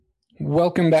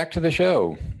Welcome back to the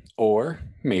show, or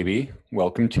maybe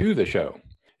welcome to the show.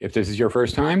 If this is your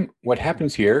first time, what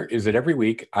happens here is that every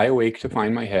week I awake to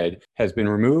find my head has been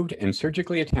removed and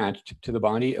surgically attached to the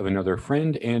body of another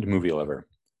friend and movie lover.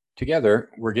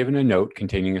 Together, we're given a note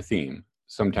containing a theme,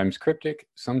 sometimes cryptic,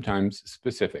 sometimes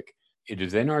specific. It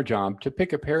is then our job to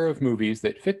pick a pair of movies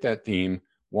that fit that theme,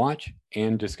 watch,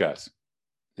 and discuss.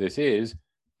 This is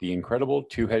the Incredible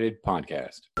Two-Headed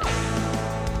Podcast.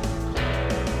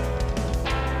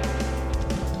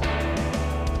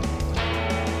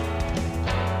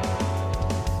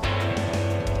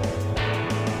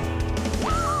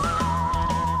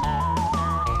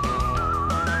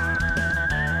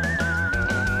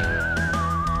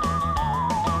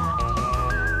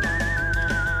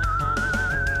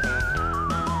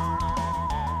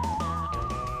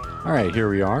 All right, here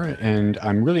we are, and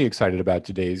I'm really excited about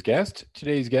today's guest.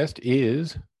 Today's guest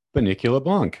is Bunnicula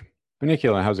Blanc.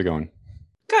 Bunnicula, how's it going?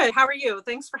 Good. How are you?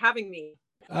 Thanks for having me.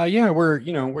 Yeah, we're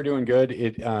doing good.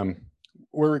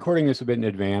 We're recording this a bit in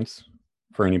advance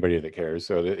for anybody that cares.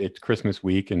 So it's Christmas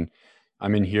week, and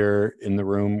I'm in here in the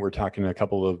room. We're talking a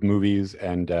couple of movies,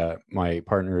 and my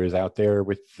partner is out there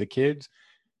with the kids,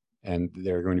 and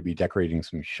they're going to be decorating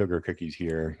some sugar cookies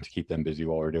here to keep them busy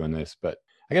while we're doing this. But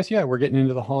I guess, yeah, we're getting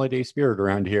into the holiday spirit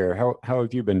around here. How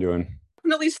have you been doing?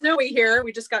 Definitely snowy here.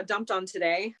 We just got dumped on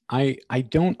today. I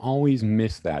don't always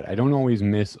miss that. I don't always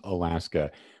miss Alaska,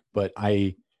 but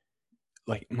I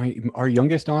like our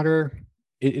youngest daughter.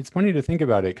 It's funny to think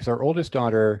about it because our oldest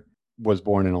daughter was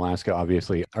born in Alaska,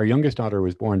 obviously. Our youngest daughter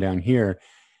was born down here.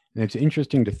 And it's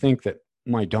interesting to think that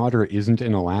my daughter isn't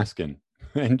an Alaskan.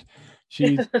 And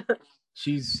she's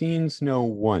seen snow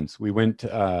once. We went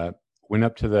up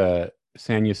to the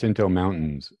San Jacinto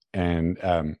Mountains,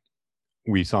 and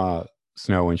we saw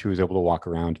snow, and she was able to walk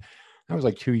around. That was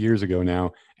like 2 years ago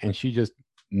now, and she just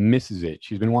misses it.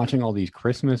 She's been watching all these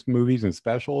Christmas movies and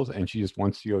specials, and she just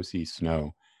wants to go see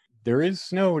snow. There is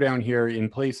snow down here in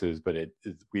places, but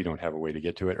we don't have a way to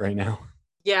get to it right now.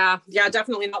 Yeah,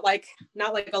 definitely not like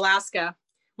Alaska.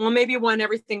 Well, maybe when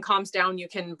everything calms down, you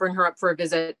can bring her up for a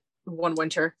visit one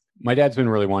winter. My dad's been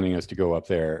really wanting us to go up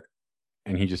there,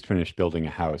 and he just finished building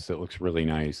a house that looks really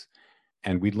nice.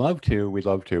 And we'd love to,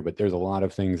 but there's a lot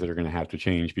of things that are going to have to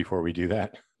change before we do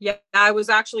that. Yeah, I was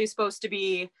actually supposed to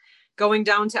be going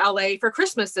down to LA for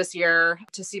Christmas this year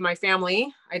to see my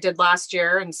family. I did last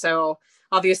year. And so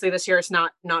obviously this year it's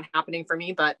not happening for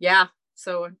me, but yeah.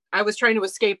 So I was trying to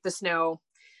escape the snow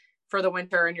for the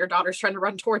winter, and your daughter's trying to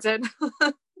run towards it.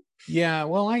 Yeah,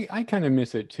 well, I kind of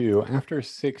miss it too. After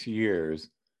 6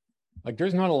 years, like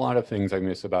there's not a lot of things I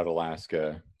miss about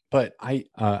Alaska, but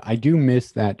I do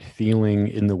miss that feeling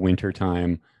in the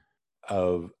wintertime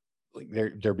of like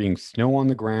there being snow on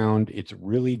the ground. It's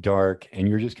really dark, and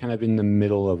you're just kind of in the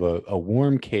middle of a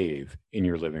warm cave in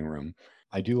your living room.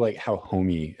 I do like how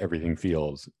homey everything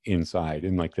feels inside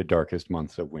in like the darkest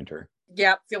months of winter.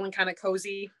 Yeah, feeling kind of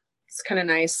cozy. It's kind of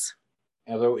nice.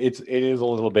 Although it is a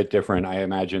little bit different. I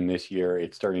imagine this year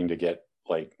it's starting to get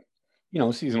like,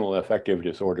 seasonal affective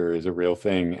disorder is a real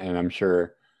thing. And I'm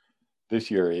sure this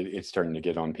year it's starting to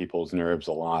get on people's nerves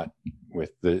a lot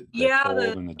with the cold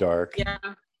and the dark. Yeah.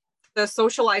 The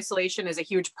social isolation is a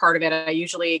huge part of it. I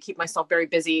usually keep myself very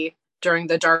busy during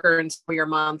the darker and snowier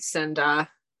months. And of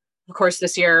course,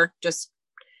 this year, just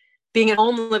being at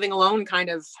home, living alone kind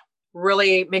of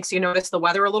really makes you notice the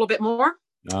weather a little bit more.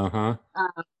 Uh-huh.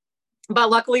 But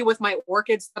luckily with my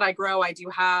orchids that I grow, I do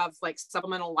have like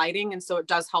supplemental lighting. And so it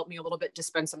does help me a little bit to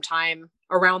spend some time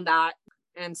around that.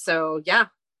 And so, yeah,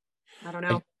 I don't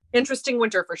know. Interesting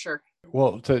winter for sure.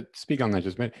 Well, to speak on that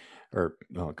just a minute, or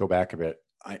go back a bit,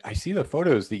 I see the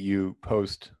photos that you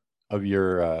post of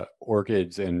your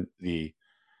orchids, and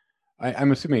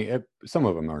I'm assuming some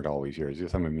of them aren't always yours.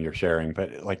 Some of them you're sharing,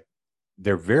 but like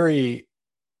they're very,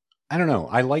 I don't know.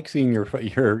 I like seeing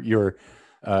your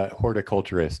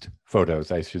horticulturist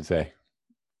photos, I should say.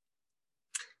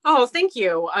 Oh, thank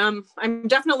you. I'm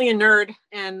definitely a nerd,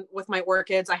 and with my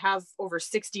orchids, I have over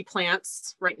 60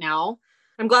 plants right now.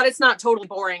 I'm glad it's not totally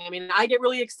boring. I mean, I get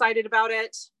really excited about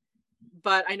it,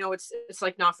 but I know it's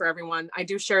like not for everyone. I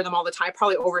do share them all the time. I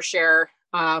probably overshare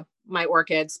my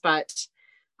orchids, but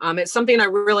it's something I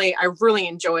really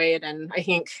enjoyed. And I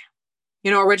think,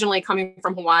 originally coming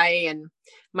from Hawaii, and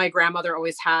my grandmother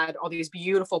always had all these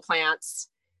beautiful plants.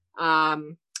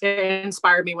 It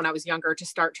inspired me when I was younger to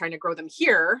start trying to grow them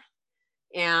here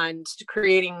and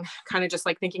creating kind of just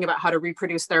like thinking about how to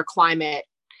reproduce their climate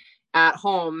at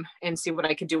home and see what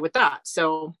I could do with that.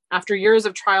 So after years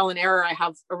of trial and error, I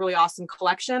have a really awesome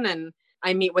collection, and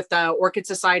I meet with the Orchid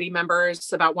Society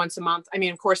members about once a month. I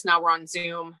mean, of course, now we're on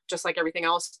Zoom, just like everything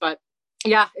else, but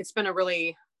yeah, it's been a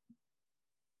really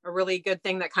good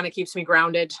thing that kind of keeps me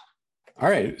grounded. All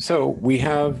right. So we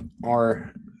have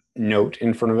our note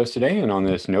in front of us today. And on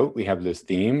this note, we have this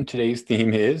theme. Today's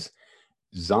theme is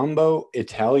Zombo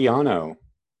Italiano.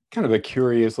 Kind of a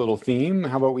curious little theme.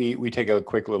 How about we take a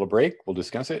quick little break? We'll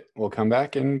discuss it. We'll come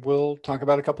back and we'll talk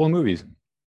about a couple of movies.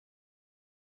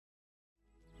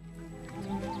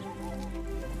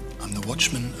 I'm the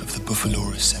watchman of the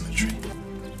Buffalora Cemetery.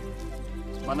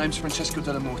 My name's Francesco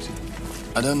Della Morte.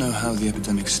 I don't know how the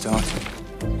epidemic started.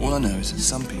 All I know is that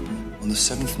some people, on the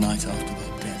 7th night after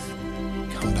their death,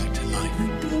 come back to life.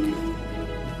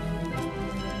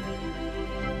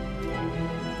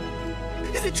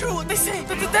 Is it true what they say,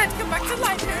 that the dead come back to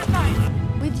life here at night?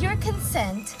 With your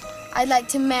consent, I'd like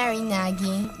to marry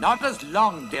Nagy. Not as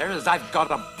long, dear, as I've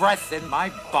got a breath in my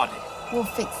body. We'll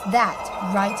fix that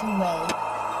right away.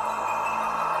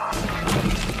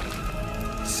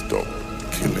 Stop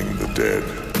killing the dead.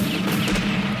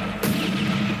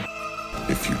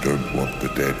 If you don't want the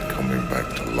dead coming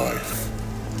back to life,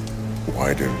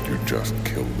 why don't you just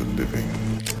kill the living?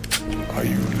 Are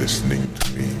you listening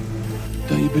to me?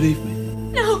 Don't you believe me?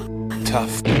 No.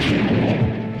 Tough.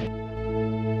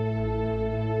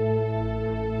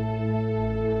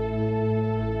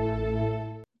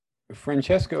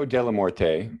 Francesco Della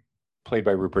Morte, played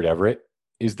by Rupert Everett,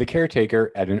 is the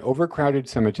caretaker at an overcrowded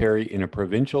cemetery in a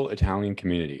provincial Italian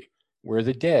community, where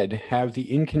the dead have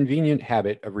the inconvenient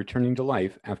habit of returning to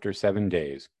life after 7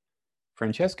 days.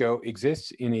 Francesco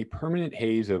exists in a permanent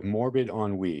haze of morbid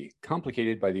ennui,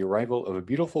 complicated by the arrival of a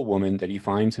beautiful woman that he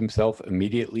finds himself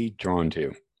immediately drawn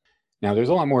to. Now, there's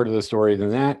a lot more to the story than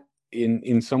that.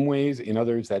 In some ways, in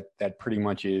others, that pretty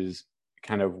much is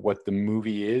kind of what the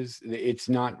movie is. It's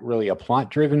not really a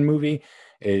plot-driven movie.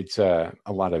 It's a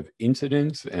lot of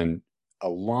incidents and a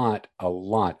lot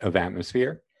of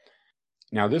atmosphere.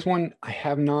 Now, this one I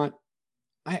have not.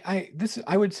 I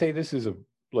would say this is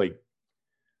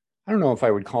I don't know if I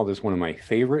would call this one of my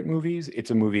favorite movies. It's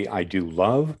a movie I do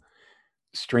love.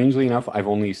 Strangely enough, I've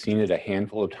only seen it a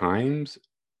handful of times.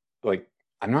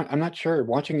 I'm not sure.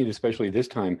 Watching it, especially this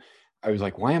time, I was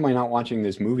like, why am I not watching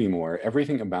this movie more?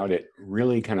 Everything about it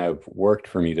really kind of worked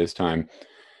for me this time.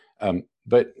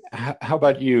 But how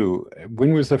about you?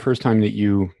 When was the first time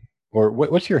that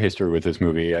what's your history with this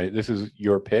movie? This is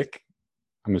your pick.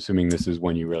 I'm assuming this is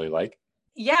one you really like.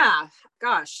 Yeah,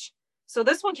 gosh. So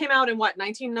this one came out in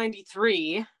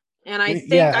 1993, and I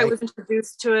think I was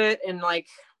introduced to it in the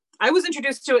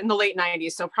late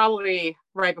 90s, so probably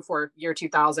right before year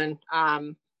 2000.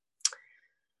 I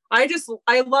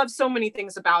love so many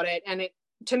things about it, and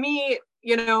to me,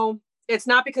 it's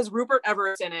not because Rupert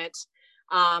Everett's in it.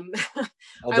 I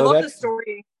love the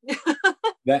story.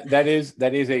 that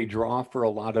is a draw for a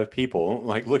lot of people.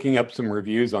 Like, looking up some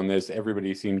reviews on this,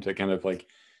 everybody seemed to kind of like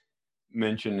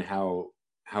mention how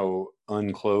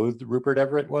unclothed Rupert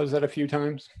Everett was at a few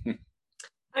times.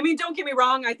 I mean, don't get me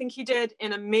wrong. I think he did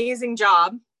an amazing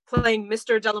job playing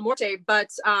Mr. Della Morte, but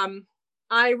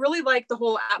I really like the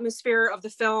whole atmosphere of the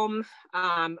film.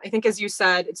 I think, as you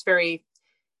said, it's very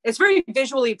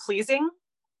visually pleasing.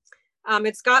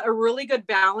 It's got a really good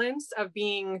balance of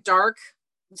being dark,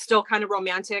 still kind of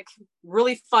romantic,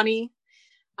 really funny.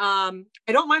 I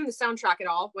don't mind the soundtrack at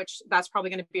all, which that's probably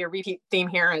going to be a repeat theme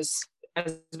here as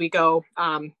we go.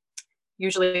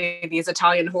 Usually these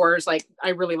Italian horrors, like, I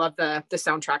really love the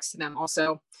soundtracks to them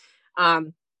also.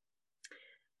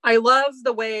 I love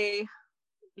the way,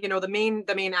 the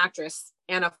main actress,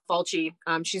 Anna Falchi,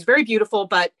 she's very beautiful,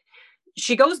 but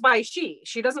she goes by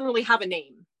she doesn't really have a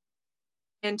name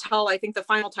until I think the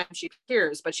final time she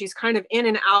appears, but she's kind of in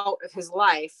and out of his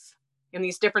life in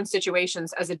these different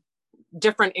situations as a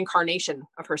different incarnation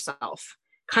of herself,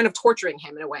 kind of torturing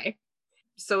him in a way.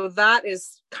 So that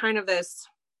is kind of this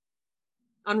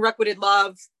unrequited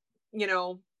love,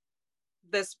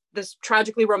 this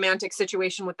tragically romantic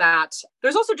situation with that.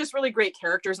 There's also just really great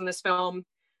characters in this film,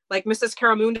 like Mrs.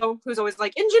 Caramundo, who's always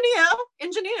like, engineer.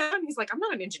 And he's like, I'm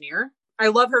not an engineer. I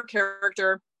love her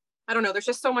character. I don't know. There's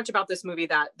just so much about this movie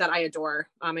that I adore.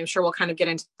 I'm sure we'll kind of get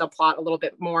into the plot a little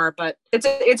bit more, but it's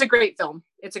a great film.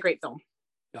 It's a great film.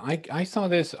 I saw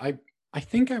this. I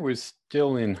think I was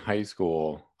still in high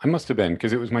school. I must have been,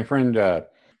 because it was my friend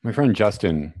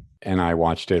Justin and I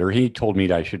watched it, or he told me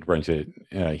that I should rent it.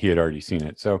 He had already seen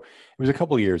it. So it was a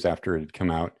couple of years after it had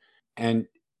come out, and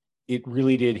it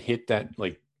really did hit that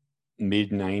like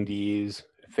mid 90s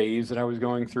phase that I was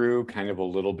going through, kind of a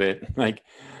little bit like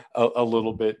a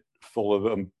little bit full of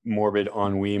a morbid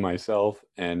ennui myself,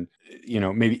 and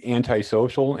maybe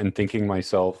antisocial, and thinking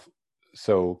myself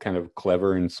so kind of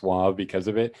clever and suave because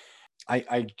of it.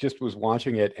 I just was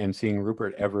watching it and seeing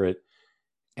Rupert Everett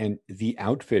and the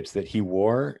outfits that he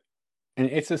wore, and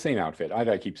it's the same outfit.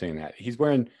 I keep saying that. He's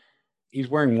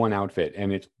wearing one outfit,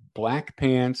 and it's black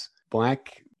pants,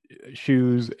 black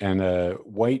shoes, and a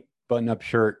white button-up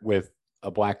shirt with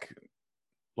a black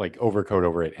like overcoat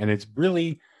over it. And it's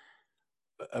really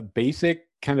a basic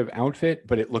kind of outfit,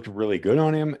 but it looked really good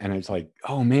on him. And it's like,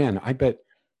 oh man, I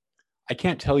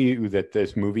can't tell you that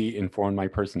this movie informed my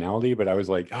personality, but I was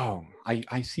like, oh,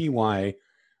 I see why,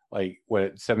 like,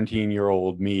 what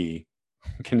 17-year-old me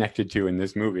connected to in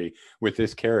this movie with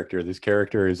this character. This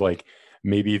character is like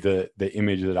maybe the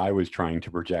image that I was trying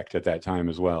to project at that time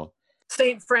as well.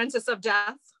 Saint Francis of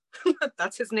Death.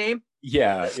 That's his name.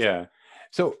 Yeah.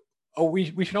 So,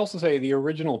 we should also say the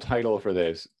original title for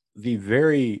this, the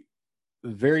very,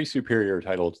 very superior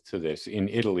title to this in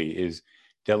Italy is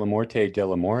Della Morte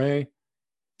dell'Amore,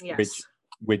 Yes.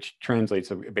 which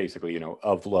translates basically,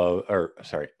 of love,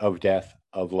 of death,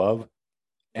 of love.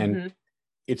 And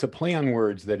it's a play on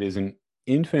words that is an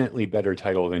infinitely better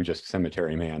title than just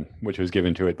Cemetery Man, which was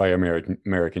given to it by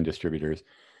American distributors.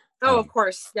 Oh, of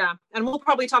course. Yeah. And we'll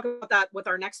probably talk about that with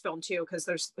our next film too, because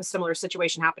there's a similar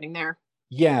situation happening there.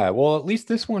 Yeah. Well, at least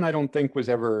this one I don't think was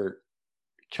ever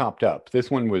chopped up.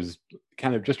 This one was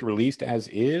kind of just released as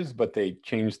is, but they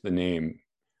changed the name.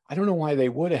 I don't know why they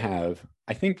would have.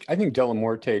 I think Della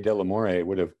Morte dell'Amore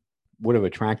would have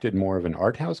attracted more of an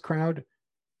art house crowd.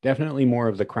 Definitely more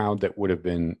of the crowd that would have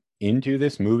been into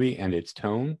this movie and its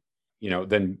tone,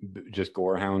 than just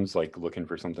gorehounds like looking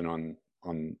for something on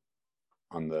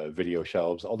the video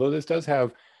shelves. Although this does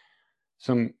have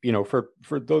some,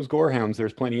 for those gorehounds,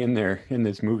 there's plenty in there in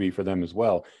this movie for them as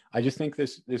well. I just think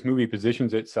this movie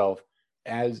positions itself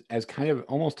as kind of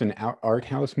almost an art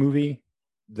house movie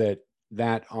that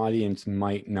audience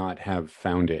might not have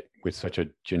found it with such a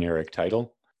generic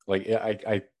title. Like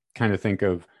I kind of think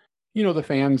of, the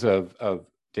fans of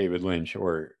David Lynch,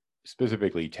 or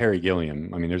specifically Terry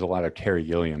Gilliam. I mean, there's a lot of Terry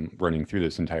Gilliam running through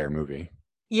this entire movie.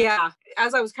 Yeah.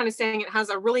 As I was kind of saying, it has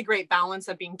a really great balance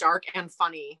of being dark and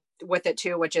funny with it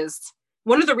too, which is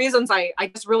one of the reasons I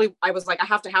was like, I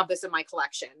have to have this in my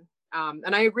collection.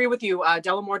 And I agree with you.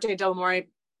 Della Morte dell'Amore,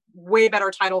 way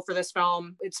better title for this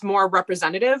film. It's more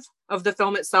representative of the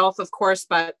film itself, of course,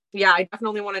 but yeah, I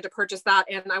definitely wanted to purchase that.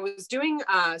 And I was doing,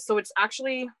 so it's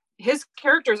actually, his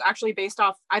character is actually based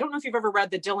off, I don't know if you've ever read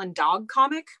the Dylan Dog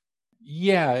comic.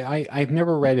 Yeah, I've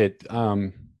never read it.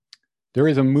 There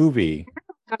is a movie.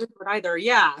 Either.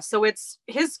 Yeah. So it's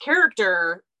his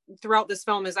character throughout this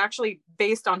film is actually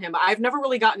based on him. I've never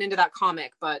really gotten into that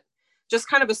comic, but just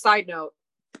kind of a side note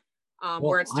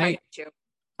where it's tied to.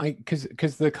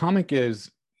 Because the comic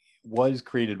was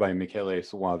created by Michele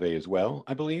Soave as well,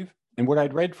 I believe. And what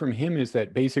I'd read from him is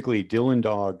that basically Dylan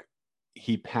Dog,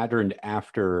 he patterned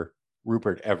after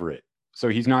Rupert Everett. So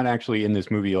he's not actually in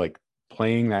this movie like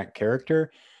playing that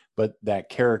character, but that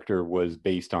character was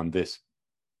based on this,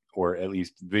 or at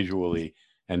least visually,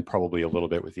 and probably a little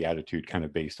bit with the attitude kind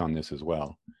of based on this as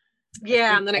well.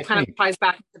 Yeah, and then it kind of ties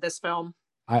back to this film.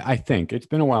 I think it's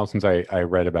been a while since I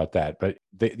read about that, but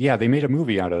they made a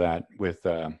movie out of that with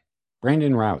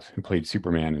Brandon Routh, who played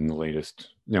Superman in the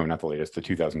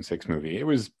 2006 movie. It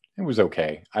was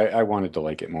okay. I wanted to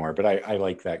like it more, but I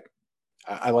like that.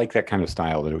 I like that kind of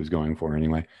style that it was going for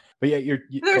anyway. But yeah,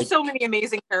 there's so many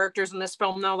amazing characters in this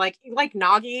film though, like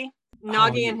Nagi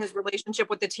and his relationship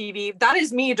with the TV. That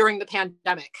is me during the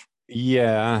pandemic.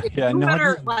 Yeah. No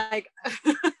matter like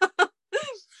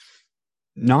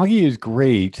Nagi is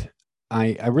great.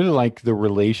 I really like the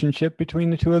relationship between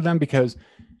the two of them, because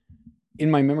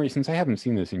in my memory, since I haven't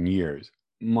seen this in years,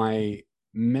 my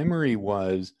memory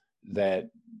was that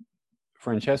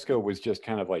Francesco was just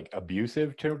kind of like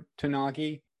abusive to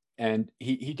Nagi, and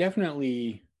he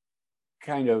definitely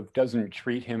kind of doesn't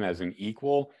treat him as an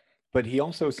equal, but he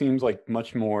also seems like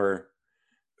much more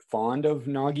fond of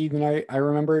Nagi than I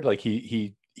remembered. Like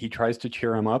he tries to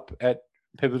cheer him up at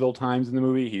pivotal times in the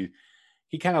movie.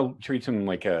 He kind of treats him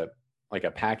like a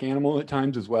pack animal at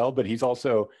times as well, but he's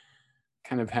also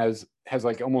kind of has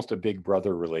like almost a big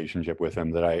brother relationship with him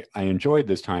that I enjoyed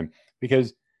this time,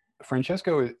 because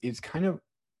Francesco is kind of,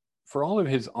 for all of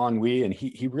his ennui, and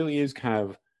he really is kind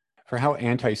of, for how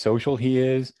antisocial he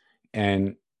is,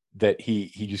 and that he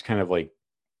just kind of like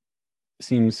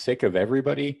seems sick of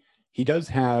everybody, he does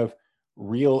have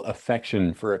real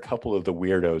affection for a couple of the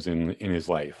weirdos in his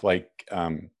life, like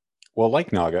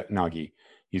Nagi,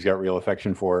 he's got real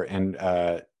affection for, and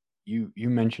you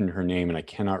mentioned her name and I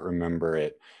cannot remember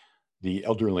it, the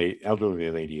elderly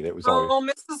lady that was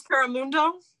always Mrs.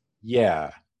 Caramundo.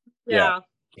 Yeah.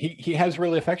 He has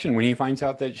real affection when he finds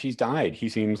out that she's died. He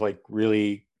seems like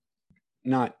really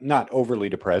not overly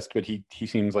depressed, but he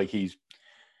seems like he's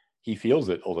he feels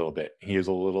it a little bit. He's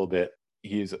a little bit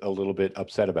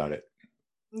upset about it.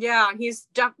 Yeah, he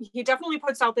definitely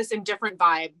puts out this indifferent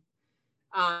vibe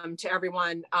to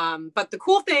everyone. But the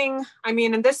cool thing, I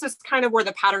mean, and this is kind of where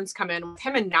the patterns come in with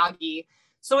him and Nagi.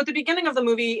 So at the beginning of the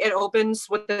movie, it opens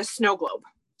with the snow globe.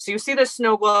 So you see this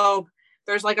snow globe,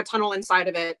 there's like a tunnel inside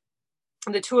of it,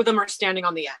 and the two of them are standing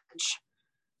on the edge.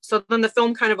 So then the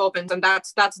film kind of opens, and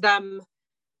that's them.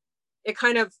 It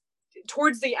kind of,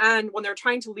 towards the end, when they're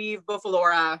trying to leave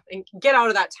Buffalora and get out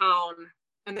of that town,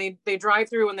 and they drive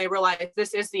through and they realize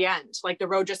this is the end. Like the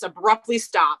road just abruptly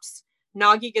stops.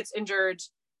 Nagi gets injured.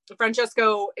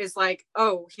 Francesco is like,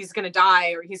 oh, he's going to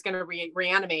die, or he's going to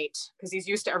reanimate, because he's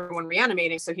used to everyone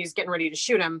reanimating. So he's getting ready to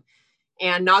shoot him.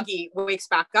 And Nagi wakes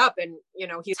back up, and, you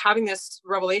know, he's having this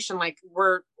revelation, like,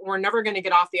 we're never going to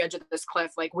get off the edge of this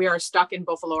cliff. Like, we are stuck in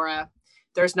Buffalora.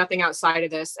 There's nothing outside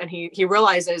of this. And he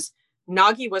realizes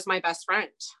Nagi was my best friend.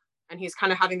 And he's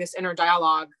kind of having this inner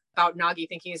dialogue about Nagi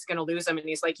thinking he's going to lose him. And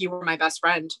he's like, you were my best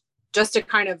friend, just to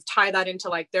kind of tie that into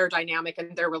like their dynamic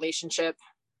and their relationship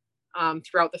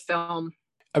throughout the film.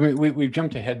 I mean, we've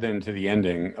jumped ahead then to the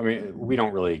ending. I mean, we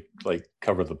don't really like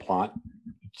cover the plot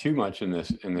too much in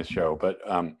this show, but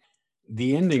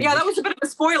the ending. Yeah, that was a bit of a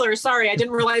spoiler. Sorry, I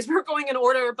didn't realize we were going in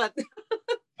order, but.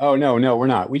 Oh, no, we're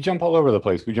not. We jump all over the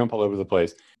place.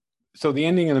 So the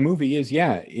ending of the movie is,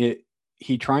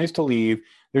 he tries to leave.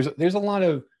 There's a lot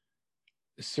of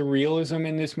surrealism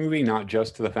in this movie, not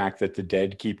just the fact that the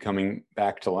dead keep coming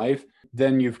back to life.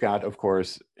 Then you've got, of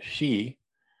course, she,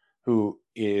 who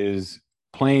is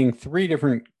playing 3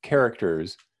 different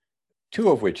characters,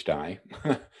 2 of which die.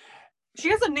 She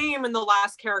has a name in the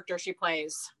last character she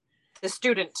plays, the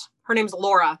student. Her name's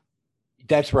Laura.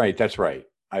 That's right.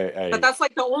 But that's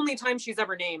like the only time she's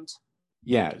ever named.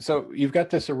 Yeah, so you've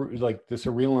got this like the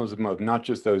surrealism of not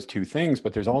just those 2 things,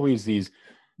 but there's always these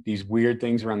weird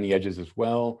things around the edges as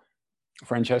well.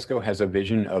 Francesco has a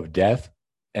vision of death,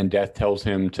 and death tells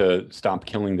him to stop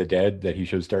killing the dead, that he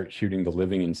should start shooting the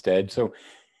living instead. So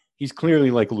he's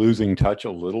clearly like losing touch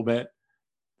a little bit.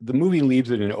 The movie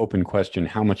leaves it an open question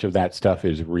how much of that stuff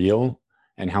is real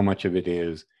and how much of it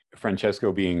is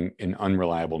Francesco being an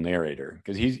unreliable narrator,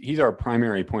 because he's our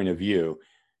primary point of view.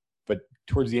 But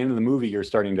towards the end of the movie, you're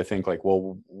starting to think like,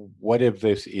 well, what if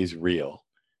this is real?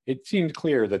 It seems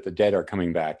clear that the dead are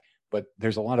coming back, but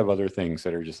there's a lot of other things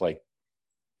that are just like,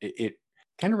 it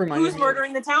kind of reminds me. Who's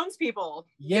murdering the townspeople?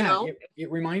 Yeah, you know?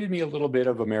 It reminded me a little bit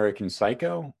of American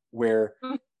Psycho, where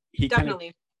he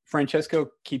definitely. Francesco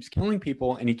keeps killing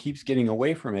people and he keeps getting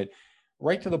away from it,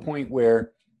 right to the point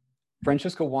where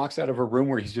Francesco walks out of a room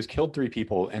where he's just killed 3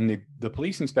 people, and the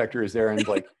police inspector is there and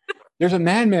like, there's a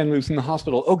madman loose in the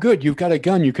hospital. Oh, good, you've got a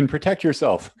gun, you can protect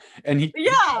yourself. And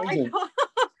I know.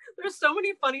 There's so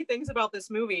many funny things about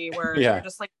this movie where you're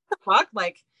just like, what the fuck?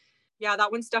 Like, yeah,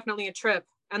 that one's definitely a trip.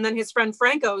 And then his friend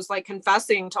Franco's like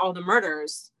confessing to all the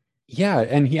murders. Yeah,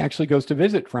 and he actually goes to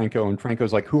visit Franco, and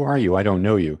Franco's like, who are you? I don't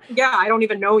know you. Yeah, I don't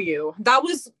even know you.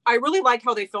 I really like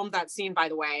how they filmed that scene, by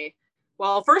the way.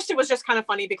 Well, first it was just kind of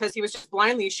funny because he was just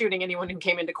blindly shooting anyone who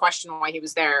came in to question why he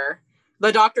was there.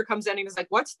 The doctor comes in and he's like,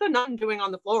 what's the nun doing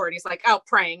on the floor? And he's like, out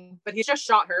praying, but he just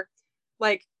shot her.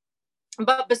 Like,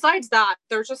 but besides that,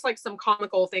 there's just like some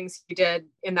comical things he did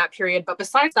in that period. But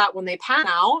besides that, when they pan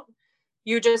out,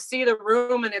 you just see the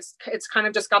room, and it's kind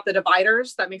of just got the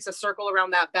dividers that makes a circle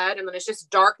around that bed. And then it's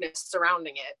just darkness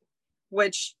surrounding it,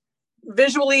 which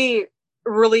visually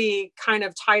really kind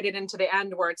of tied it into the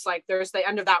end, where it's like, there's the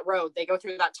end of that road. They go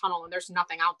through that tunnel and there's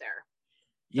nothing out there.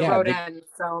 The road ends.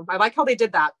 So I like how they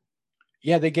did that.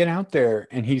 Yeah, they get out there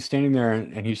and he's standing there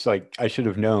and he's like, I should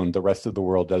have known the rest of the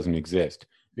world doesn't exist.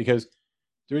 Because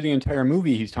through the entire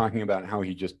movie, he's talking about how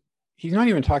he's not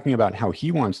even talking about how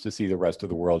he wants to see the rest of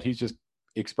the world. He's just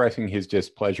expressing his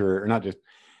displeasure, or not just,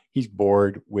 he's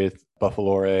bored with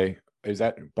Buffalora. Is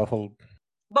that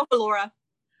Buffalora.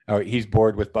 Oh, he's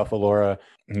bored with Buffalora.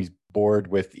 He's bored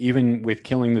with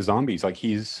killing the zombies. Like,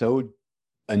 he's so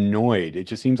annoyed. It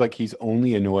just seems like he's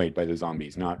only annoyed by the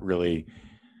zombies, not really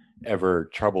ever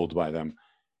troubled by them.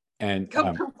 And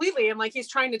completely. And like, he's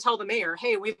trying to tell the mayor,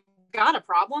 hey, we've got a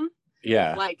problem.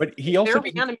 Yeah. Like, but he also they're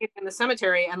reanimating in the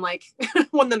cemetery, and like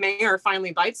when the mayor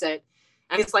finally bites it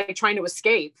and he's like trying to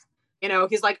escape, you know,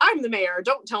 he's like, I'm the mayor,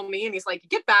 don't tell me. And he's like,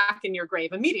 get back in your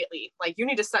grave immediately. Like, you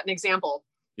need to set an example.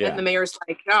 Yeah. And the mayor's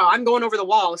like, no, I'm going over the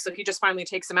wall. So he just finally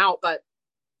takes him out. But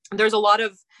there's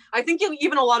I think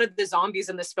even a lot of the zombies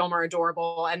in this film are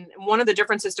adorable. And one of the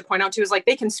differences to point out too is like,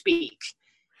 they can speak.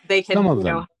 They can, you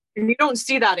know, and you don't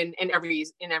see that in every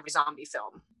zombie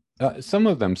film. Some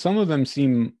of them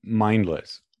seem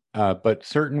mindless, but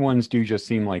certain ones do just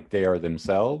seem like they are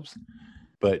themselves,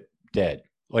 but dead.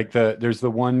 Like there's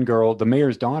the one girl, the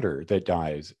mayor's daughter, that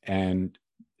dies, and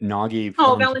Nagi.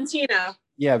 Valentina.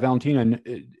 Yeah, Valentina.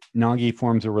 Nagi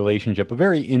forms a relationship, a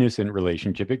very innocent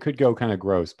relationship. It could go kind of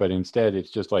gross, but instead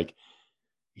it's just like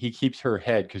he keeps her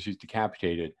head, because she's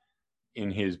decapitated,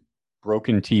 in his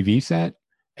broken TV set,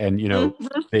 and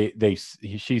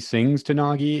she sings to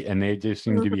Nagi, and they just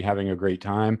seem to be having a great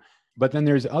time. But then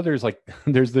there's others, like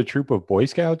there's the troop of Boy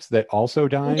Scouts that also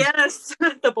died. Yes,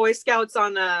 the Boy Scouts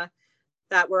on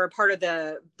that were a part of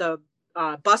the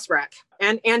bus wreck,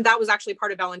 and that was actually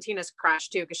part of Valentina's crash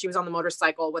too, because she was on the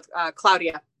motorcycle with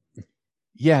Claudia.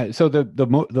 Yeah, so the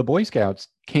Boy Scouts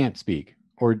can't speak,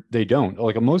 or they don't.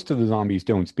 Like most of the zombies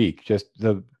don't speak. Just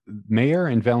the mayor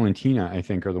and Valentina, I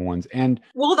think, are the ones. And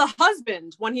well, the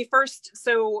husband, when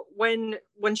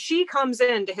she comes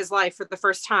into his life for the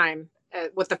first time,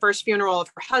 with the first funeral of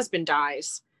her husband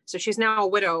dies, so she's now a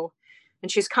widow, and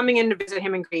she's coming in to visit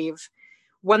him and grieve.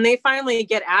 When they finally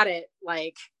get at it,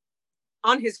 like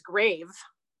on his grave,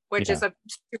 which is a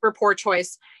super poor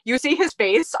choice, you see his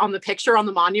face on the picture on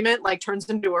the monument like turns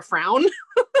into a frown.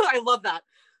 I love that.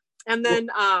 And then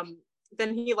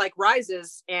he like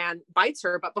rises and bites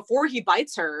her, but before he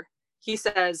bites her, he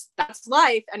says, "That's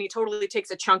life," and he totally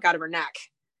takes a chunk out of her neck.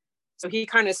 So he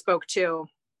kind of spoke too.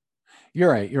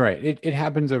 You're right. It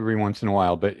happens every once in a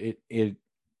while, but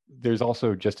there's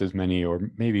also just as many,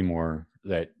 or maybe more,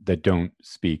 that don't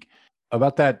speak.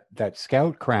 About that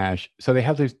scout crash, so they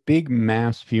have this big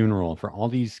mass funeral for all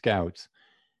these scouts,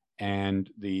 and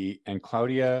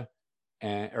Claudio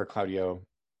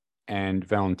and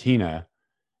Valentina,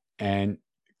 and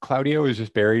Claudio is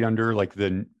just buried under like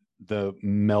the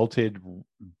melted,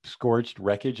 scorched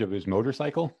wreckage of his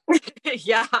motorcycle.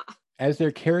 Yeah. As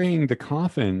they're carrying the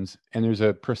coffins, and there's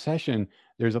a procession,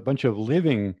 there's a bunch of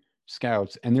living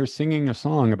scouts, and they're singing a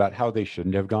song about how they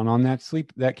shouldn't have gone on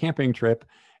that camping trip.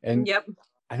 And yep.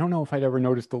 I don't know if I'd ever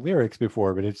noticed the lyrics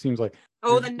before, but it seems like,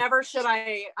 oh, then never should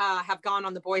I have gone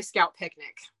on the Boy Scout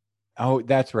picnic. Oh,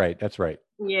 that's right.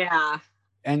 Yeah.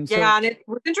 And and it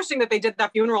was interesting that they did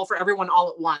that funeral for everyone all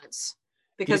at once,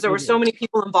 because there were so many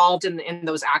people involved in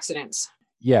those accidents.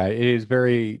 Yeah, it is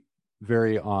very,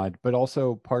 very odd, but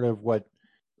also part of what,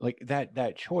 like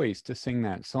that choice to sing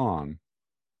that song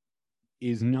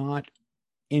is not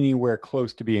anywhere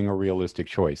close to being a realistic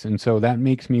choice. And so that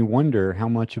makes me wonder how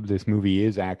much of this movie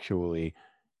is actually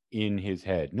in his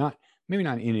head. Maybe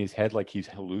not in his head, like he's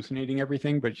hallucinating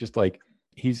everything, but just like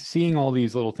he's seeing all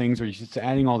these little things, or he's just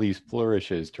adding all these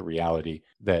flourishes to reality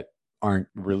that aren't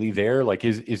really there. Like,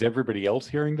 is everybody else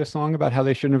hearing the song about how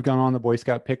they shouldn't have gone on the Boy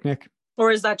Scout picnic?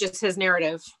 Or is that just his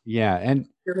narrative? Yeah. And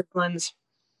lens.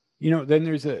 Then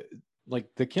there's like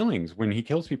the killings when he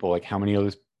kills people. Like, how many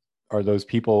of those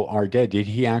people are dead? Did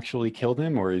he actually kill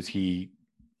them, or is he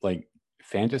like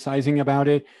fantasizing about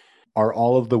it? Are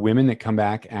all of the women that come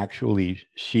back actually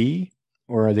she,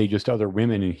 or are they just other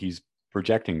women and he's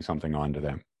projecting something onto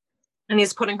them? And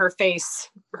he's putting her face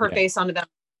onto them.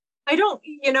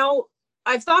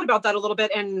 I've thought about that a little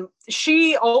bit, and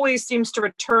she always seems to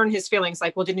return his feelings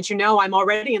like, well, didn't you know I'm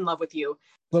already in love with you?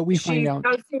 But we find out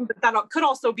does seem that could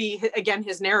also be, again,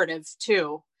 his narrative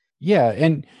too. Yeah,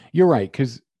 and you're right,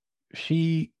 because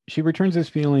she returns his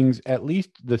feelings at least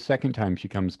the second time she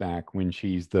comes back, when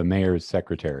she's the mayor's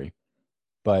secretary.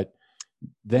 But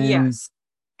then,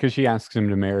 because she asks him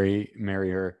to marry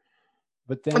her.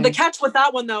 But then the catch with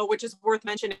that one, though, which is worth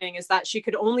mentioning, is that she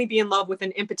could only be in love with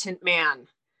an impotent man.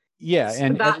 Yeah,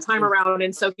 and that time around,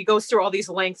 and so he goes through all these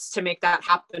lengths to make that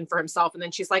happen for himself, and then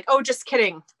she's like, "Oh, just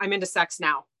kidding, I'm into sex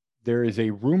now." There is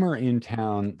a rumor in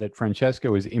town that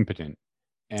Francesco is impotent,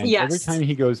 and every time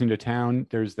he goes into town,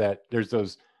 there's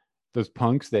those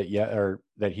punks that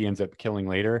he ends up killing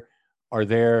later are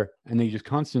there, and they just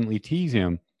constantly tease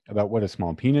him about what a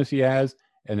small penis he has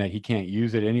and that he can't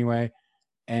use it anyway,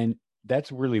 and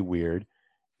that's really weird.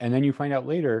 And then you find out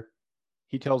later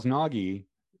he tells Nagi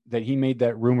that he made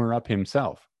that rumor up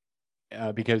himself,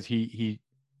 because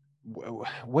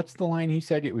what's the line he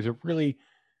said?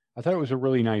 I thought it was a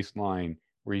really nice line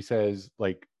where he says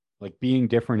like being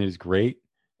different is great,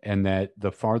 and that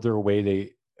the farther away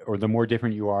the more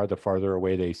different you are, the farther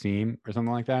away they seem, or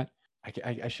something like that.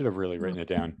 I should have really written it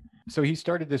down. So he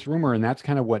started this rumor, and that's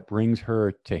kind of what brings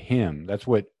her to him. That's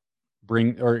what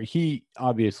he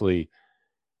obviously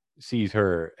sees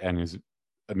her and is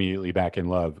immediately back in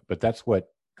love, but that's what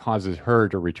causes her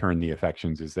to return the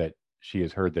affections, is that she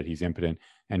has heard that he's impotent.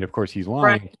 And of course he's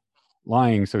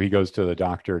lying. So he goes to the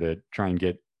doctor to try and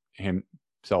get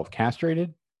himself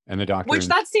castrated. And the doctor,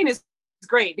 that scene is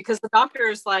great, because the doctor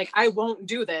is like, "I won't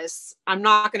do this. I'm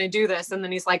not going to do this." And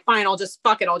then he's like, "Fine, I'll just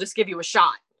give you a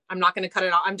shot. I'm not going to cut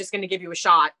it off. I'm just going to give you a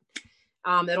shot."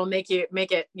 It'll make it,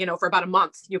 for about a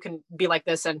month, you can be like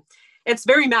this. And it's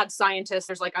very mad scientist.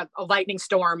 There's like a lightning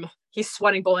storm. He's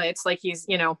sweating bullets. Like he's,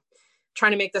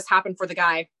 trying to make this happen for the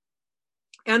guy.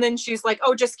 And then she's like,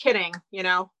 oh, just kidding,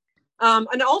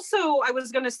 And also I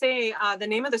was going to say, the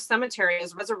name of the cemetery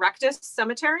is Resurrectus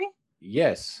Cemetery.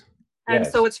 Yes. And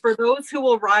so it's for those who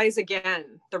will rise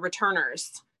again, the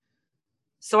returners.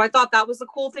 So I thought that was a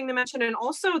cool thing to mention. And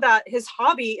also that his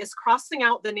hobby is crossing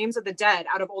out the names of the dead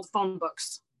out of old phone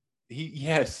books.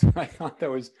 Yes, I thought that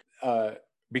was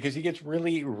because he gets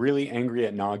really, really angry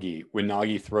at Nagi when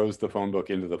Nagi throws the phone book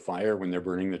into the fire when they're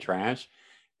burning the trash.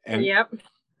 And yep.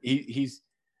 He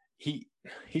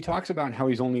talks about how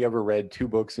he's only ever read 2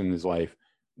 books in his life.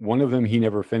 One of them he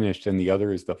never finished, and the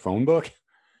other is the phone book.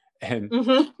 And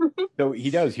so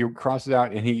he crosses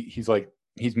out, and he's like,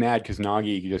 he's mad because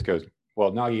Nagi just goes,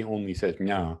 well, Nagi only says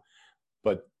no,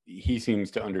 but he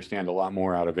seems to understand a lot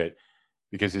more out of it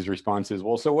because his response is,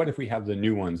 well, so what if we have the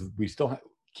new ones? We still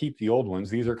keep the old ones.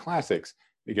 These are classics,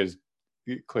 because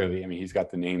clearly, I mean, he's got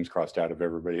the names crossed out of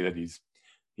everybody that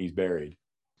he's buried.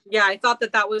 Yeah, I thought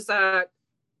that was a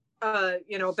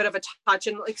bit of a touch.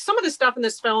 And like some of the stuff in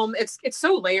this film, it's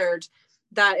so layered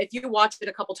that if you watch it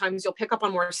a couple times, you'll pick up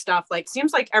on more stuff. Like,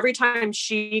 seems like every time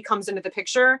she comes into the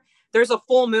picture, there's a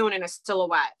full moon in a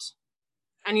silhouette.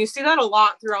 And you see that a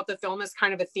lot throughout the film as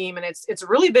kind of a theme. And it's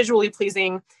really visually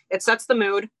pleasing. It sets the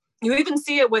mood. You even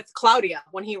see it with Claudia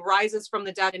when he rises from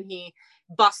the dead and he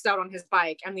busts out on his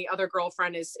bike and the other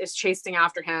girlfriend is chasing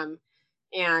after him.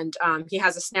 And he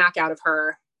has a snack out of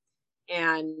her.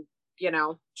 And,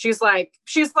 she's like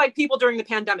people during the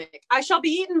pandemic. I shall be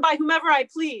eaten by whomever I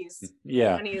please.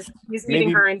 Yeah. And he's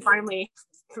eating her. And finally,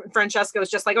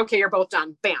 Francesco's just like, okay, you're both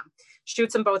done. Bam.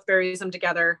 Shoots them both, buries them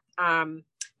together.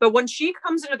 But when she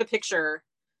comes into the picture,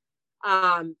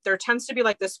 there tends to be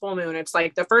like this full moon. It's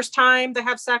like the first time they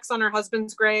have sex on her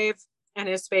husband's grave and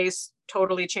his face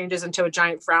totally changes into a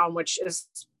giant frown,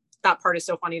 that part is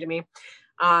so funny to me.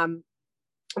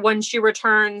 When she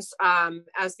returns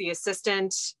as the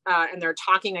assistant and they're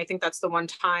talking, I think that's the one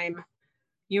time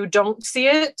you don't see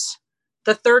it.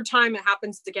 The third time it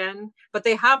happens again, but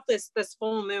they have this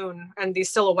full moon and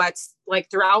these silhouettes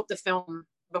like throughout the film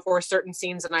before certain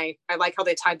scenes. And I like how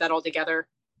they tied that all together.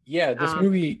 Yeah.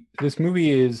 This movie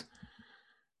is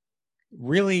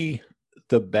really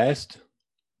the best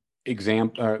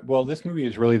example. This movie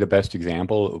is really the best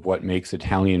example of what makes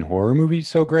Italian horror movies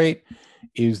so great,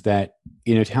 is that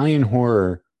in Italian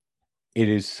horror, it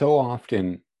is so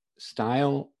often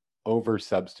style over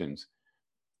substance.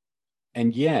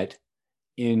 And yet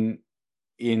in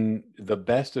the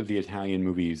best of the Italian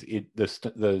movies,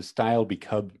 the style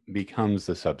becomes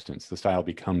the substance. The style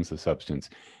becomes the substance.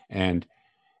 And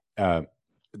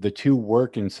the two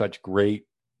work in such great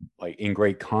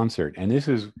concert. And this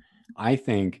is, I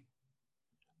think,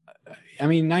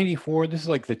 94, this is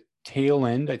like the tail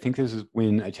end. I think this is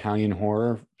when Italian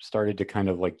horror started to kind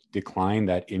of like decline.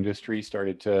 That industry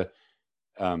started to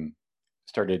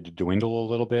dwindle a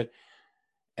little bit.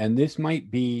 And this might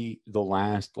be the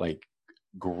last like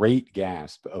great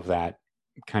gasp of that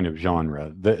kind of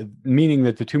genre. Meaning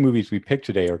that the two movies we picked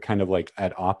today are kind of like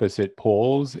at opposite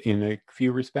poles in a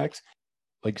few respects.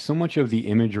 Like, so much of the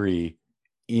imagery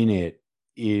in it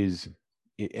is,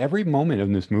 every moment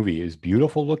of this movie is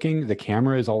beautiful looking. The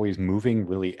camera is always moving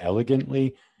really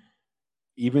elegantly.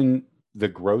 Even the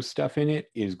gross stuff in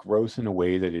it is gross in a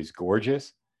way that is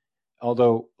gorgeous.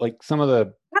 Although, like,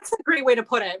 that's a great way to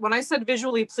put it. When I said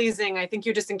visually pleasing, I think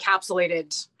you just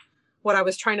encapsulated what I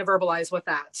was trying to verbalize with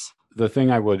that. The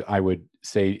thing I would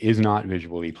say is not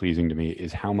visually pleasing to me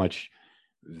is how much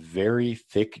very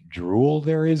thick drool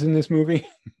there is in this movie.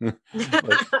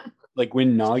 like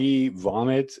when Nagi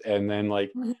vomits and then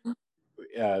like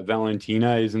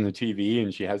Valentina is in the TV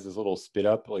and she has this little spit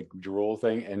up like drool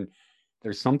thing, and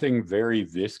there's something very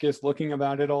viscous looking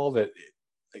about it all that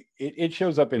it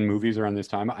shows up in movies around this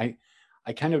time.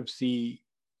 I kind of see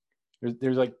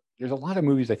there's a lot of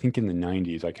movies, I think in the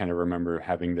 90s, I kind of remember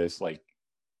having this like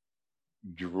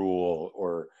drool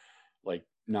or like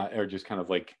not, or just kind of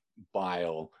like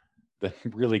bile that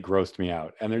really grossed me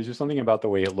out. And there's just something about the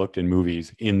way it looked in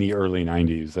movies in the early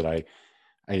 90s that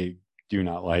I do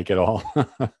not like at all.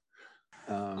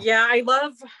 Yeah, I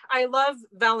love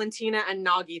Valentina and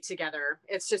Nagi together.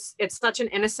 It's such an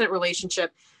innocent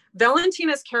relationship.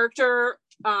 Valentina's character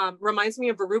reminds me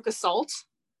of Veruca Salt.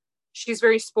 She's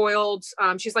very spoiled.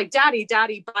 She's like, daddy,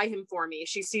 buy him for me.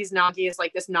 She sees Nagi as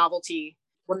like this novelty.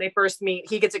 When they first meet,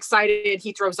 he gets excited.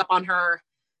 He throws up on her.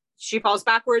 She falls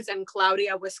backwards and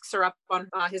Claudia whisks her up on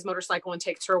his motorcycle and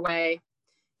takes her away.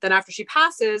 Then after she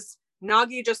passes,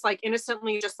 Nagi just like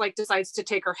innocently just like decides to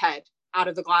take her head. out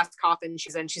of the glass coffin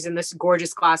she's in. She's in this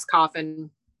gorgeous glass coffin.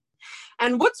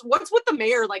 And what's with the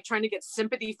mayor like trying to get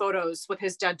sympathy photos with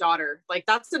his dead daughter? Like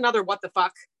that's another what the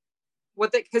fuck.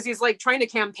 Because he's like trying to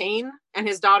campaign and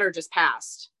his daughter just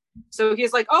passed. So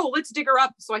he's like, oh, let's dig her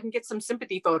up so I can get some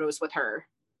sympathy photos with her.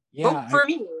 Yeah, but for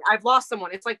me, I've lost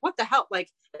someone. It's like, what the hell? Like,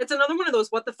 it's another one of those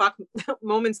what the fuck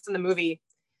moments in the movie.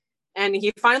 And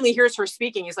he finally hears her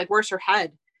speaking. He's like, where's her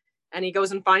head? And he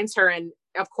goes and finds her. And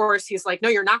of course, he's like, no,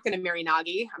 you're not going to marry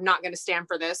Nagi. I'm not going to stand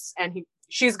for this. And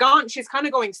she's gone. She's kind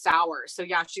of going sour. So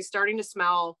yeah, she's starting to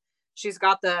smell. She's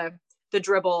got the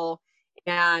dribble.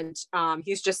 And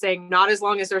he's just saying, not as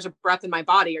long as there's a breath in my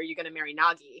body, are you going to marry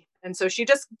Nagi? And so she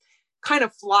just kind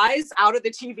of flies out of the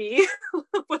TV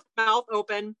with mouth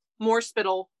open, more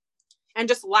spittle, and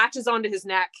just latches onto his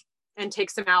neck and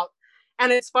takes him out.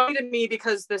 And it's funny to me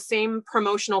because the same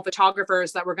promotional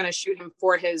photographers that were going to shoot him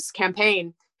for his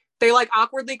campaign, they like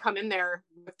awkwardly come in there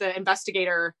with the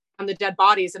investigator and the dead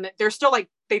bodies. And they're still like,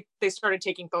 they started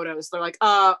taking photos. They're like,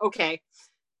 okay.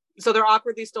 So they're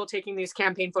awkwardly still taking these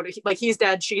campaign photos. Like he's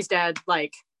dead, she's dead,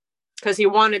 like, because he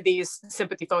wanted these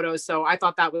sympathy photos. So I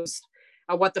thought that was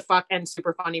a what the fuck and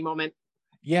super funny moment.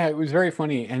 Yeah, it was very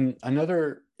funny. And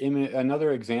another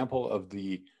example of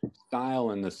the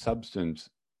style and the substance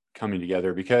coming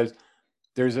together, because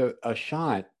there's a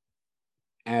shot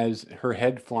as her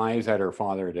head flies at her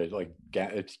father to like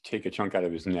take a chunk out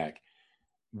of his neck,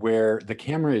 where the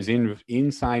camera is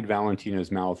inside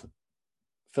Valentina's mouth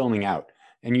filming out.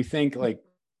 And you think like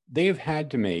they've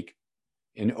had to make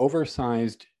an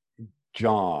oversized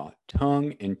jaw,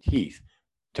 tongue, and teeth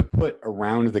to put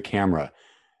around the camera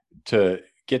to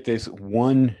get this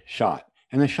one shot.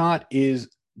 And the shot is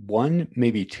 1,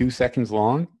 maybe 2 seconds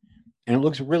long. And it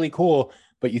looks really cool.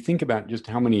 But you think about just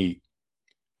how many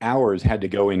hours had to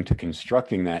go into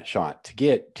constructing that shot to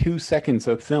get 2 seconds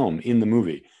of film in the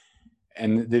movie.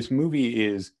 And this movie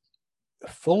is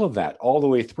full of that all the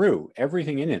way through.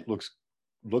 Everything in it looks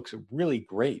really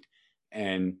great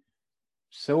and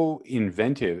so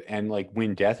inventive. And like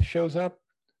when death shows up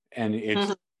and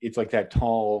it's like that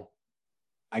tall,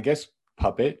 I guess,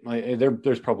 puppet, like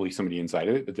there's probably somebody inside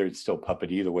of it, but there's still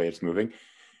puppety the way it's moving.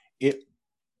 It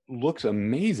looks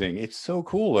amazing. It's so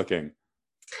cool looking.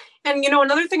 And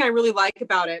another thing I really like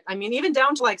about it, I mean, even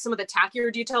down to like some of the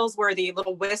tackier details where the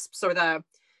little wisps or the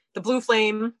blue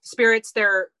flame spirits,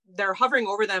 they're hovering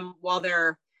over them while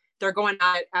they're going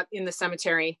at in the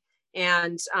cemetery.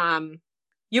 And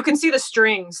you can see the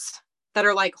strings that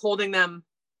are like holding them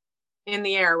in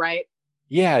the air, right?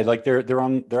 Yeah, like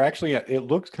they're actually, it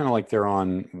looks kind of like they're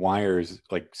on wires,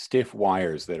 like stiff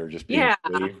wires that are just being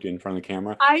waved in front of the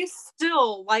camera. I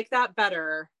still like that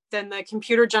better than the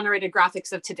computer generated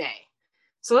graphics of today.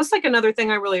 So that's like another thing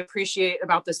I really appreciate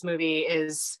about this movie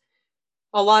is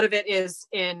a lot of it is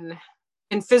in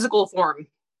physical form.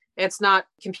 It's not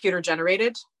computer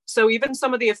generated. So even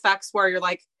some of the effects where you're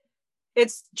like,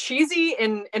 it's cheesy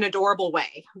in an adorable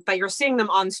way, but you're seeing them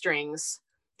on strings,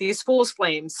 these fool's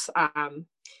flames,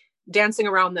 dancing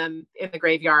around them in the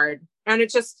graveyard. And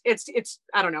it's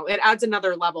I don't know, it adds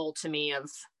another level to me of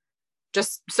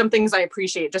just some things I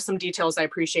appreciate, just some details I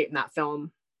appreciate in that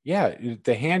film. Yeah,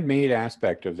 the handmade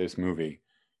aspect of this movie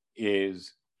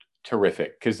is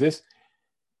terrific because just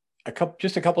a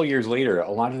couple of years later,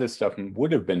 a lot of this stuff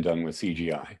would have been done with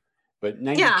CGI. But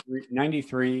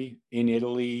 93 in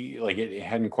Italy, like it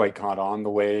hadn't quite caught on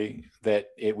the way that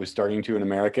it was starting to in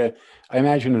America. I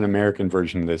imagine an American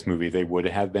version of this movie, they would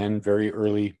have been very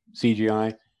early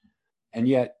CGI. And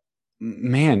yet,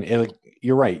 man,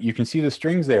 you're right. You can see the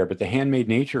strings there, but the handmade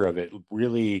nature of it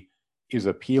really is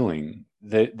appealing.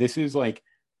 That this is like,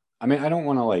 I mean, I don't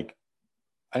want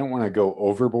to go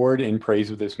overboard in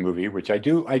praise of this movie, which I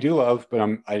do love, but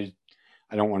I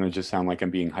don't want to just sound like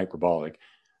I'm being hyperbolic.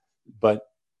 But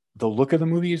the look of the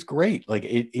movie is great. Like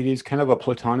it is kind of a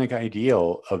platonic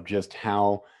ideal of just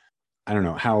how, I don't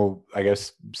know, how I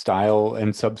guess style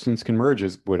and substance can merge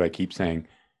is what I keep saying.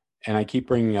 And I keep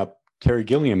bringing up Terry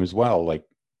Gilliam as well. Like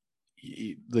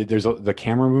there's the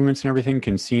camera movements and everything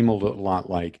can seem a lot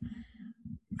like,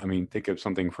 I mean, think of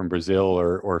something from Brazil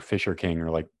or Fisher King,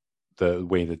 or like the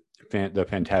way that the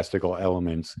fantastical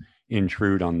elements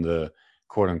intrude on the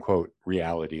quote unquote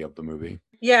reality of the movie.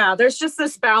 Yeah, there's just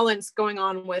this balance going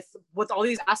on with all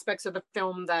these aspects of the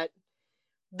film that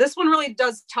this one really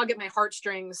does tug at my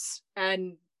heartstrings.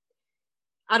 And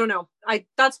I don't know,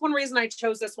 that's one reason I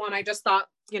chose this one. I just thought,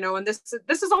 and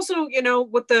this is also,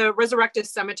 with the Resurrected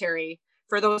Cemetery,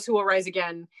 for those who will rise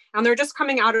again. And they're just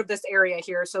coming out of this area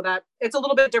here, so that it's a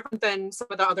little bit different than some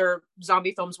of the other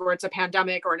zombie films where it's a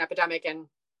pandemic or an epidemic and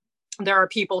there are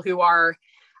people who are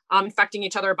infecting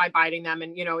each other by biting them.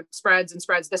 And, it spreads and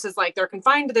spreads. This is like, they're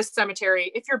confined to this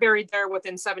cemetery. If you're buried there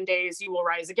within 7 days, you will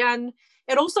rise again.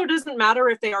 It also doesn't matter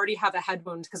if they already have a head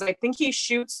wound, because I think he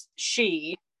shoots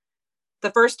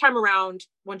the first time around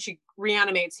when she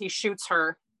reanimates, he shoots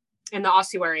her in the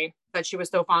ossuary that she was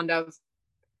so fond of.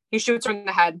 He shoots her in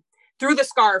the head through the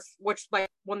scarf, which, like,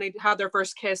 when they had their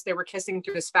first kiss, they were kissing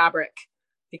through this fabric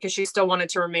because she still wanted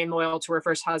to remain loyal to her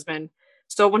first husband.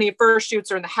 So when he first shoots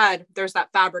her in the head, there's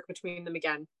that fabric between them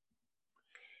again.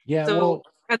 Yeah. So,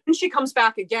 and then she comes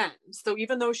back again. So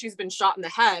even though she's been shot in the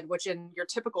head, which in your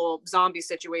typical zombie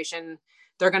situation,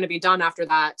 they're going to be done after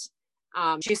that,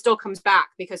 she still comes back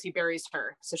because he buries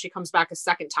her. So she comes back a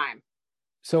second time.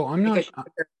 So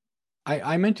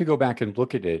I meant to go back and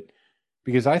look at it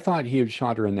because I thought he had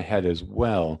shot her in the head as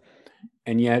well.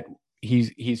 And yet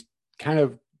he's kind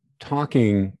of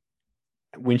talking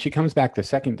when she comes back the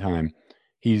second time.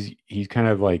 He's kind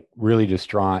of like really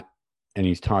distraught, and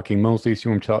he's talking mostly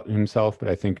to himself, but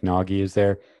I think Nagi is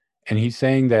there. And he's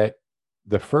saying that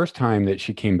the first time that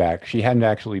she came back, she hadn't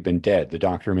actually been dead. The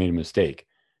doctor made a mistake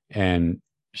and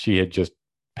she had just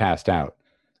passed out.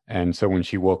 And so when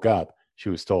she woke up, she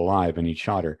was still alive and he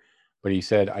shot her. But he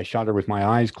said, I shot her with my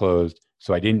eyes closed,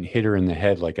 so I didn't hit her in the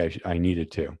head like I needed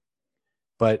to.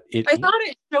 But I thought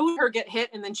it showed her get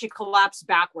hit and then she collapsed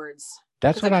backwards.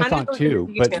 That's what I thought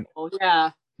too. But yeah,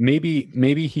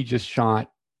 maybe he just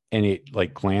shot and it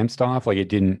like glanced off, like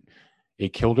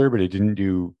it killed her, but it didn't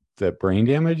do the brain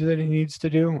damage that it needs to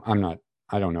do.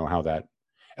 I don't know how that.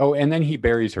 Oh, and then he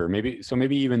buries her. Maybe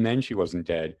even then she wasn't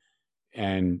dead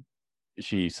and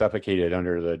she suffocated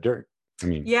under the dirt. I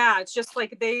mean, yeah, it's just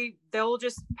like they'll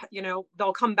just,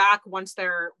 they'll come back once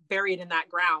they're buried in that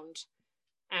ground.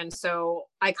 And so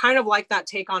I kind of like that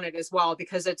take on it as well,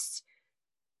 because it's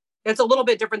a little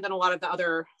bit different than a lot of the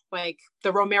other, like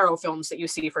the Romero films that you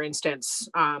see, for instance.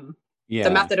 The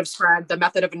method of spread, the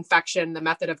method of infection, the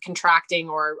method of contracting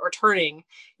or turning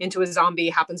into a zombie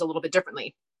happens a little bit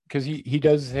differently. Because he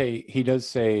does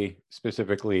say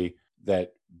specifically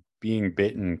that being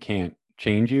bitten can't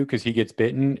change you, because he gets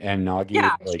bitten and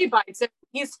Nagi she bites him.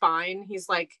 He's fine. He's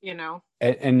like,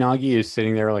 and Nagi is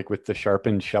sitting there like with the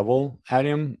sharpened shovel at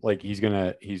him, like he's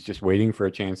just waiting for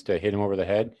a chance to hit him over the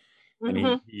head. And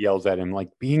he yells at him like,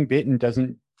 being bitten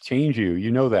doesn't change you,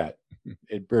 that.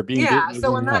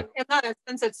 So in that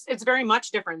sense, it's very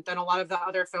much different than a lot of the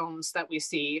other films that we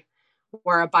see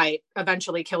where a bite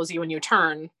eventually kills you and you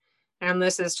turn. And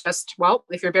this is just, well,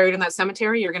 if you're buried in that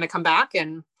cemetery, you're going to come back.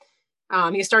 And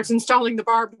he starts installing the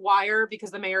barbed wire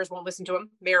because the mayors won't listen to him.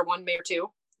 Mayor 1, Mayor 2,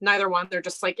 neither one. They're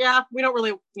just like, yeah, we don't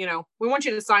really, we want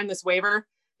you to sign this waiver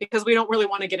because we don't really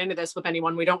want to get into this with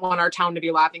anyone. We don't want our town to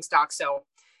be laughingstock. So,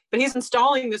 but he's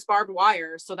installing this barbed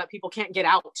wire so that people can't get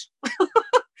out.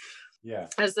 Yeah.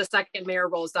 As the second mayor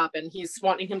rolls up, and he's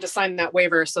wanting him to sign that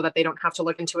waiver so that they don't have to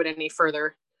look into it any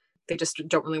further. They just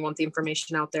don't really want the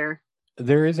information out there.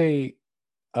 There is a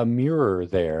mirror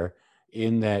there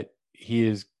in that he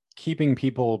is keeping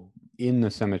people in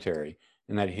the cemetery,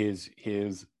 and that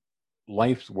his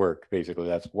life's work, basically,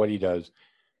 that's what he does.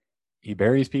 He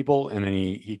buries people and then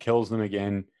he kills them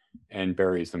again and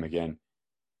buries them again.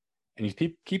 And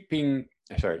he's keeping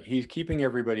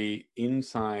everybody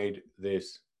inside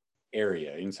this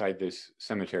area, inside this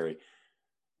cemetery,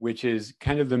 which is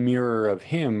kind of the mirror of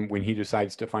him when he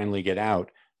decides to finally get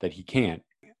out, that he can't.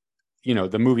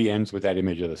 The movie ends with that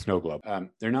image of the snow globe.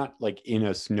 They're not like in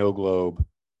a snow globe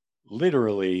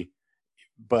literally,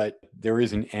 but there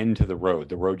is an end to the road.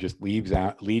 The road just leads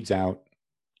out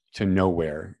to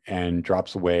nowhere and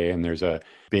drops away, and there's a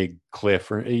big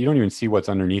cliff, or you don't even see what's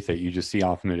underneath it. You just see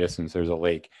off in the distance there's a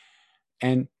lake.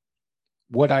 And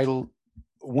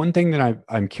one thing that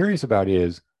I'm curious about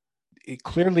is,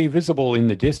 clearly visible in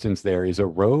the distance there is a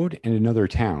road and another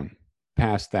town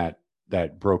past that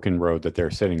broken road that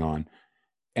they're sitting on.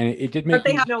 And it did make, but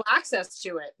they have no access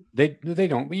to it. They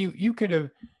don't.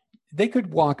 They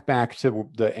could walk back to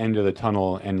the end of the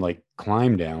tunnel and like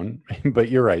climb down, but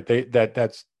you're right.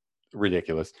 That's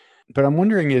ridiculous. But I'm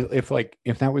wondering if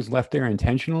that was left there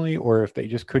intentionally, or if they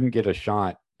just couldn't get a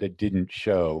shot that didn't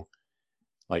show.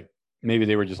 Like maybe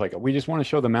they were just like, we just want to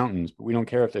show the mountains, but we don't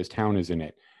care if this town is in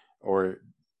it. Or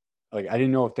like, I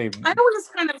didn't know if they. I always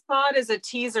kind of thought as a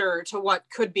teaser to what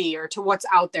could be or to what's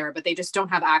out there, but they just don't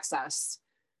have access.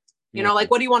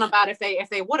 Like, what do you want about if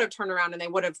they would have turned around and they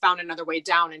would have found another way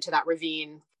down into that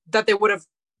ravine, that they would have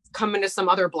come into some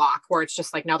other block where it's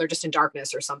just like, now they're just in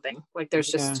darkness or something. Like there's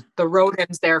just the road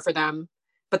ends there for them,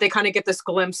 but they kind of get this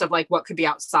glimpse of like what could be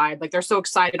outside. Like they're so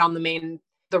excited on the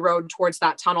road towards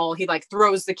that tunnel. He like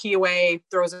throws the key away,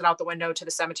 throws it out the window to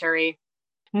the cemetery.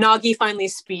 Nagi finally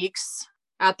speaks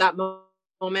at that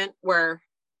moment where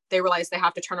they realize they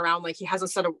have to turn around. Like, he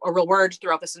hasn't said a real word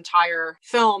throughout this entire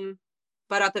film.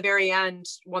 But at the very end,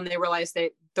 when they realize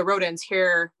that the road ends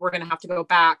here, we're going to have to go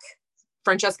back.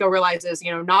 Francesco realizes,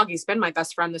 Nagi's been my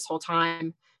best friend this whole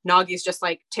time. Nagi's just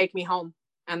like, take me home.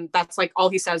 And that's like all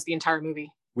he says the entire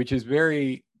movie. Which is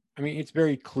it's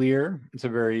very clear. It's a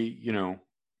very,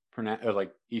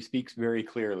 like, he speaks very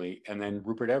clearly. And then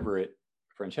Rupert Everett,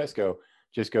 Francesco,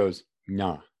 just goes,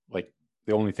 nah, like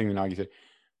the only thing that Nagi said.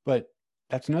 But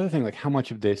that's another thing, like how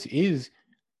much of this is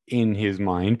in his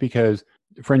mind, because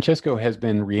Francesco has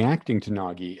been reacting to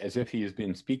Nagi as if he has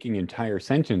been speaking entire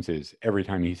sentences every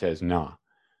time he says nah.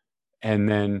 And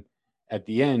then at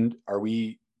the end, are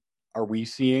we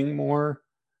seeing more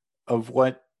of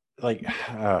what, like,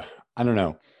 I don't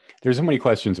know. There's so many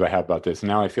questions I have about this.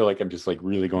 Now I feel like I'm just like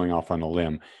really going off on a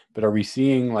limb. But are we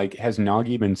seeing, like, has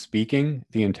Nagi been speaking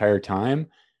the entire time?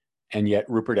 And yet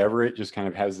Rupert Everett just kind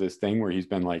of has this thing where he's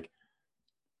been like,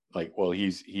 well,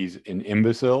 he's an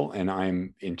imbecile and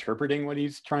I'm interpreting what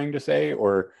he's trying to say,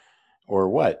 or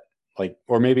what? Like,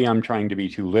 or maybe I'm trying to be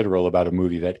too literal about a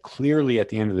movie that clearly at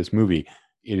the end of this movie,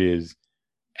 it is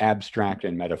abstract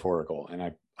and metaphorical. And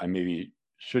I maybe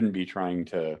shouldn't be trying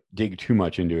to dig too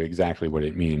much into exactly what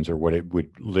it means or what it would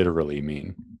literally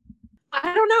mean.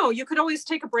 I don't know. You could always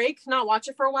take a break, not watch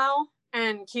it for a while,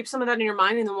 and keep some of that in your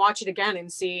mind and then watch it again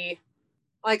and see.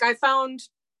 Like,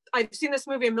 I've seen this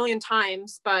movie a million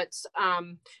times, but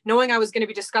knowing I was going to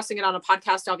be discussing it on a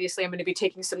podcast, obviously I'm going to be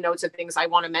taking some notes of things I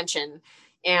want to mention.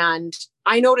 And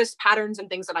I noticed patterns and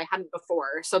things that I hadn't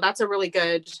before. So that's a really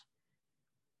good,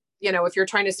 if you're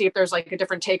trying to see if there's like a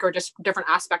different take or just different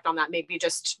aspect on that, maybe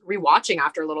just rewatching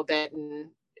after a little bit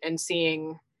and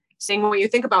seeing what you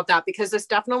think about that, because this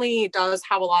definitely does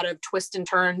have a lot of twists and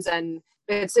turns, and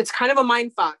it's kind of a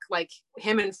mind fuck, like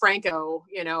him and Franco,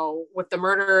 with the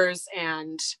murders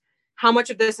and how much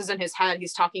of this is in his head.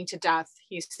 He's talking to death.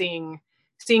 He's seeing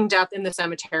death in the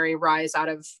cemetery rise out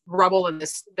of rubble in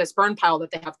this burn pile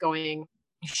that they have going.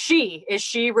 Is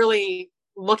she really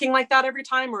looking like that every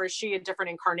time, or is she a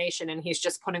different incarnation and he's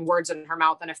just putting words in her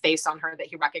mouth and a face on her that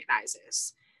he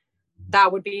recognizes?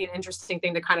 That would be an interesting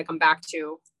thing to kind of come back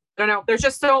to. I don't know.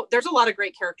 There's a lot of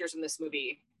great characters in this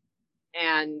movie,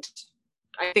 and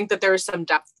I think that there's some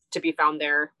depth to be found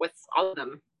there with all of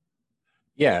them.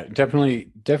 Yeah,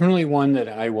 definitely one that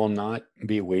I will not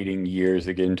be waiting years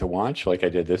again to watch like I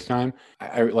did this time.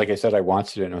 Like I said, I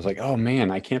watched it and I was like, oh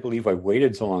man, I can't believe I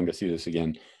waited so long to see this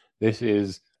again. This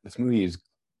movie is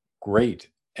great.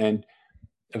 And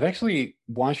I've actually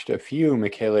watched a few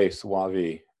Michele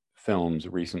Soavi films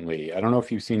recently. I don't know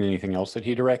if you've seen anything else that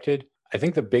he directed. I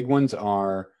think the big ones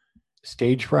are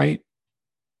Stage Fright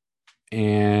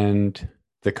and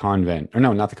The Convent. Or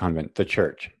no, not The Convent, The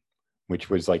Church, which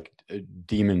was like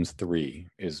Demons 3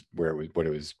 is what it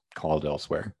was called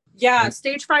elsewhere. Yeah,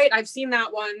 Stage Fright, I've seen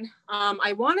that one.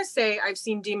 I want to say I've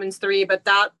seen Demons 3, but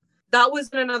that was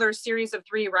in another series of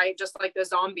 3, right? Just like the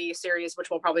zombie series, which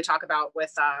we'll probably talk about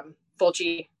with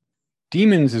Fulci.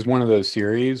 Demons is one of those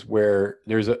series where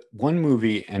there's one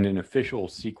movie and an official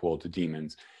sequel to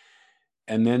Demons.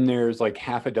 And then there's like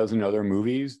half a dozen other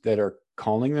movies that are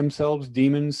calling themselves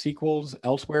Demons sequels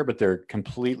elsewhere, but they're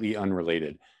completely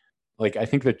unrelated. Like, I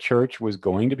think The Church was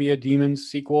going to be a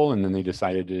Demons sequel, and then they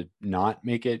decided to not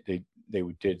make it. They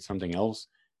did something else,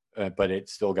 but it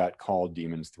still got called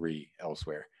Demons 3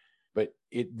 elsewhere. But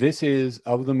this is,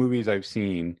 of the movies I've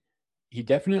seen, he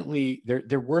definitely,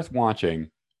 they're worth watching.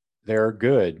 They're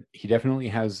good. He definitely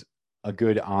has a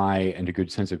good eye and a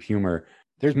good sense of humor.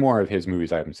 There's more of his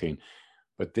movies I haven't seen,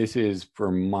 but this is,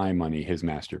 for my money, his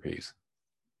masterpiece.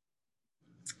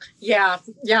 Yeah,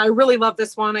 I really love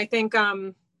this one. I think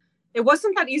it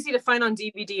wasn't that easy to find on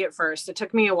DVD at first. It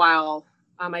took me a while.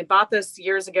 I bought this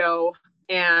years ago,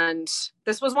 and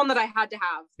this was one that I had to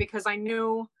have because I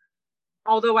knew,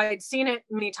 although I had seen it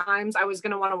many times, I was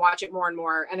going to want to watch it more and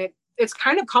more. And it's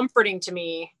kind of comforting to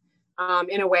me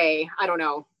in a way. I don't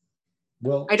know.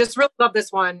 Well, I just really love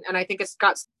this one, and I think it's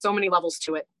got so many levels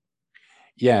to it.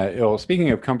 Yeah. Well, speaking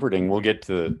of comforting, we'll get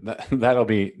to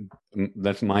that.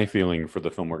 That's my feeling for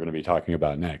the film we're going to be talking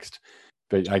about next.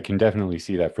 But I can definitely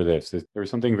see that for this. There was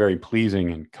something very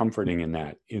pleasing and comforting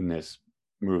in this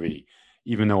movie,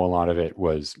 even though a lot of it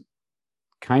was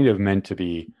kind of meant to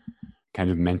be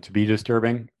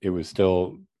disturbing. It was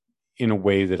still in a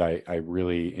way that I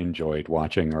really enjoyed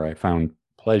watching, or I found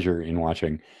pleasure in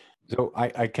watching. So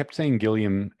I kept saying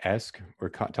Gilliam-esque, or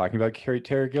talking about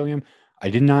Terry Gilliam. I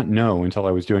did not know until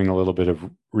I was doing a little bit of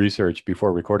research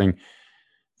before recording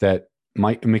that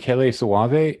Michele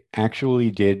Soavi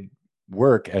actually did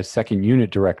work as second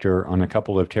unit director on a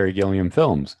couple of Terry Gilliam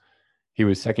films. He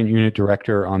was second unit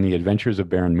director on The Adventures of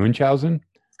Baron Munchausen.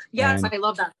 Yes, I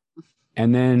love that.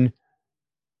 And then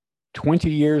 20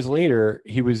 years later,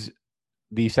 he was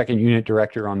the second unit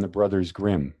director on The Brothers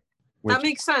Grimm. That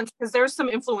makes sense because there's some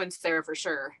influence there for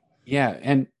sure. Yeah,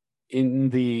 and in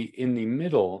the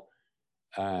middle,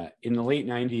 in the late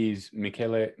 90s,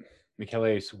 Michele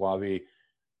Soavi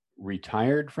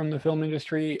retired from the film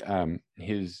industry.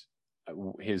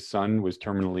 His son was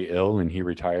terminally ill, and he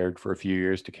retired for a few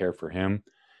years to care for him.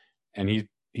 And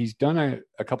he's done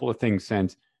a couple of things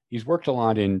since. He's worked a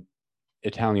lot in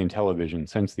Italian television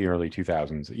since the early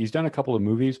 2000s. He's done a couple of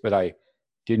movies, but I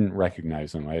didn't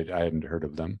recognize them. I hadn't heard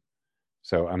of them.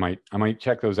 So I might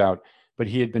check those out. But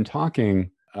he had been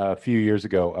talking a few years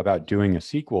ago about doing a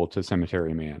sequel to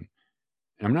Cemetery Man.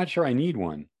 And I'm not sure I need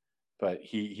one, but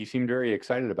he seemed very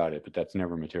excited about it, but that's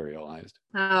never materialized.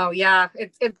 Oh yeah.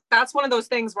 That's one of those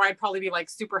things where I'd probably be like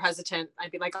super hesitant.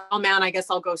 I'd be like, oh man, I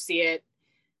guess I'll go see it.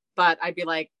 But I'd be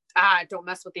like, don't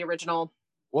mess with the original.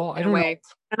 Well, I don't know.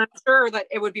 And I'm sure that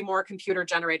it would be more computer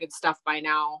generated stuff by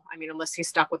now. I mean, unless he's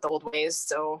stuck with the old ways.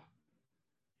 So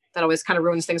that always kind of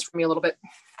ruins things for me a little bit.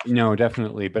 No,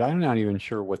 definitely. But I'm not even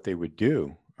sure what they would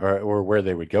do or where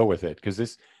they would go with it. Because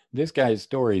this guy's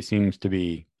story seems to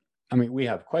be, I mean, we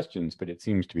have questions, but it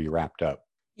seems to be wrapped up.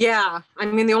 Yeah. I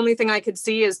mean, the only thing I could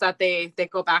see is that they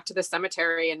go back to the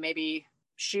cemetery and maybe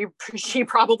she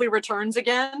probably returns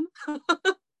again.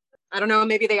 I don't know.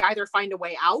 Maybe they either find a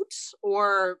way out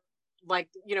or like,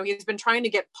 he's been trying to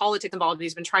get politics involved.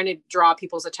 He's been trying to draw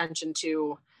people's attention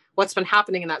to what's been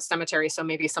happening in that cemetery. So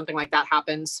maybe something like that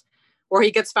happens, or he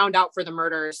gets found out for the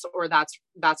murders, or that's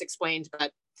explained.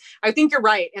 But I think you're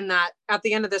right in that at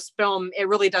the end of this film, it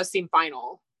really does seem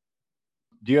final.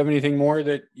 Do you have anything more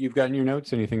that you've got in your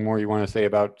notes? Anything more you want to say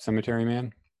about Cemetery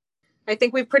Man? I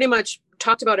think we've pretty much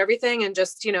talked about everything, and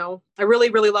just, I really,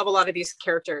 really love a lot of these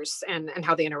characters and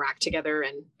how they interact together.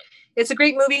 And it's a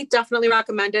great movie. Definitely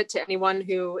recommend it to anyone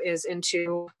who is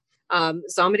into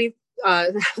zombie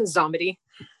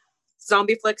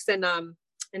flicks and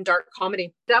dark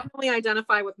comedy. Definitely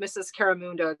identify with Mrs.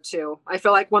 Caramundo too. I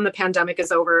feel like when the pandemic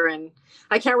is over and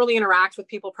I can't really interact with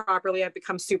people properly, I've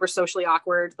become super socially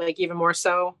awkward, like even more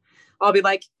so. I'll be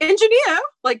like, engineer,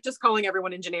 like just calling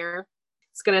everyone engineer.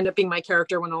 It's going to end up being my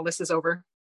character when all this is over.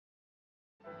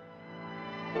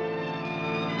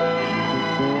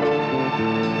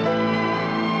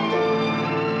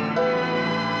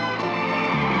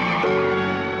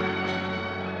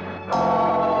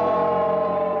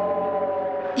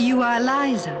 You are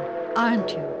Liza,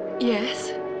 aren't you?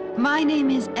 Yes. My name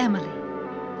is Emily.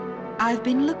 I've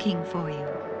been looking for you.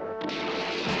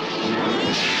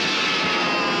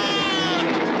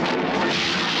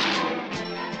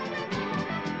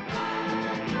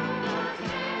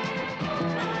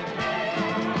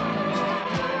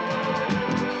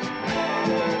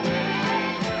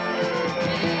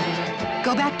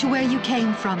 Go back to where you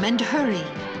came from and hurry.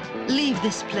 Leave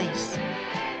this place.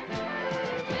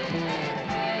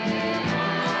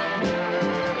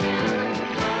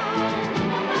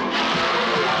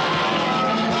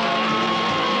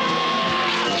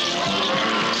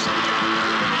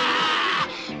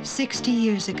 "60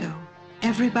 years ago,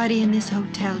 everybody in this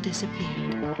hotel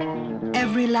disappeared.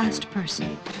 Every last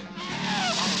person.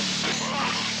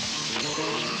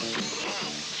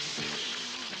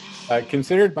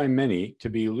 Considered by many to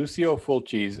be Lucio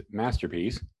Fulci's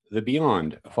masterpiece, The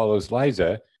Beyond follows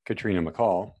Liza, Katrina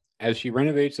McCall, as she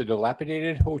renovates a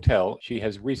dilapidated hotel she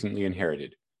has recently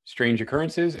inherited. Strange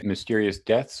occurrences and mysterious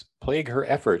deaths plague her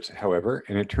efforts, however,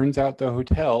 and it turns out the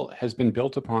hotel has been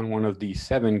built upon one of the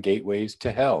 7 gateways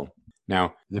to hell.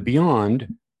 Now, The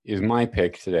Beyond is my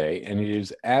pick today, and it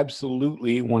is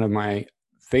absolutely one of my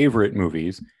favorite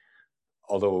movies,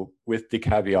 although with the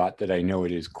caveat that I know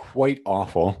it is quite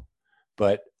awful.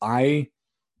 But I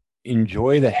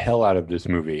enjoy the hell out of this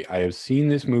movie. I have seen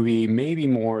this movie maybe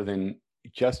more than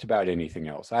just about anything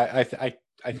else. I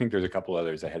think there's a couple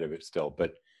others ahead of it still,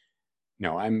 but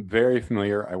no, I'm very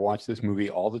familiar. I watch this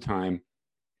movie all the time,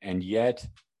 and yet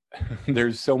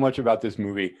there's so much about this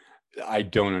movie I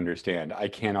don't understand. I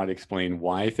cannot explain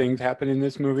why things happen in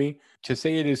this movie. To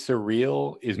say it is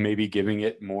surreal is maybe giving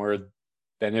it more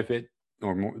benefit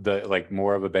or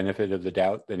more of a benefit of the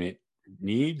doubt than it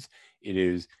needs. It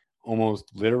is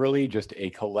almost literally just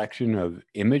a collection of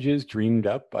images dreamed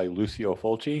up by Lucio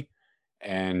Fulci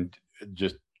and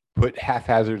just put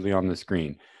haphazardly on the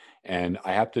screen. And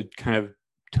I have to kind of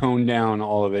tone down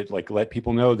all of it, like let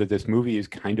people know that this movie is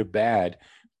kind of bad,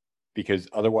 because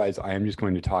otherwise I am just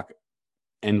going to talk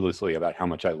endlessly about how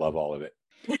much I love all of it.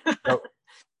 So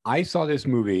I saw this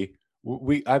movie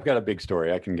I've got a big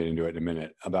story. I can get into it in a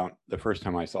minute about the first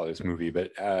time I saw this movie.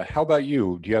 But how about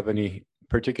you? Do you have any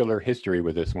particular history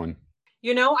with this one?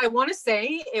 I want to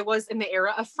say it was in the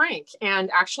era of Frank, and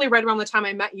actually right around the time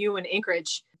I met you in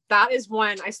Anchorage. That is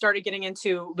when I started getting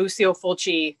into Lucio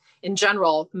Fulci in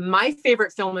general. My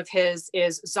favorite film of his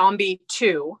is Zombie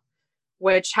 2,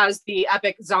 which has the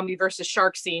epic zombie versus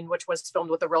shark scene, which was filmed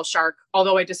with a real shark,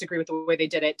 although I disagree with the way they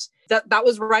did it. That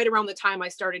was right around the time I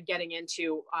started getting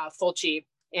into Fulci.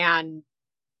 And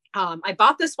I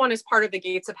bought this one as part of the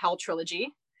Gates of Hell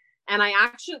trilogy. And I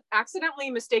actually accidentally,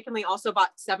 mistakenly also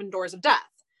bought Seven Doors of Death,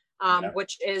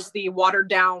 which is the watered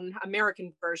down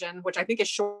American version, which I think is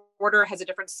shorter, has a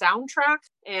different soundtrack,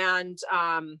 and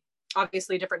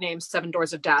obviously different names, Seven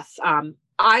Doors of Death.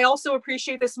 I also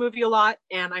appreciate this movie a lot,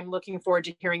 and I'm looking forward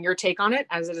to hearing your take on it,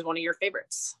 as it is one of your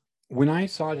favorites. When I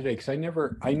saw it today, because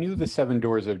I knew the Seven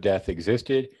Doors of Death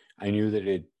existed. I knew that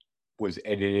it was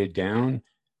edited down.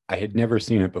 I had never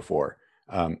seen it before.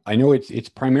 I know it's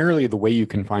primarily the way you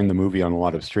can find the movie on a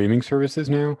lot of streaming services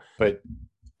now, but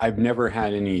I've never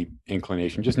had any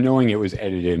inclination. Just knowing it was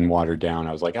edited and watered down,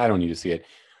 I was like, I don't need to see it.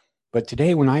 But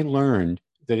today, when I learned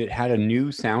that it had a new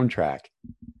soundtrack,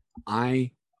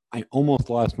 I almost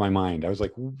lost my mind. I was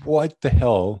like, what the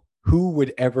hell? Who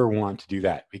would ever want to do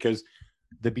that? Because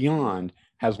The Beyond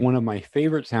has one of my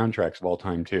favorite soundtracks of all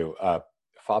time, too.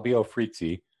 Fabio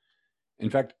Frizzi. In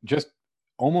fact, just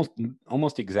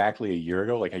almost exactly a year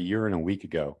ago, like a year and a week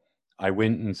ago, I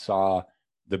went and saw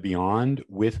The Beyond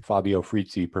with Fabio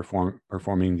Frizzi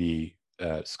performing the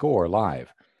score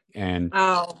live. And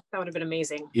that would have been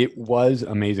amazing. It was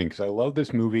amazing because I love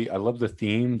this movie. I love the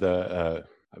theme, the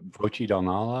Voci dal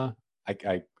Mala.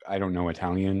 I don't know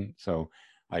Italian, so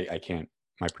I can't.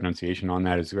 My pronunciation on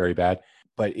that is very bad.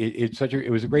 But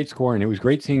it was a great score, and it was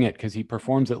great seeing it because he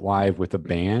performs it live with a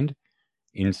band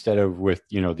instead of with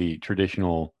the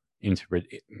traditional instrument.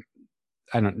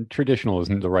 Traditional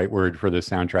isn't the right word for the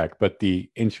soundtrack, but the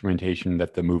instrumentation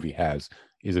that the movie has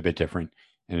is a bit different,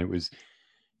 and it was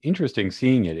interesting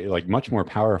seeing it like much more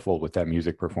powerful with that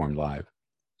music performed live.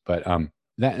 But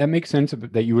that makes sense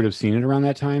that you would have seen it around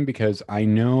that time, because I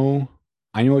know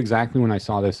exactly when I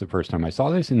saw this the first time. I saw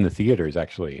this in the theaters,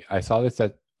 actually. I saw this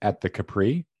at the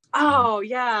Capri. Oh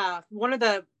yeah, one of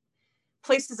the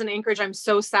places in Anchorage I'm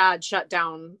so sad shut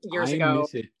down years ago.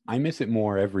 I miss it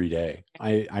more every day.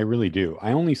 I really do.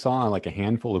 I only saw like a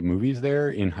handful of movies there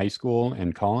in high school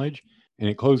and college, and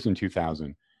it closed in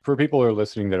 2000. For people who are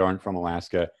listening that aren't from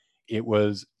Alaska, it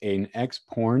was an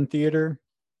ex-porn theater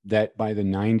that by the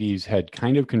 90s had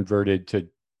kind of converted to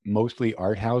mostly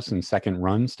art house and second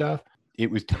run stuff.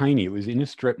 It was tiny. It was in a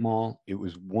strip mall. It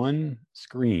was one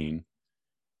screen,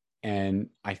 and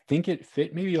I think it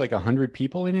fit maybe like 100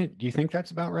 people in it. Do you think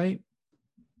that's about right?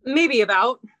 Maybe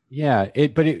about. Yeah,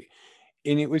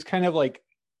 it was kind of like,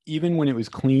 even when it was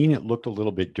clean, it looked a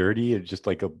little bit dirty. It just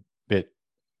like a bit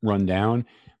run down,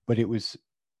 but it was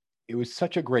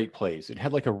such a great place. It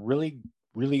had like a really,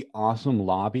 really awesome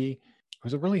lobby. It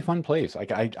was a really fun place.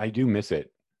 Like I do miss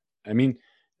it. I mean,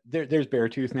 there's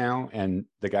Beartooth now, and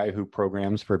the guy who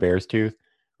programs for Beartooth,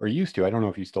 or used to, I don't know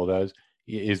if he still does,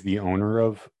 is the owner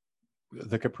of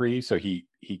the Capri. So he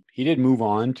did move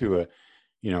on to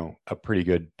a pretty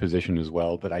good position as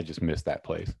well, but I just miss that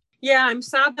place. Yeah, I'm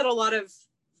sad that a lot of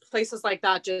places like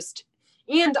that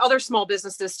and other small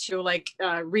businesses too, like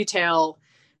retail,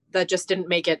 that just didn't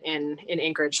make it in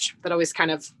Anchorage. That always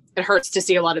it hurts to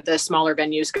see a lot of the smaller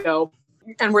venues go.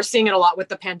 And we're seeing it a lot with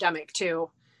the pandemic too.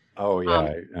 Oh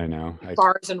yeah, I know.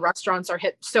 Bars and restaurants are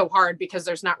hit so hard because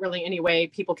there's not really any way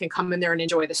people can come in there and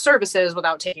enjoy the services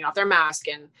without taking off their mask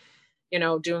and,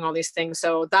 doing all these things.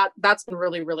 So that's been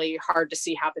really, really hard to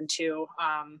see happen too.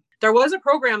 There was a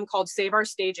program called Save Our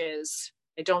Stages.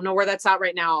 I don't know where that's at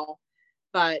right now,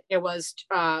 but it was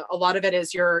a lot of it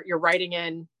is you're writing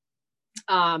in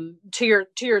to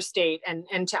your state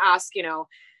and to ask,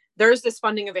 there's this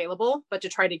funding available, but to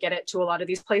try to get it to a lot of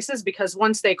these places, because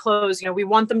once they close, we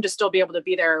want them to still be able to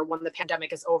be there when the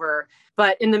pandemic is over.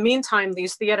 But in the meantime,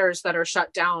 these theaters that are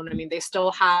shut down, I mean, they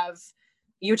still have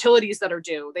utilities that are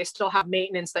due. They still have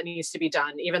maintenance that needs to be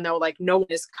done, even though like no one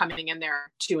is coming in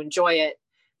there to enjoy it.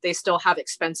 They still have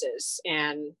expenses.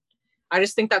 And I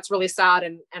just think that's really sad.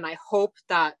 And I hope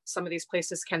that some of these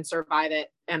places can survive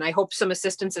it. And I hope some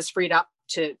assistance is freed up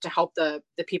to help the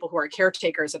people who are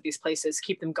caretakers of these places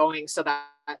keep them going, so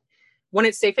that when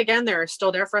it's safe again, they're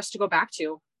still there for us to go back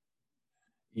to.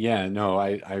 Yeah, no,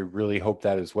 I really hope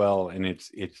that as well. And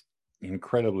it's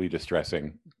incredibly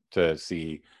distressing to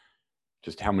see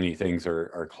just how many things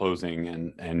are closing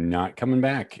and not coming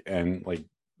back, and like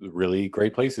really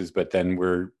great places. But then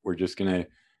we're just gonna,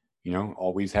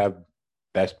 always have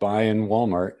Best Buy and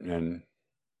Walmart and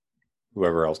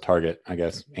whoever else, Target, I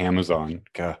guess, Amazon.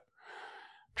 God, I'm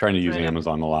trying to use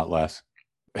Amazon a lot less.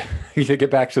 To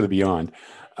get back to the Beyond.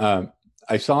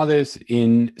 I saw this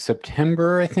in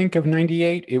September, I think, of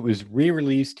 98. It was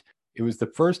re-released. It was the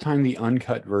first time the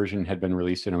uncut version had been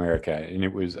released in America. And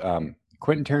it was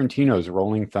Quentin Tarantino's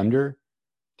Rolling Thunder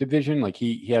division. Like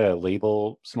he had a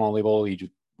label, small label. He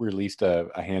just released a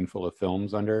handful of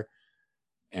films under,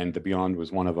 and The Beyond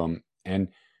was one of them. And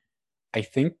I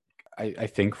think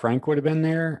Frank would have been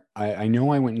there. I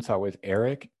know I went and saw it with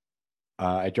Eric.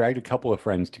 I dragged a couple of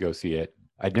friends to go see it.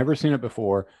 I'd never seen it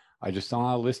before. I just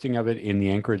saw a listing of it in the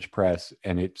Anchorage Press,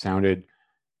 and it sounded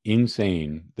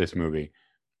insane, this movie.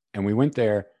 And we went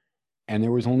there, and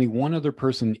there was only one other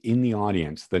person in the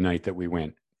audience the night that we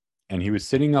went. And he was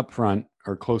sitting up front,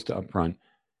 or close to up front.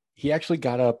 He actually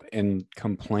got up and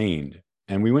complained.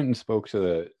 And we went and spoke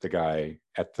to the guy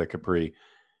at the Capri.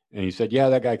 And he said, yeah,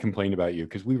 that guy complained about you,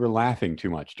 because we were laughing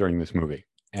too much during this movie.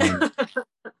 And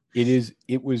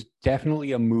it was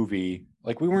definitely a movie.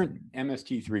 Like, we weren't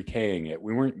MST3King it.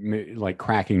 We weren't like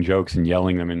cracking jokes and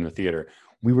yelling them in the theater.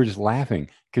 We were just laughing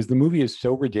because the movie is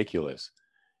so ridiculous.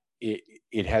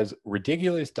 It has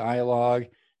ridiculous dialogue.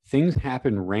 Things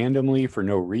happen randomly for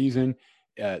no reason.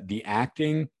 The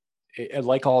acting,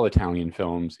 like all Italian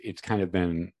films, it's kind of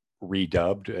been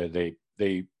redubbed.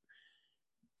 They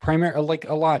primarily, like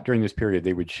a lot during this period,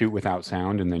 they would shoot without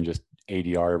sound and then just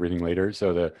ADR everything later.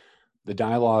 So the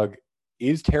dialogue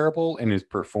is terrible and is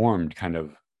performed kind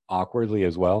of awkwardly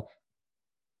as well.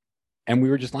 And we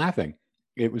were just laughing.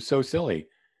 It was so silly.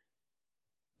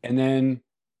 And then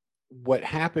what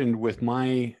happened with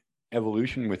my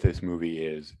evolution with this movie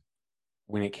is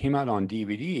when it came out on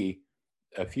DVD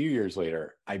a few years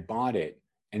later, I bought it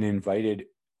and invited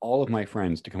all of my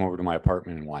friends to come over to my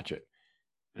apartment and watch it.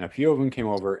 And a few of them came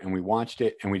over and we watched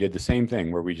it, and we did the same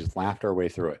thing where we just laughed our way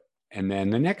through it. And then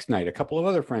the next night, a couple of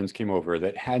other friends came over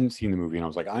that hadn't seen the movie. And I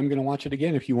was like, I'm going to watch it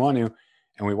again if you want to.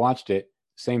 And we watched it.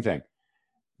 Same thing.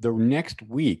 The next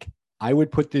week, I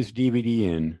would put this DVD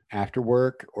in after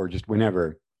work or just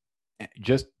whenever,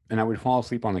 and I would fall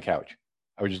asleep on the couch.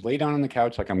 I would just lay down on the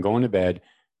couch like I'm going to bed,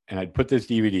 and I'd put this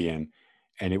DVD in,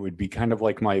 and it would be kind of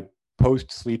like my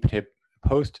pre-sleep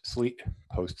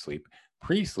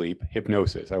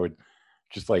hypnosis. I would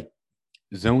just like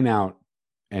zone out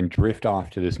and drift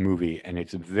off to this movie, and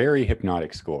it's a very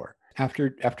hypnotic score. After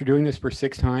doing this for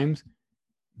 6 times,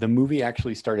 the movie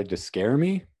actually started to scare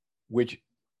me, which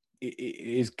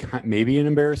is maybe an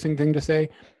embarrassing thing to say,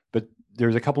 but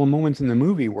there's a couple of moments in the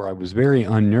movie where I was very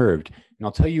unnerved. And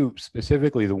I'll tell you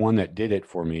specifically, the one that did it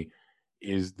for me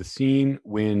is the scene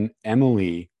when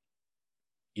Emily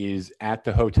is at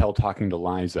the hotel talking to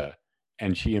Liza,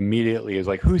 and she immediately is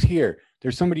like, who's here?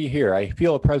 There's somebody here. I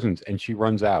feel a presence. And she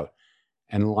runs out.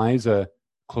 And Liza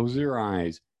closes her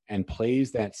eyes and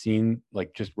plays that scene,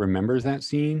 like just remembers that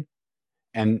scene.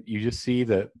 And you just see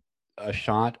a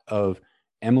shot of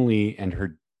Emily and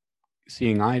her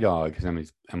seeing eye dog, because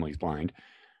Emily's blind,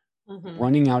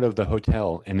 running out of the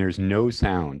hotel, and there's no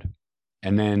sound.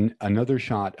 And then another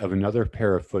shot of another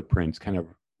pair of footprints kind of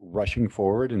rushing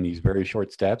forward in these very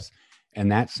short steps. And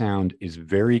that sound is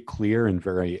very clear and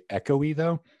very echoey,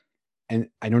 though. And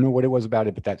I don't know what it was about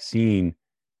it, but that scene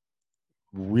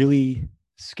really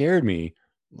scared me.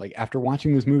 Like, after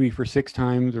watching this movie for 6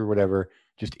 times or whatever,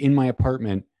 just in my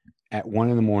apartment at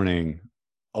 1 a.m,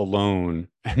 alone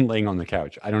and laying on the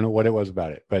couch. I don't know what it was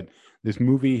about it, but this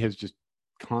movie has just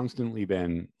constantly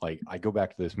been like, I go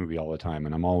back to this movie all the time,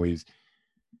 and I'm always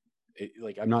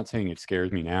I'm not saying it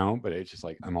scares me now, but it's just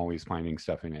like I'm always finding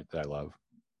stuff in it that I love.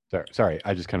 Sorry,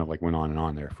 I just kind of like went on and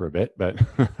on there for a bit, but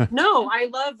no, I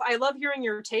love hearing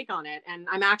your take on it. And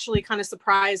I'm actually kind of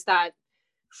surprised that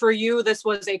for you, this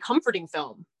was a comforting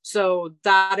film. So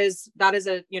that is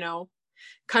a,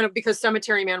 kind of, because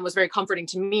Cemetery Man was very comforting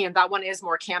to me, and that one is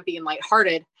more campy and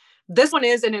lighthearted. This one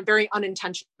is in a very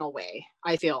unintentional way,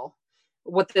 I feel,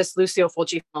 with this Lucio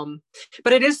Fulci film,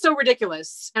 but it is so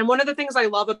ridiculous. And one of the things I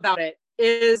love about it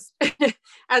is,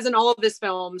 as in all of his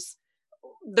films,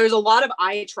 there's a lot of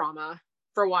eye trauma,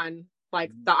 for one,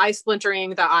 like the eye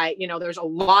splintering, there's a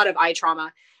lot of eye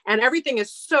trauma, and everything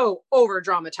is so over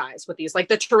dramatized with these, like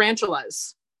the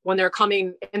tarantulas, when they're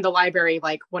coming in the library,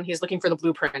 like when he's looking for the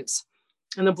blueprints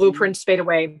and the blueprints fade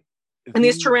away. And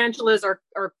these tarantulas are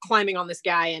climbing on this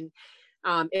guy, and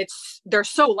they're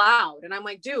so loud. And I'm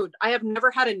like, dude, I have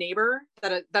never had a neighbor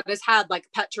that has had like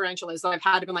pet tarantulas that I've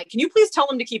had to be like, can you please tell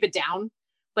them to keep it down?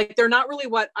 Like, they're not really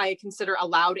what I consider a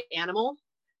loud animal,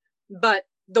 but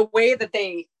the way that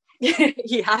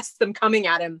he has them coming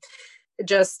at him,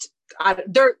 just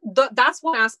that's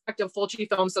one aspect of Fulci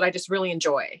films that I just really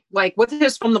enjoy. Like with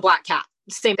his film, The Black Cat,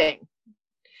 same thing.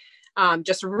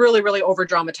 Just really, really over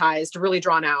dramatized, really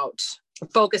drawn out,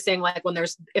 focusing like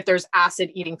if there's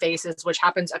acid eating faces, which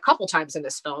happens a couple times in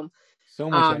this film. So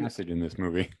much acid in this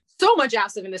movie. So much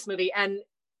acid in this movie.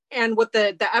 And with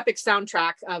the epic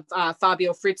soundtrack of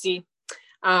Fabio Frizzi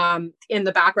in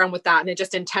the background with that, and it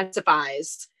just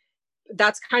intensifies.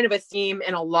 That's kind of a theme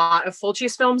in a lot of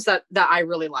Fulci's films that I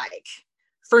really like.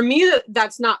 For me,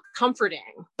 that's not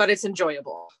comforting, but it's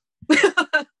enjoyable.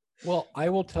 Well, I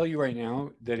will tell you right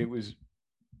now that it was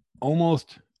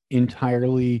almost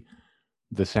entirely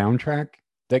the soundtrack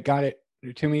that got it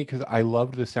to me, because I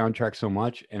loved the soundtrack so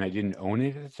much and I didn't own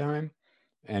it at the time.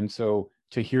 And so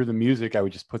to hear the music, I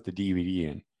would just put the DVD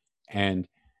in. And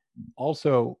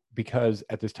also because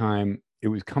at this time, it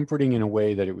was comforting in a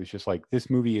way that it was just like, this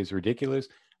movie is ridiculous.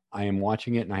 I am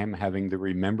watching it and I am having the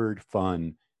remembered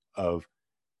fun of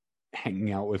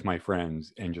hanging out with my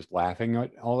friends and just laughing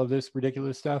at all of this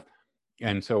ridiculous stuff.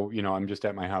 And so, you know, I'm just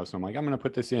at my house and I'm like, I'm going to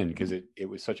put this in because it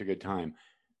was such a good time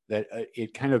that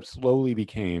it kind of slowly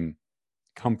became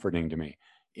comforting to me.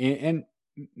 And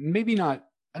maybe not,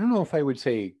 I don't know if I would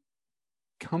say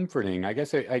comforting. I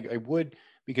guess I would,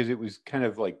 because it was kind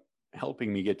of like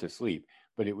helping me get to sleep,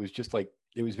 but it was just like,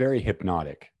 it was very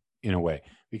hypnotic in a way,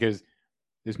 because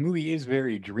this movie is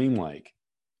very dreamlike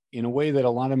in a way that a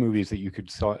lot of movies that you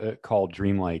could call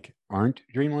dreamlike aren't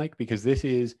dreamlike, because this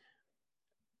is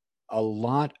a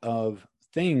lot of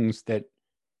things that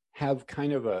have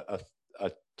kind of the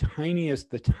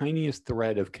tiniest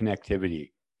thread of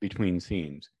connectivity between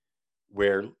scenes,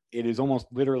 where it is almost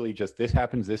literally just this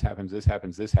happens, this happens, this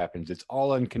happens, this happens. It's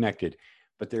all unconnected,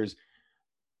 but there's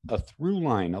a through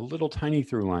line, a little tiny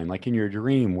through line, like in your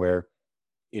dream, where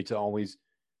it's always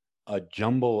a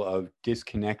jumble of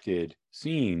disconnected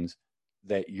scenes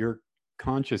that your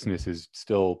consciousness is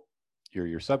still,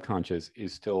 your subconscious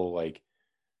is still like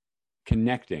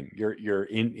connecting. You're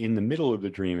in the middle of the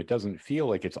dream. It doesn't feel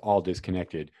like it's all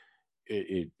disconnected.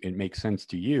 It makes sense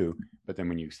to you, but then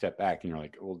when you step back and you're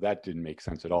like, well, that didn't make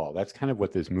sense at all. That's kind of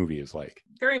what this movie is like.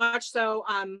 Very much so.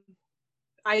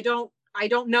 I don't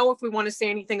know if we want to say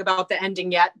anything about the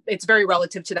ending yet. It's very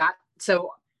relative to that.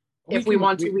 So if we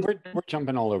want to, we're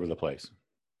jumping all over the place.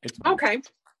 It's okay.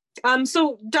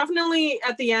 So definitely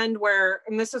at the end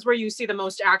and this is where you see the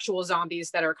most actual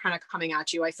zombies that are kind of coming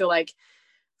at you. I feel like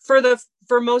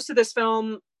for most of this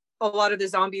film, a lot of the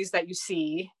zombies that you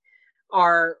see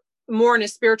are more in a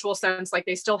spiritual sense. Like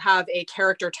they still have a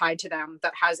character tied to them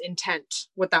that has intent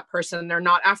with that person. They're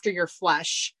not after your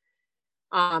flesh.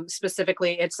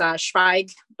 Specifically, it's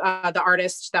Schweig, the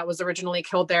artist that was originally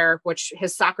killed there, which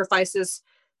his sacrifice is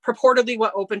purportedly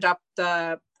what opened up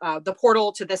the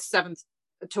portal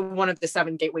to one of the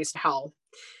 7 gateways to hell.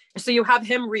 So you have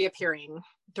him reappearing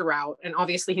throughout, and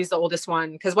obviously he's the oldest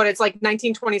one, because it's like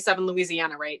 1927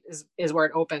 Louisiana, right, is where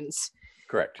it opens.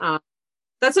 Correct.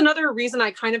 That's another reason I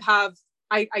kind of have,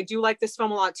 I do like this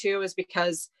film a lot too, is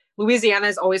because Louisiana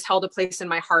has always held a place in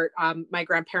my heart. My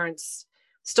grandparents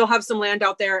still have some land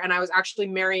out there, and I was actually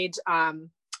married.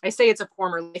 I say it's a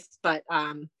former life, but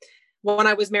when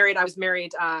I was married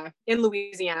in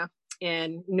Louisiana,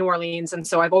 in New Orleans. And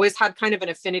so I've always had kind of an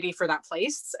affinity for that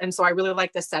place. And so I really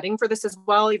like the setting for this as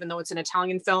well, even though it's an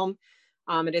Italian film.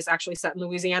 It is actually set in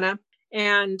Louisiana.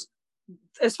 And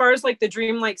as far as like the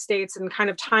dreamlike states and kind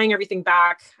of tying everything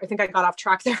back, I think I got off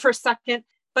track there for a second.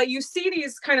 But you see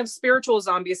these kind of spiritual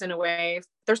zombies in a way.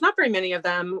 There's not very many of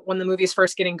them when the movie's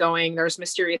first getting going. There's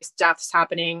mysterious deaths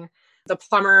happening. The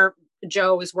plumber,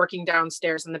 Joe, is working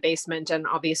downstairs in the basement, and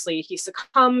obviously he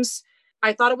succumbs.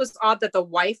 I thought it was odd that the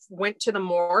wife went to the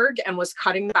morgue and was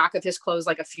cutting the back of his clothes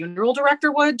like a funeral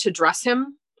director would to dress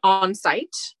him on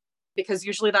site, because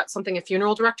usually that's something a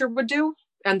funeral director would do.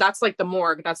 And that's like the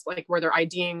morgue. That's like where they're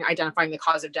identifying the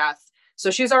cause of death.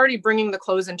 So she's already bringing the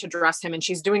clothes in to dress him, and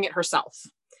she's doing it herself.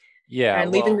 Yeah.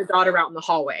 And leaving the daughter out in the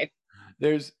hallway.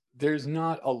 There's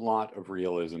not a lot of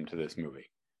realism to this movie.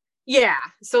 Yeah.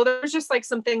 So there's just like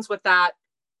some things with that.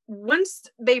 Once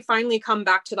they finally come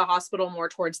back to the hospital more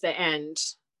towards the end,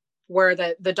 where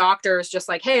the doctor is just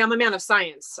like, hey, I'm a man of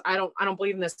science. I don't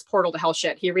believe in this portal to hell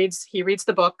shit. He reads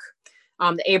the book,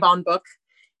 the Avon book.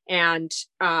 And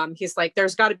he's like,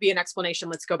 there's got to be an explanation.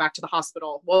 Let's go back to the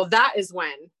hospital. Well, that is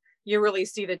when you really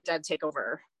see the dead take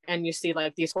over, and you see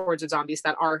like these hordes of zombies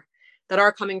that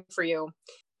are coming for you.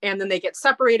 And then they get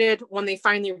separated. When they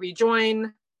finally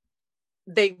rejoin,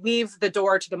 they leave the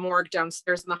door to the morgue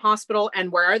downstairs in the hospital.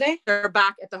 And where are they? They're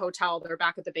back at the hotel. They're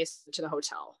back at the basement to the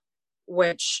hotel,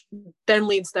 which then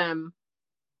leads them.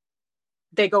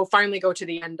 They finally go to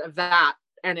the end of that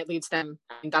and it leads them.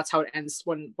 I mean, that's how it ends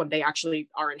when they actually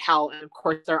are in hell. And of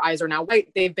course, their eyes are now white.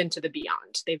 They've been to the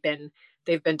beyond. They've been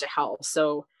to hell.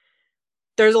 So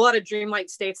there's a lot of dreamlike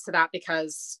states to that,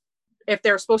 because if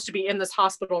they're supposed to be in this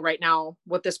hospital right now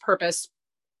with this purpose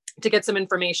to get some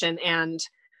information, and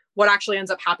what actually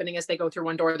ends up happening is they go through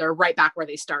one door, they're right back where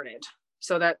they started.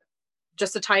 So that,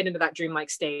 just to tie it into that dreamlike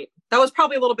state, that was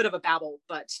probably a little bit of a babble,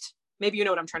 but maybe you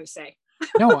know what I'm trying to say.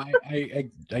 No,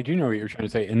 I do know what you're trying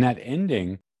to say. And that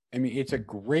ending, I mean, it's a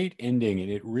great ending,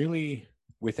 and it really,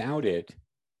 without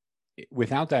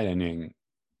that ending,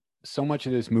 so much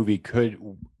of this movie could,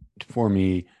 for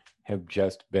me, have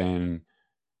just been,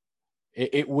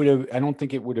 it would have, I don't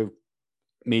think it would have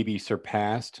maybe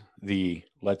surpassed the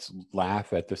let's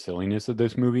laugh at the silliness of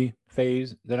this movie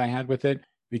phase that I had with it,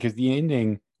 because the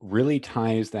ending really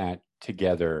ties that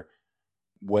together.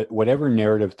 Whatever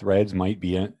narrative threads might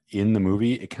be in the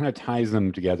movie, it kind of ties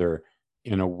them together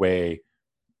in a way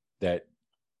that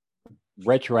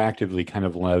retroactively kind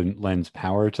of lends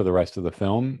power to the rest of the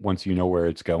film once you know where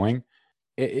it's going.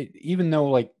 Even though,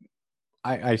 like,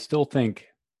 I still think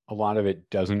a lot of it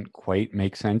doesn't quite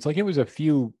make sense. Like, it was a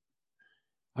few,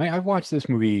 I've watched this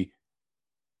movie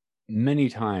many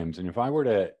times, and if I were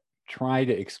to try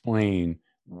to explain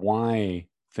why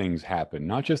things happen,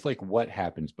 not just like what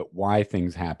happens, but why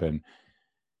things happen,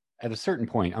 at a certain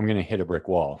point, I'm going to hit a brick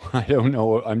wall. I don't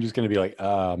know. I'm just going to be like,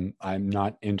 I'm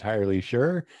not entirely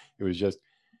sure. It was just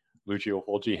Lucio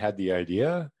Fulci had the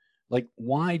idea. Like,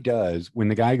 why does, when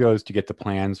the guy goes to get the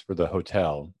plans for the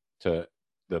hotel, to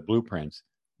the blueprints,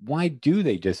 why do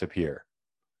they disappear?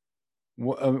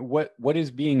 What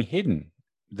is being hidden?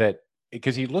 That,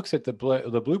 because he looks at the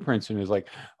blueprints and is like,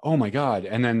 oh my God.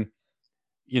 And then,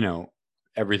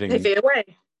 everything, they fade away.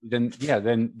 Then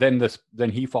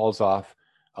he falls off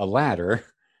a ladder.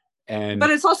 But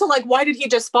it's also like, why did he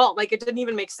just fall? Like, it didn't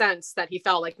even make sense that he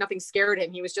fell. Like, nothing scared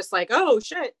him. He was just like, oh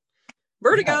shit,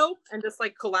 vertigo, and just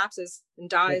like collapses and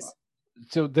dies.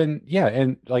 So then,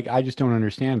 and like, I just don't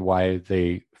understand why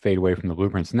they fade away from the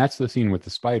blueprints. And that's the scene with the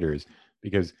spiders,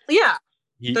 because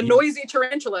the noisy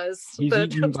tarantulas, the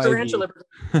tarantula,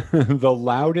 the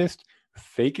loudest,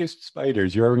 fakest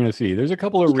spiders you're ever going to see. There's a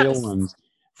couple of real ones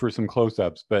for some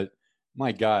close-ups, but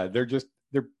my God,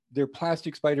 they're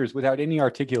plastic spiders without any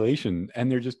articulation,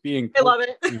 and they're just being. I love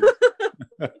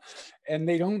it. And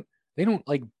they don't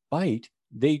like bite;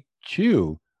 they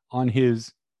chew on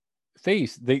his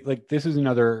face. They, like, this is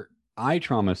another eye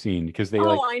trauma scene, because they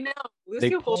I know.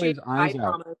 They pull his eyes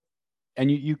out,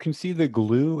 and you can see the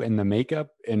glue and the makeup,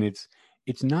 and it's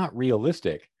not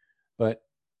realistic, but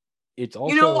it's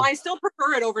also, I still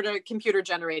prefer it over to computer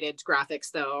generated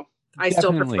graphics, though. I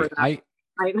definitely. Still prefer that.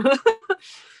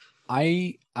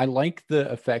 I like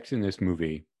the effects in this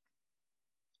movie,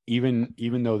 even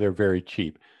though they're very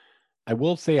cheap. I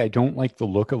will say I don't like the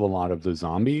look of a lot of the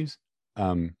zombies,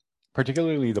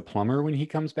 particularly the plumber when he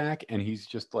comes back, and he's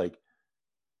just like,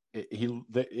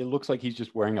 it looks like he's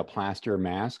just wearing a plaster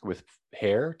mask with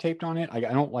hair taped on it. I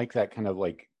don't like that kind of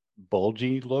like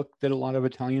bulgy look that a lot of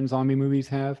Italian zombie movies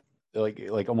have,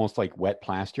 like almost like wet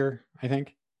plaster, I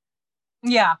think.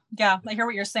 Yeah, I hear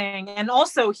what you're saying. And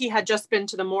also, he had just been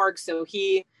to the morgue, so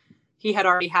he had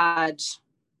already had,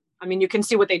 I mean, you can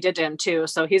see what they did to him too,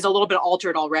 so he's a little bit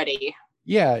altered already.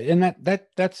 Yeah, and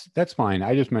that's fine.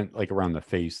 I just meant like around the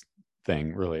face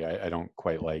thing, really. I don't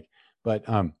quite like, but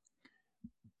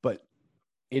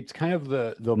it's kind of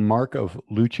the mark of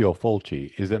Lucio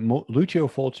Fulci, is that Lucio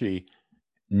Fulci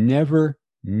never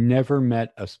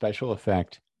met a special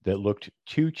effect that looked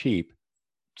too cheap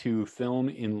to film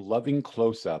in loving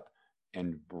close-up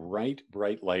and bright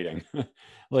lighting.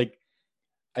 Like,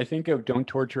 I think of Don't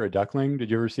Torture a Duckling. Did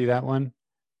you ever see that one?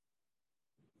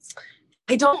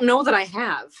 I don't know that I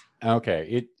have.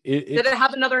 Okay. Did it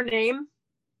have another name?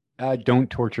 Don't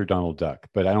Torture Donald Duck,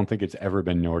 but I don't think it's ever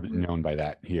been known by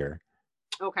that here.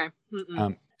 Okay.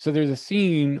 So there's a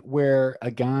scene where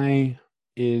a guy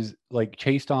is like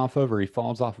chased off of, or he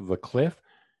falls off of a cliff,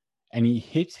 and he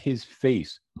hits his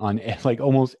face on like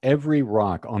almost every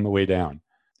rock on the way down.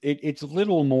 It's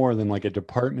little more than like a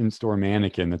department store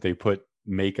mannequin that they put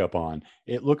makeup on.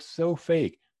 It looks so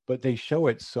fake, but they show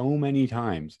it so many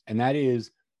times. And that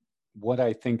is what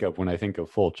I think of when I think of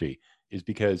Fulci, is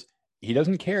because he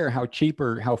doesn't care how cheap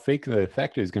or how fake the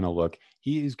effect is going to look.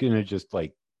 He is going to just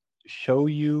like show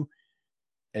you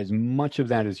as much of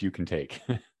that as you can take.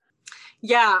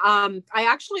 Yeah, I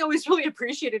actually always really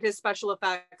appreciated his special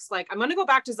effects. Like, I'm going to go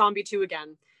back to Zombie 2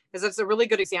 again, because it's a really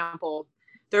good example.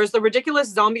 There's the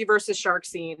ridiculous zombie versus shark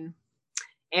scene.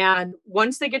 And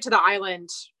once they get to the island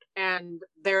and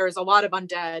there's a lot of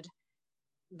undead,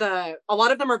 a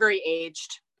lot of them are very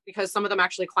aged. because some of them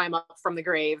actually climb up from the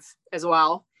grave as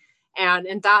well. And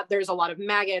in that, there's a lot of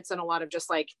maggots and a lot of just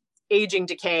like aging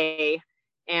decay.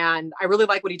 And I really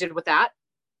like what he did with that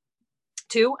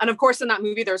too. And of course, in that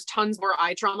movie, there's tons more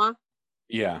eye trauma.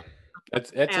 Yeah,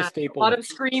 that's a staple. A lot of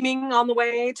screaming on the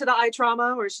way to the eye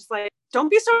trauma, where it's just like, don't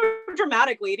be so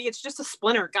dramatic, lady. It's just a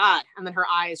splinter, God. And then her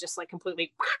eye is just like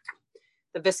completely,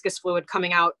 the viscous fluid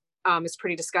coming out is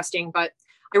pretty disgusting. But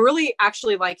I really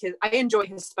actually like I enjoy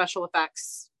his special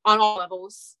effects on all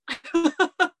levels.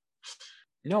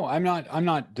 No, I'm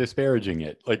not disparaging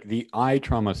it. Like the eye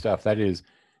trauma stuff, that is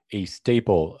a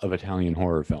staple of Italian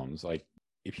horror films. Like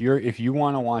if you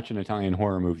want to watch an Italian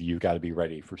horror movie, you've got to be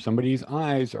ready for somebody's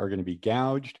eyes are going to be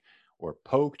gouged or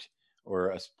poked,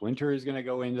 or a splinter is going to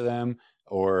go into them,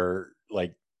 or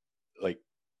like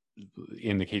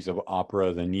in the case of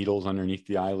opera, the needles underneath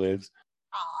the eyelids.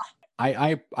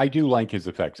 I do like his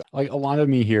effects. Like a lot of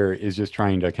me here is just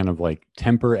trying to kind of like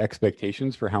temper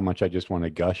expectations for how much I just want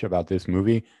to gush about this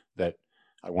movie, that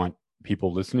I want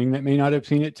people listening that may not have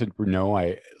seen it to know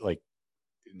I like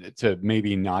to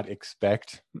maybe not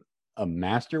expect a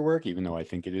masterwork, even though I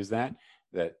think it is that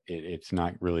it's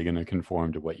not really going to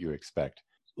conform to what you expect.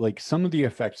 Like some of the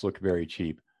effects look very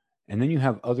cheap. And then you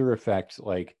have other effects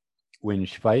like when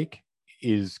Schweik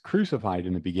is crucified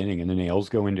in the beginning and the nails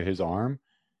go into his arm.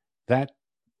 That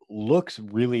looks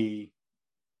really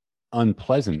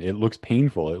unpleasant. It looks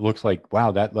painful. It looks like,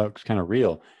 wow, that looks kind of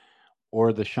real.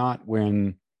 Or the shot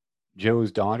when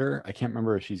Joe's daughter, I can't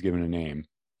remember if she's given a name.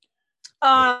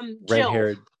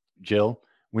 Red-haired Jill.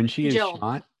 When she is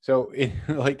shot, so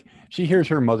like she hears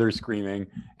her mother screaming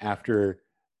after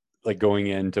like going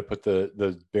in to put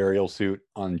the burial suit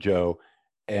on Joe.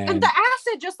 And the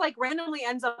acid just like randomly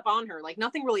ends up on her. Like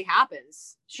nothing really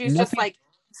happens. She's just like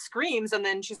screams and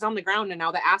then she's on the ground and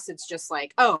now the acid's just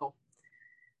like, oh.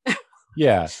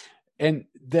 Yeah. And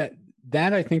that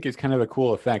I think is kind of a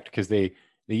cool effect because they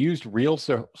used real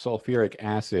sulfuric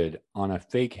acid on a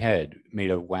fake head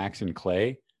made of wax and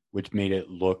clay, which made it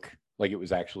look like it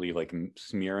was actually like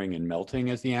smearing and melting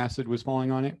as the acid was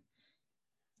falling on it.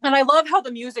 And I love how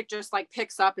the music just like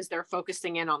picks up as they're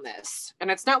focusing in on this. And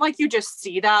it's not like you just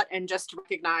see that and just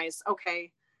recognize,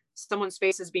 okay, someone's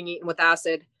face is being eaten with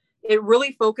acid. It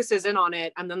really focuses in on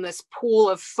it. And then this pool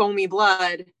of foamy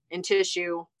blood and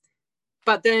tissue.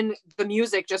 But then the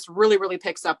music just really, really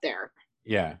picks up there.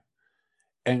 Yeah.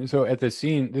 And so at the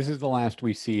scene, this is the last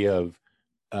we see of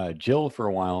Jill for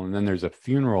a while. And then there's a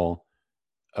funeral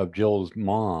of Jill's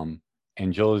mom.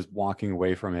 And Jill is walking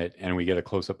away from it. And we get a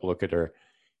close-up look at her.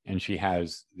 And she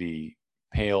has the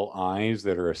pale eyes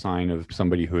that are a sign of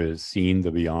somebody who has seen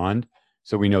the beyond.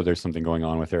 So we know there's something going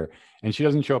on with her. And she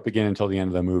doesn't show up again until the end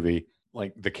of the movie.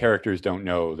 Like the characters don't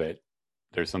know that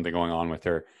there's something going on with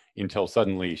her until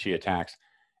suddenly she attacks.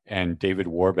 And David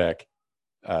Warbeck,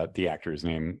 the actor's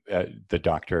name, the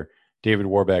doctor, David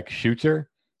Warbeck shoots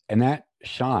her. And that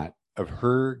shot of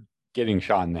her getting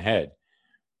shot in the head,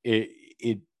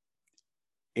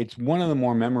 it's one of the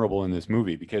more memorable in this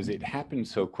movie because it happened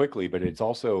so quickly, but it's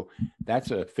also,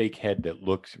 that's a fake head that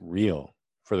looks real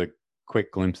for the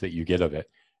quick glimpse that you get of it.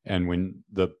 And when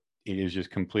it is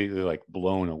just completely like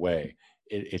blown away,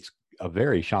 it's a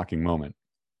very shocking moment.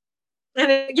 And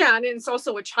and it's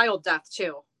also a child death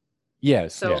too.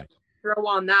 Yes. So throw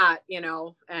on that,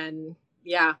 and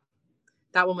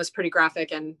that one was pretty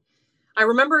graphic. And I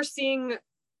remember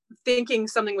thinking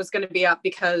something was going to be up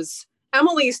because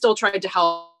Emily still tried to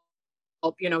help.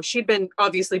 She'd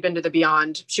obviously been to the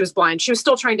beyond. She was blind. She was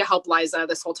still trying to help Liza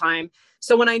this whole time.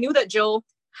 So when I knew that Jill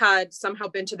had somehow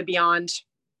been to the beyond,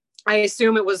 I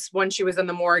assume it was when she was in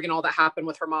the morgue and all that happened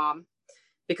with her mom,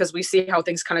 because we see how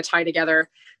things kind of tie together.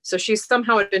 So she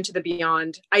somehow had been to the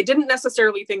beyond. I didn't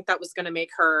necessarily think that was going to make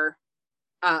her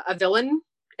a villain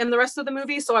in the rest of the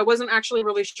movie. So I wasn't actually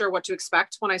really sure what to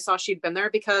expect when I saw she'd been there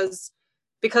because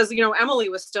Emily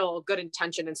was still good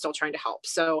intention and still trying to help.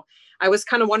 So I was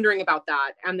kind of wondering about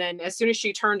that. And then as soon as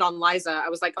she turned on Liza, I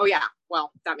was like, oh yeah,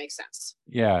 well, that makes sense.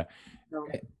 Yeah. So.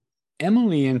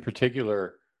 Emily in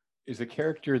particular is a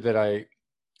character that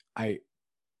I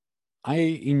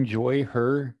enjoy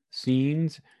her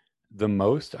scenes the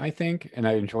most, I think, and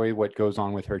I enjoy what goes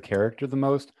on with her character the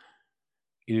most.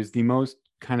 It is the most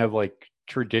kind of like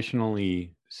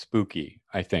traditionally spooky,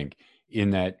 I think,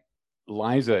 in that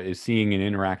Liza is seeing and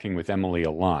interacting with Emily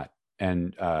a lot.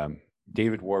 And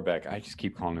David Warbeck, I just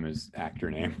keep calling him his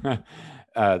actor name.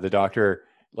 The doctor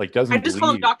doesn't. I just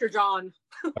call him Dr. John.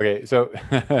 Okay, so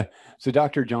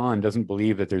Dr. John doesn't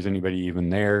believe that there's anybody even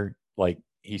there. Like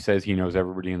he says, he knows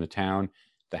everybody in the town.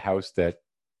 The house that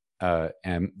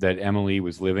Emily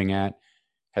was living at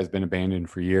has been abandoned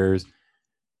for years.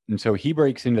 And so he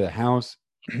breaks into the house,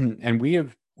 and we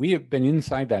have been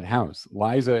inside that house.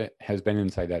 Liza has been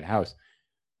inside that house,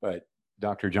 but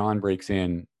Dr. John breaks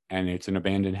in, and it's an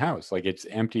abandoned house. Like, it's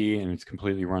empty and it's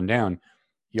completely run down.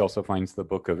 He also finds the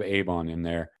book of Avon in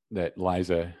there that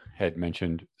Liza had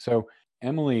mentioned. So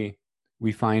Emily,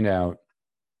 we find out,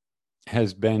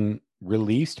 has been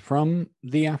released from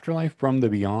the afterlife, from the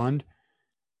beyond.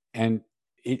 And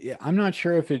I'm not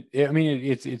sure if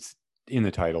it's in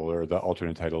the title or the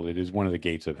alternate title. It is one of the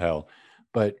gates of hell.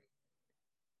 But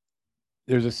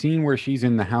there's a scene where she's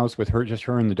in the house with just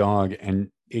her and the dog, and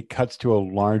it cuts to a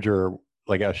larger,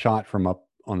 like a shot from up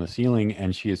on the ceiling,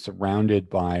 and she is surrounded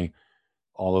by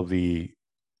all of the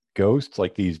ghosts,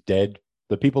 like these dead,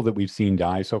 the people that we've seen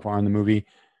die so far in the movie.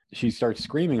 She starts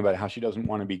screaming about how she doesn't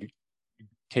want to be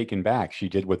taken back. She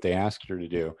did what they asked her to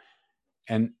do.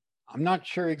 And I'm not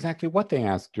sure exactly what they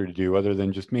asked her to do, other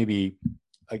than just maybe,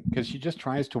 because she just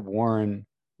tries to warn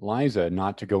Liza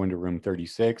not to go into room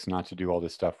 36, not to do all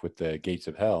this stuff with the gates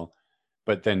of hell.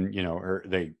 But then,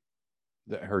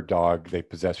 her dog, they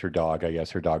possess her dog. I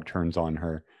guess her dog turns on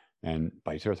her and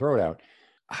bites her throat out.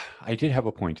 I did have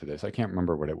a point to this. I can't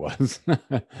remember what it was.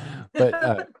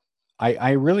 But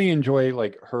I really enjoy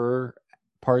like her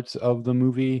parts of the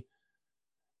movie.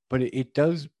 But it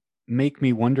does make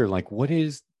me wonder, like, what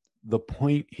is the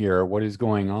point here? What is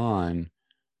going on?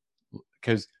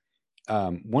 Because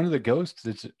one of the ghosts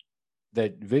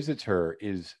that visits her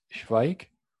is Schweik.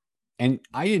 And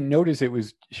I didn't notice it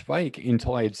was Schweik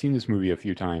until I had seen this movie a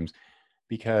few times,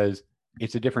 because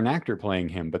it's a different actor playing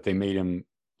him, but they made him,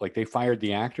 like, they fired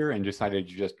the actor and decided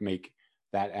to just make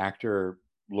that actor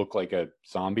look like a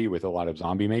zombie with a lot of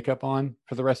zombie makeup on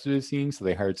for the rest of the scene. So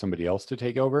they hired somebody else to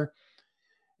take over.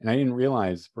 And I didn't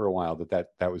realize for a while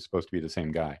that was supposed to be the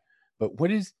same guy. But what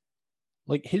is,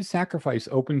 like, his sacrifice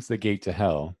opens the gate to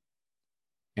hell,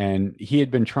 and he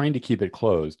had been trying to keep it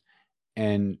closed.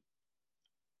 And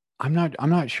I'm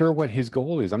not sure what his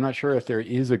goal is. I'm not sure if there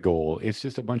is a goal. It's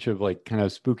just a bunch of like kind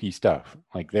of spooky stuff.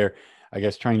 Like, they're, I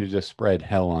guess, trying to just spread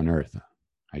hell on earth,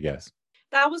 I guess.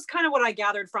 That was kind of what I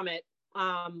gathered from it.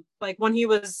 Like, when he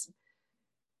was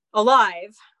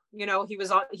alive,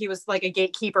 he was like a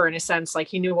gatekeeper in a sense. Like,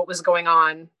 he knew what was going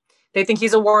on. They think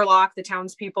he's a warlock. The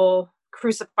townspeople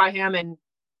crucify him and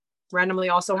randomly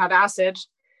also have acid.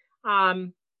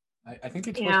 I think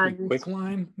it's supposed to be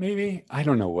quicklime, maybe. I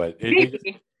don't know what.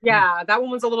 Yeah, that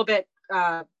one was a little bit.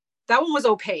 That one was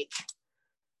opaque.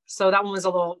 So that one was a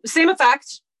little same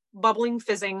effect, bubbling,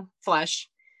 fizzing flesh.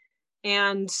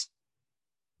 And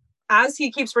as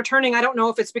he keeps returning, I don't know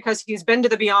if it's because he's been to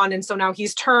the beyond, and so now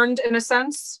he's turned in a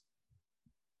sense.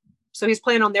 So he's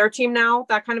playing on their team now,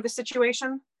 that kind of a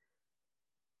situation.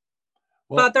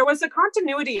 Well, but there was a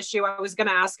continuity issue I was going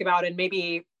to ask about, and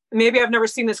maybe I've never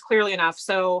seen this clearly enough.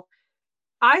 So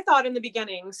I thought in the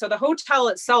beginning, so the hotel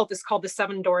itself is called the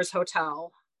Seven Doors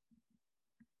Hotel.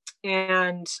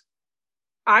 And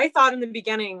I thought in the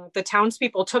beginning, the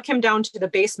townspeople took him down to the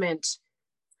basement,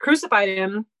 crucified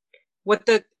him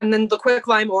and then the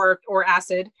quicklime or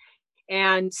acid,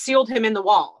 and sealed him in the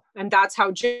wall. And that's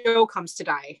how Joe comes to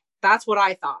die. That's what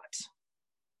I thought.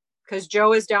 Because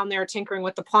Joe is down there tinkering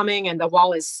with the plumbing, and the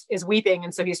wall is weeping.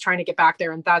 And so he's trying to get back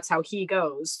there, and that's how he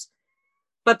goes.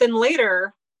 But then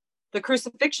later, the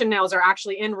crucifixion nails are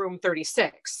actually in room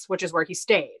 36, which is where he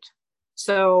stayed.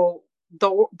 So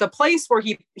the place where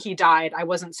he died, I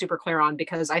wasn't super clear on,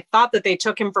 because I thought that they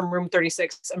took him from room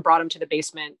 36 and brought him to the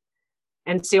basement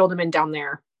and sealed him in down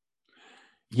there.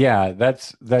 Yeah,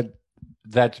 that's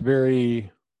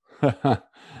very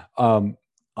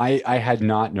I had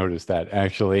not noticed that,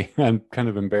 actually. I'm kind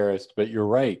of embarrassed, but you're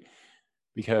right,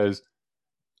 because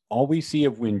all we see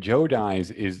of when Joe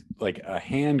dies is like a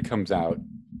hand comes out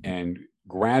and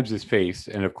grabs his face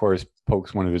and of course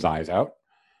pokes one of his eyes out.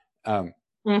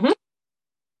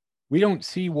 We don't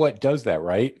see what does that,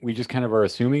 right? We just kind of are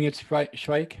assuming it's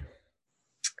Schweik.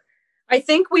 I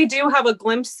think we do have a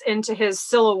glimpse into his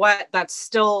silhouette that's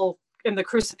still in the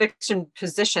crucifixion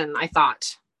position, I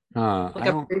thought.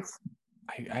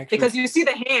 Because you see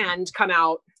the hand come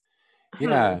out.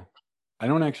 Yeah. I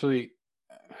don't actually.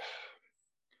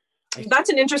 That's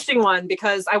an interesting one,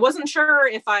 because I wasn't sure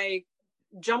if I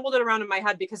jumbled it around in my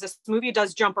head, because this movie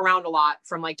does jump around a lot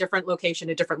from like different location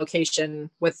to different location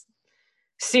with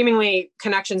seemingly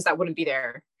connections that wouldn't be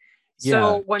there. Yeah.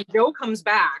 So when Joe comes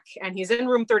back and he's in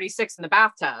room 36 in the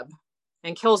bathtub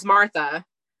and kills Martha,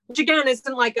 which again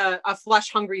isn't like a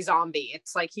flesh hungry zombie.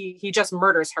 It's like he just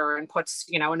murders her and puts,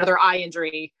 another eye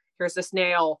injury. Here's this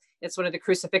nail. It's one of the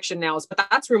crucifixion nails, but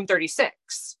that's room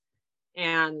 36.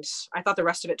 And I thought the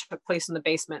rest of it took place in the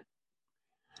basement.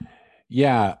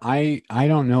 Yeah, I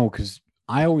don't know, because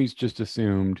I always just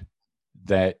assumed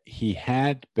that he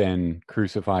had been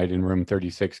crucified in room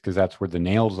 36 because that's where the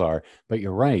nails are. But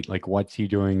you're right. Like, what's he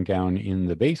doing down in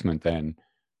the basement then?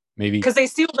 Maybe because they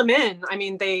sealed him in. I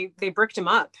mean, they bricked him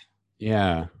up.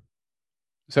 Yeah.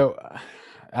 So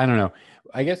I don't know.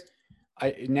 I guess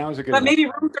now is a good But maybe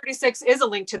enough room 36 is a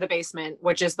link to the basement,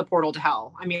 which is the portal to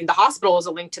hell. I mean, the hospital is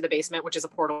a link to the basement, which is a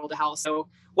portal to hell. So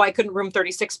why couldn't room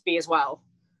 36 be as well?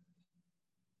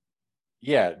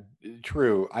 Yeah,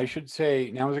 true. I should say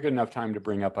now is a good enough time to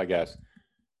bring up, I guess,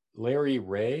 Larry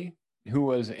Ray, who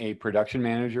was a production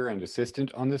manager and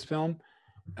assistant on this film,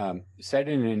 said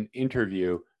in an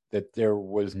interview that there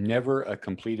was never a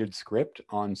completed script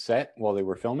on set while they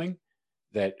were filming,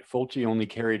 that Fulci only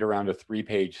carried around a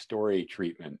 3-page story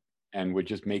treatment and would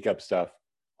just make up stuff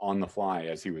on the fly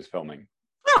as he was filming.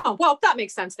 Oh, well, that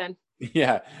makes sense then.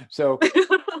 Yeah. So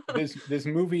this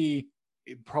movie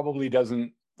probably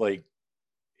doesn't like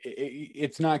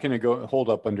it's not going to go hold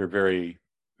up under very,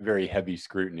 very heavy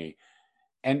scrutiny.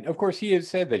 And of course, he has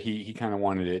said that he kind of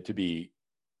wanted it to be,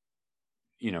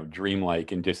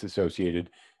 dreamlike and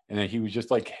disassociated, and that he was just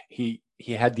like he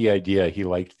had the idea. He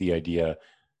liked the idea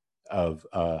of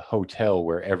a hotel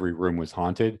where every room was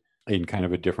haunted in kind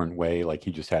of a different way. Like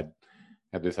he just had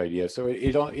this idea. So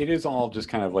it is all just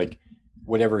kind of like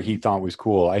whatever he thought was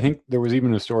cool. I think there was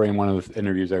even a story in one of the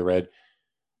interviews I read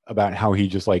about how he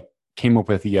just like came up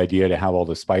with the idea to have all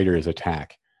the spiders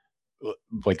attack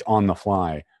like on the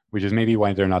fly, which is maybe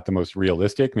why they're not the most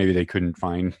realistic. Maybe they couldn't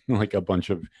find like a bunch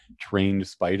of trained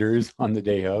spiders on the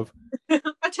day of.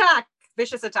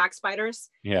 Vicious attack spiders.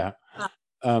 Yeah.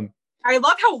 I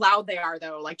love how loud they are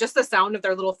though. Like just the sound of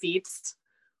their little feet.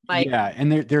 Like yeah, and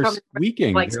they're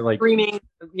squeaking. Like they're like screaming.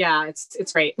 Yeah,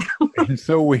 it's great. It's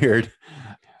so weird.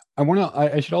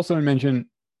 I should also mention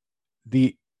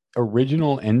the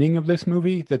original ending of this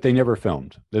movie that they never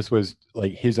filmed. This was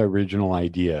like his original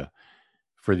idea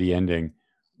for the ending,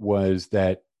 was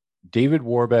that David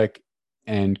Warbeck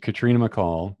and Katrina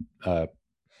McCall,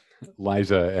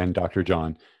 Liza and Dr.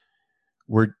 John,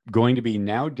 were going to be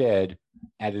now dead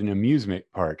at an amusement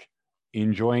park,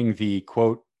 enjoying the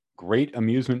quote, great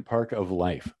amusement park of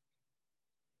life.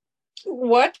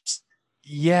 What?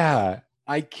 Yeah.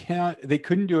 They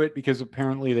couldn't do it because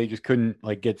apparently they just couldn't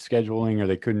like get scheduling, or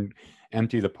they couldn't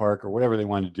empty the park or whatever they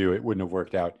wanted to do. It wouldn't have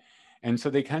worked out. And so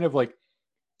they kind of like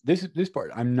this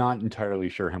part, I'm not entirely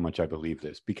sure how much I believe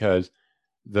this, because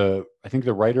I think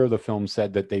the writer of the film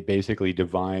said that they basically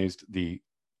devised the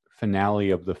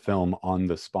finale of the film on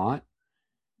the spot.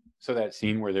 So that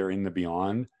scene where they're in the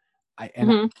beyond,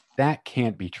 that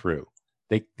can't be true.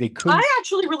 They couldn't. I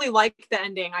actually really liked the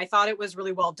ending. I thought it was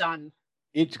really well done.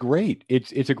 It's great.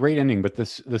 It's a great ending, but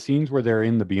the scenes where they're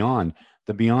in the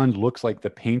beyond looks like the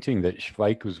painting that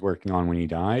Schweik was working on when he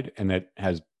died, and that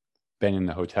has been in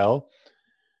the hotel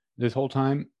this whole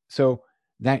time. So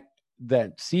that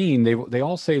scene, they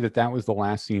all say that was the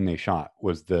last scene they shot,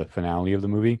 was the finale of the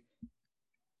movie.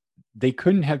 They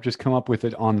couldn't have just come up with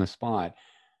it on the spot,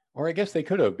 or I guess they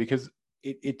could have, because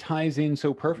it ties in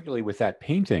so perfectly with that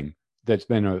painting that's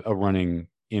been a running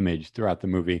image throughout the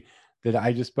movie, that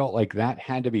I just felt like that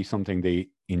had to be something they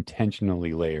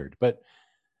intentionally layered. But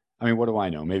I mean, what do I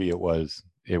know? Maybe it was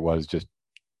just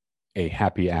a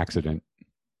happy accident.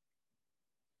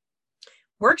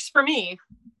 Works for me.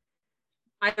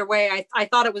 Either way, I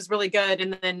thought it was really good.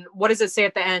 And then what does it say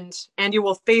at the end? And you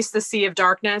will face the sea of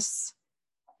darkness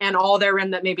and all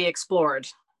therein that may be explored.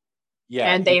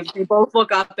 Yeah. And they both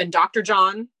look up, and Dr.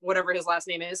 John, whatever his last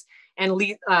name is, and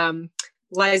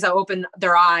Liza open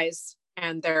their eyes,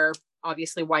 and they're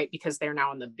obviously white because they're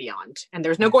now in the beyond, and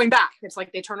there's no going back. It's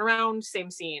like they turn around, same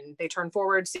scene. They turn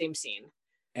forward, same scene.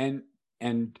 And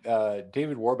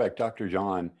David Warbeck, Dr.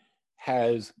 John,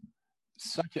 has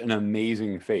such an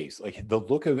amazing face. Like the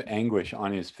look of anguish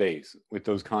on his face with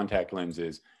those contact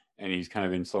lenses, and he's kind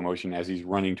of in slow motion as he's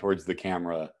running towards the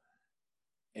camera.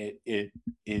 It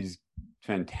is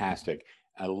fantastic.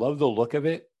 I love the look of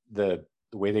it, the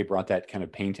way they brought that kind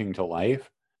of painting to life.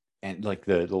 And like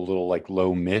the little like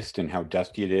low mist and how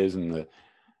dusty it is, and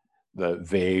the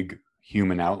vague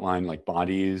human outline, like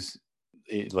bodies,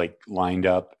 it like lined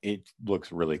up. It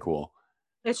looks really cool.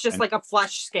 It's just like a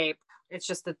fleshscape. It's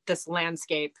just this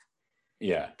landscape.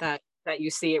 Yeah. That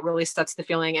you see. It really sets the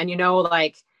feeling, and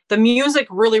like the music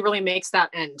really, really makes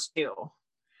that end too.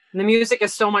 And the music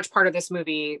is so much part of this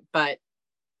movie, but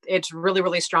it's really,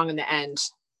 really strong in the end.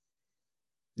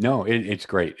 No, it's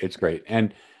great. It's great.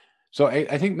 And so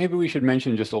I think maybe we should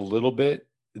mention just a little bit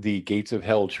the Gates of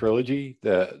Hell trilogy,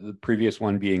 the previous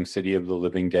one being City of the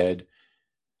Living Dead,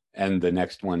 and the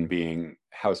next one being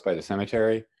House by the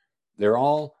Cemetery. They're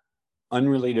all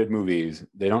unrelated movies.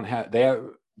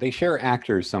 They share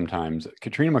actors sometimes.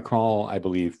 Katrina McCall, I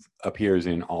believe, appears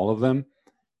in all of them,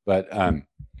 but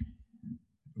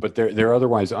they're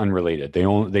otherwise unrelated.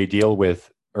 They deal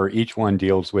with, or each one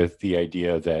deals with the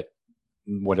idea that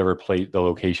whatever the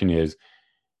location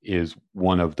is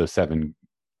one of the 7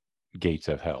 gates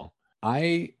of hell.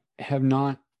 I have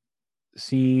not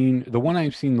seen, the one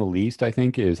I've seen the least, I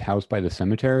think, is House by the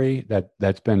Cemetery.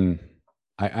 That's been,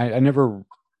 I never.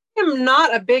 I'm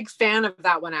not a big fan of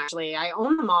that one, actually. I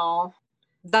own them all.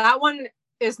 That one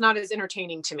is not as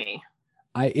entertaining to me.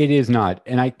 It is not,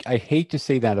 and I hate to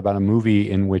say that about a movie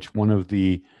in which one of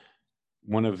the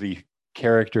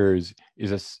characters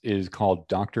is called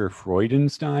Dr.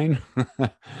 Freudenstein,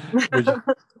 which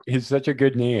is such a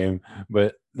good name,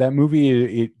 but that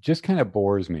movie, it just kind of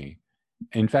bores me.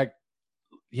 In fact,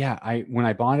 yeah, when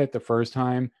I bought it the first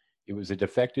time, it was a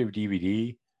defective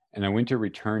DVD, and I went to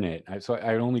return it. So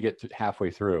I only get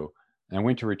halfway through, and I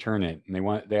went to return it,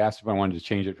 and they asked if I wanted to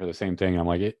change it for the same thing. I'm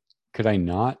like, could I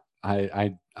not?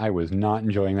 I was not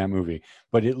enjoying that movie,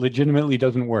 but it legitimately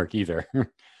doesn't work either.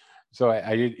 So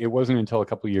it wasn't until a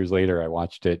couple of years later I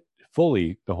watched it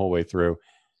fully the whole way through,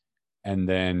 and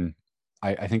then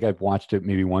I think I've watched it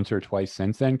maybe once or twice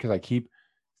since then, because I keep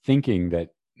thinking that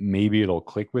maybe it'll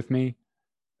click with me,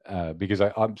 because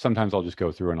sometimes I'll just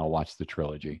go through and I'll watch the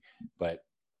trilogy, but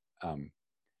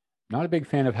not a big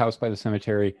fan of House by the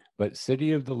Cemetery, but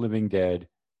City of the Living Dead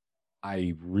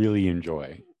I really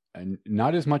enjoy. And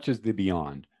not as much as The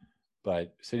Beyond,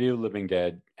 but City of the Living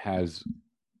Dead has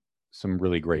some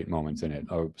really great moments in it.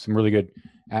 Some really good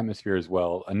atmosphere as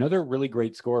well. Another really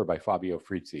great score by Fabio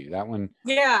Frizzi. That one.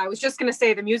 Yeah, I was just going to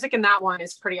say the music in that one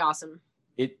is pretty awesome.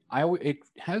 It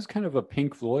has kind of a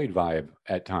Pink Floyd vibe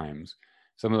at times.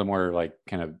 Some of the more like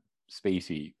kind of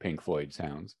spacey Pink Floyd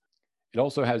sounds. It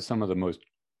also has some of the most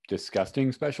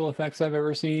disgusting special effects I've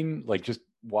ever seen. Like just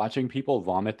watching people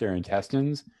vomit their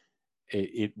intestines.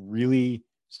 It really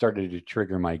started to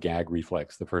trigger my gag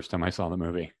reflex the first time I saw the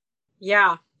movie.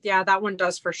 Yeah, that one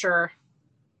does for sure.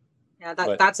 Yeah,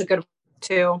 that's a good one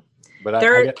too. But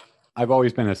I've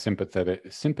always been a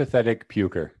sympathetic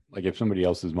puker. Like if somebody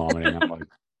else is vomiting, I'm like,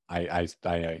 I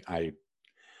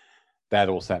that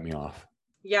will set me off.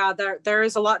 Yeah, there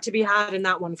is a lot to be had in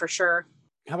that one for sure.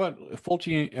 How about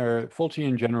Fulci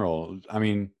in general? I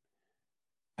mean,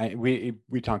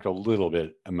 we talked a little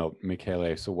bit about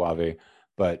Michele Soavi,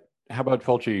 but how about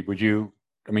Fulci?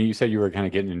 You said you were kind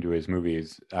of getting into his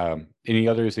movies. Any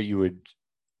others that you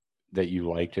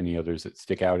liked? Any others that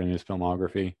stick out in his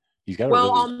filmography? He's got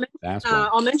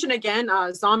I'll mention again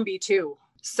Zombie 2.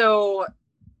 So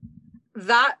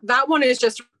that one is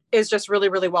just really,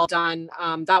 really well done.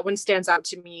 That one stands out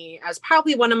to me as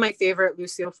probably one of my favorite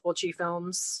Lucio Fulci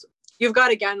films. You've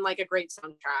got, again, like a great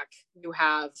soundtrack. You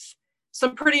have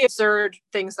some pretty absurd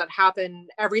things that happen.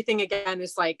 Everything, again,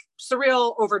 is like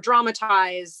surreal, over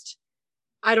dramatized.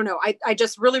 I don't know. I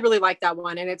just really, really like that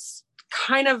one. And it's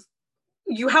kind of,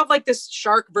 you have like this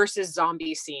shark versus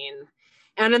zombie scene.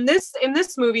 And in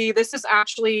this movie, this is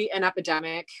actually an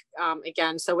epidemic,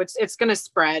 again. So it's going to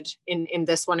spread in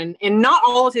this one. And in not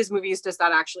all of his movies does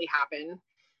that actually happen,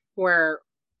 where,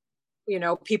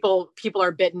 people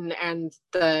are bitten and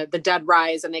the dead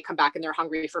rise and they come back and they're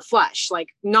hungry for flesh. Like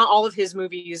not all of his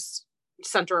movies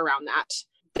center around that.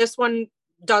 This one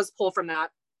does pull from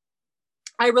that.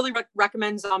 I really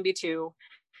recommend Zombie 2.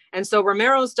 And so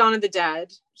Romero's Dawn of the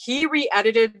Dead, he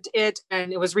re-edited it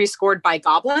and it was rescored by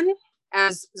Goblin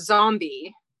as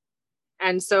Zombie.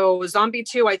 And so Zombie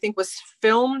 2, I think, was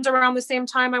filmed around the same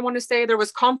time. I want to say there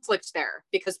was conflict there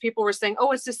because people were saying,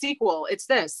 oh, it's a sequel, it's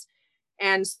this.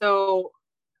 And so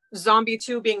Zombie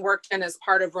 2 being worked in as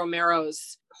part of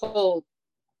Romero's whole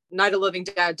Night of the Living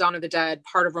Dead, Dawn of the Dead,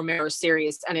 part of Romero's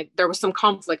series. And there was some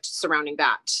conflict surrounding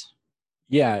that.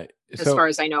 Yeah. As far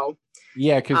as I know.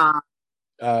 Yeah. Because,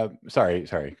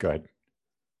 sorry, go ahead.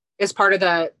 It's part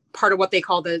of what they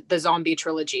call the zombie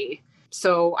trilogy.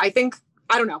 So I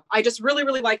don't know. I just really,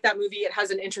 really like that movie. It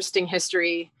has an interesting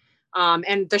history.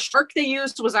 And the shark they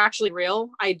used was actually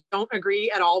real. I don't agree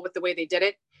at all with the way they did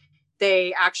it.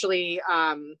 They actually,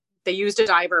 they used a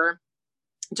diver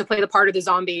to play the part of the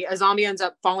zombie. A zombie ends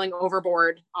up falling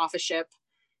overboard off a ship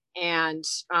and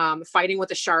fighting with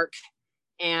a shark.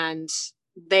 And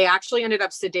they actually ended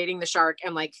up sedating the shark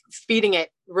and like feeding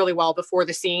it really well before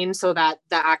the scene so that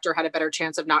the actor had a better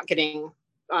chance of not getting,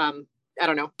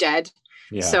 dead.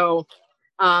 Yeah. So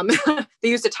they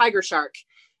used a tiger shark.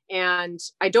 And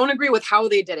I don't agree with how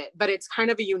they did it, but it's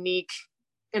kind of a unique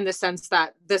in the sense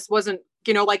that this wasn't,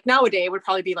 like nowadays it would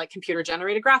probably be like computer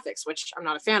generated graphics, which I'm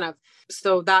not a fan of.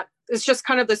 So that is just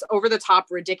kind of this over the top,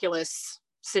 ridiculous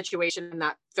situation in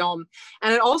that film.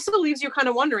 And it also leaves you kind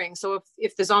of wondering, so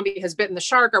if the zombie has bitten the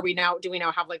shark, do we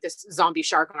now have like this zombie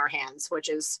shark on our hands, which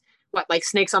is what, like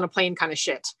snakes on a plane kind of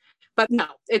shit. But no,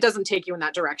 it doesn't take you in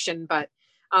that direction. But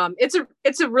it's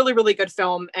a really, really good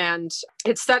film, and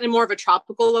it's set in more of a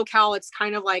tropical locale. It's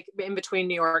kind of like in between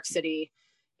New York City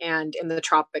and in the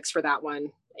tropics for that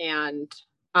one. And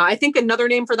I think another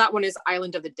name for that one is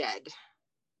Island of the Dead,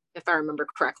 if I remember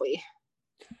correctly.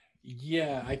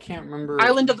 Yeah, I can't remember.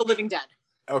 Island of the Living Dead.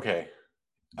 Okay.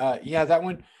 Yeah, that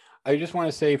one. I just want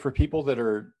to say, for people that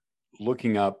are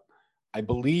looking up, I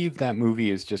believe that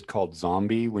movie is just called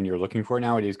Zombie. When you're looking for it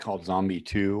now, it is called Zombie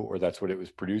 2, or that's what it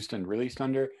was produced and released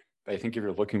under. But I think if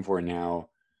you're looking for it now,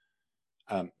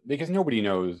 because nobody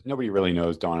really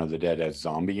knows Dawn of the Dead as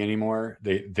Zombie anymore.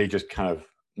 They just kind of,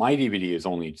 my DVD is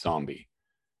only Zombie.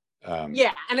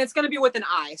 Yeah, and it's going to be with an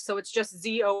I, so it's just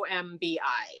Zombi.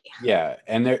 Yeah,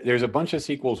 and there's a bunch of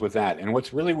sequels with that. And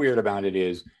what's really weird about it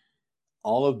is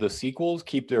all of the sequels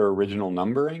keep their original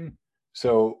numbering.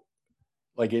 So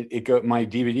like my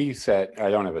DVD set, I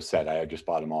don't have a set, I just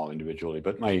bought them all individually,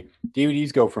 but my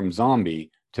DVDs go from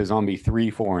Zombie to Zombie 3,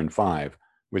 4, and 5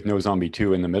 with no Zombie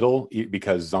 2 in the middle,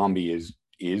 because Zombie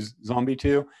is Zombie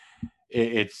 2.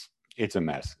 It's a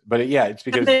mess. But yeah, it's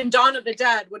because... And then Dawn of the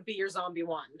Dead would be your Zombie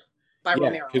 1 by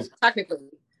Romero. Technically.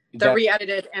 The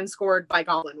re-edited and scored by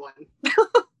Goblin one.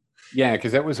 Yeah,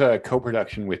 because that was a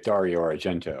co-production with Dario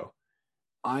Argento.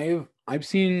 I've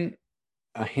seen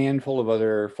a handful of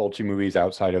other Fulci movies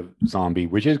outside of Zombie,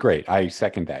 which is great. I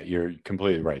second that. You're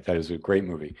completely right. That is a great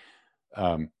movie.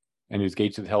 And his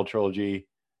Gates of Hell trilogy.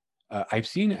 I've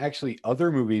seen actually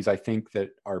other movies, I think,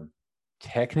 that are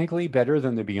technically better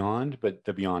than The Beyond, but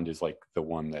The Beyond is like the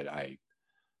one that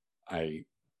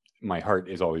my heart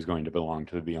is always going to belong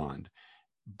to The Beyond.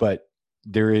 But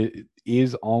there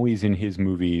is always in his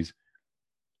movies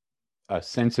a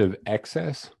sense of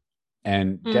excess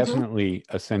and definitely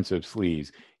a sense of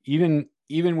sleaze. Even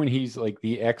when he's like,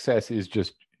 the excess is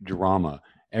just drama.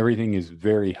 Everything is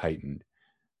very heightened.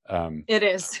 It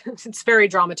is. It's very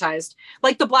dramatized.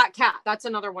 Like The Black Cat. That's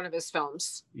another one of his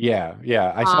films. Yeah.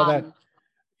 I saw that.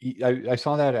 I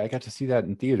saw that. I got to see that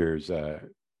in theaters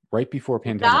right before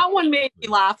pandemic. That one made me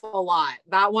laugh a lot.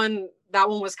 That one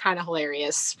was kind of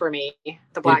hilarious for me.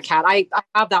 The Black Cat. I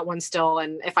have that one still,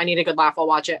 and if I need a good laugh, I'll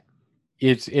watch it.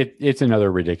 It's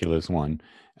another ridiculous one.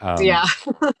 Yeah.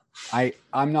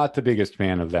 I'm not the biggest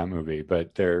fan of that movie,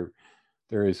 but there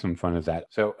is some fun of that.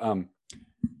 So a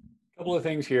couple of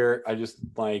things here. I just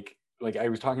like I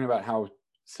was talking about how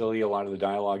silly a lot of the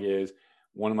dialogue is.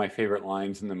 One of my favorite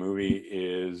lines in the movie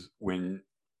is when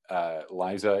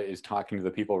Liza is talking to the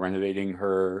people renovating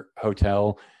her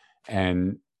hotel,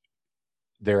 and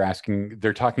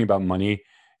they're talking about money,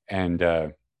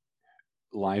 and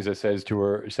Liza says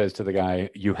to the guy,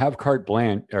 "You have carte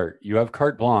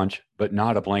blanche, but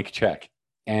not a blank check."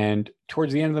 And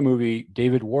towards the end of the movie,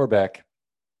 David Warbeck,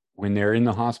 when they're in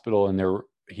the hospital and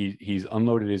he's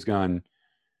unloaded his gun.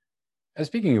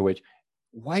 Speaking of which,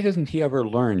 why doesn't he ever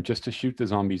learn just to shoot the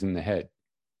zombies in the head?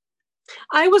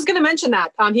 I was going to mention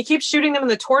that. He keeps shooting them in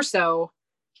the torso.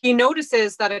 He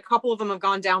notices that a couple of them have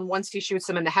gone down once he shoots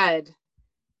them in the head.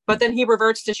 But then he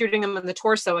reverts to shooting them in the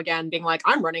torso again, being like,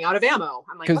 I'm running out of ammo.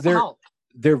 I'm like, what the hell?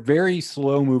 They're very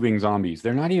slow moving zombies.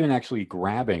 They're not even actually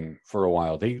grabbing for a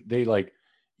while. They like,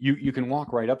 you can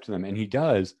walk right up to them, and he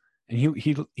does. And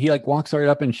he like walks right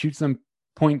up and shoots them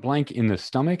point blank in the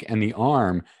stomach and the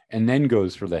arm, and then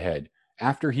goes for the head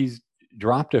after he's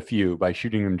dropped a few by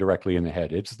shooting them directly in the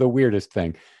head. It's the weirdest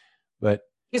thing. But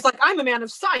he's like, I'm a man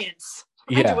of science.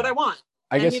 I do what I want.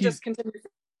 I guess he just continues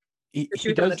to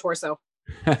shoot them in the torso.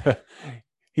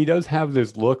 He does have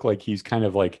this look like he's kind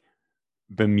of like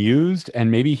bemused,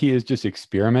 and maybe he is just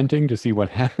experimenting to see what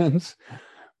happens.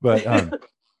 But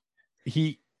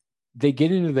they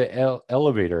get into the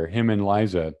elevator, him and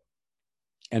Liza,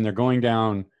 and they're going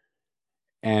down.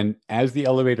 And as the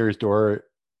elevator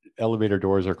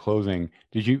doors are closing,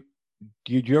 did you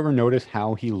ever notice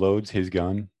how he loads his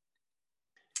gun?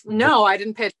 No, I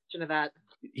didn't pay attention to that.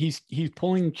 He's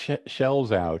pulling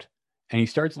shells out, and he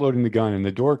starts loading the gun, and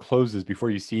the door closes before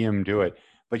you see him do it.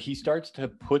 But he starts to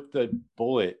put the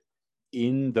bullet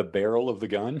in the barrel of the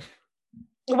gun.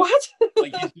 What?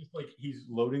 He's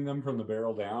loading them from the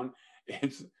barrel down.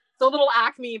 It's the little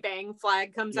Acme bang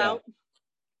flag comes out.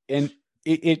 And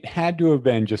it had to have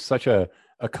been just such a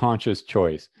conscious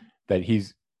choice that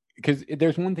because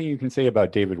there's one thing you can say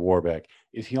about David Warbeck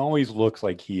is he always looks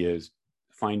like he is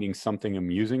finding something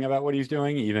amusing about what he's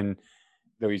doing, even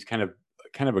though he's kind of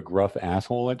a gruff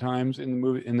asshole at times in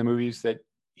the movies that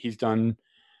he's done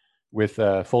with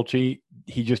Fulci,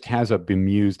 he just has a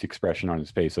bemused expression on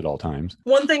his face at all times.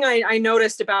 One thing I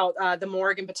noticed about the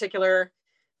morgue in particular,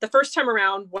 the first time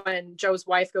around when Joe's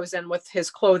wife goes in with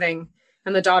his clothing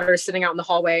and the daughter is sitting out in the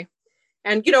hallway.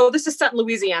 And, this is set in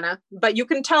Louisiana, but you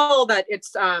can tell that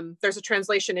it's there's a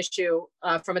translation issue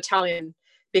from Italian,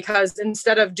 because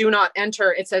instead of do not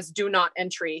enter, it says do not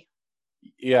entry.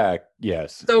 Yeah.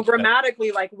 Yes. So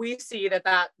grammatically, like, we see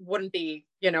that wouldn't be,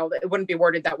 it wouldn't be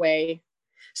worded that way.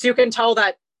 So you can tell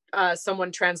that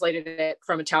someone translated it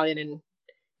from Italian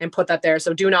and put that there.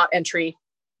 So do not entry.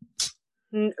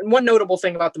 One notable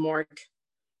thing about the morgue,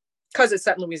 because it's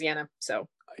set in Louisiana. So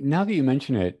now that you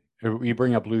mention it, or you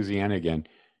bring up Louisiana again,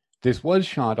 this was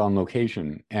shot on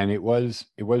location, and it was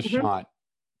shot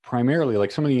primarily,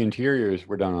 like some of the interiors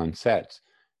were done on sets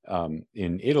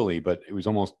in Italy, but it was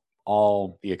almost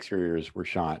all the exteriors were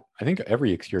shot. I think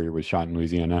every exterior was shot in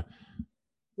Louisiana.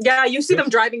 Yeah, you see them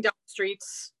driving down the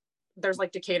streets. There's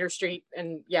like Decatur Street,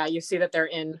 and yeah, you see that they're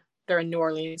in New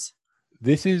Orleans.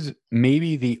 This is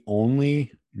maybe the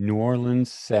only New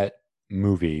Orleans set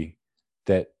movie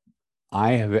that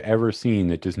I have ever seen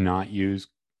that does not use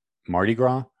Mardi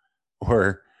Gras,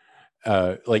 or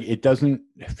like it doesn't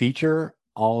feature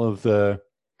all of the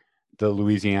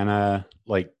Louisiana,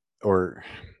 like, or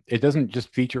it doesn't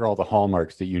just feature all the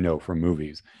hallmarks that from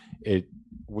movies. It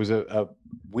was a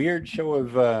weird show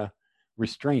of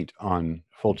restraint on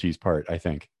Fulci's part, I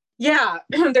think. Yeah,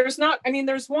 there's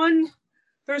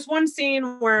one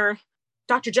scene where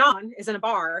Dr. John is in a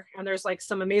bar and there's like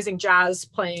some amazing jazz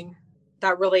playing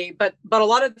that really, but a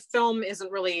lot of the film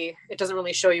doesn't really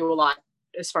show you a lot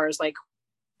as far as like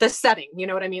the setting, you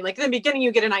know what I mean? Like in the beginning,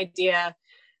 you get an idea.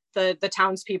 The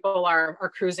townspeople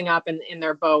are cruising up in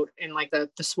their boat in like the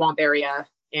swamp area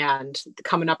and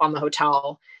coming up on the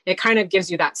hotel. It kind of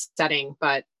gives you that setting,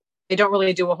 but they don't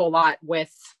really do a whole lot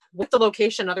with the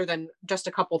location other than just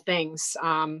a couple things.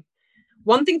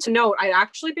 One thing to note, I'd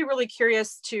actually be really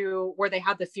curious to where they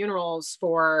had the funerals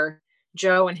for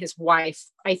Joe and his wife.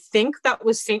 I think that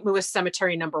was St. Louis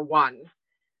Cemetery number 1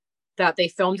 that they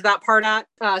filmed that part at.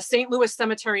 St. Louis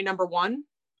Cemetery number 1.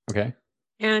 Okay.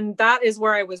 And that is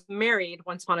where I was married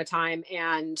once upon a time.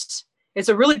 And it's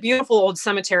a really beautiful old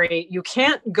cemetery. You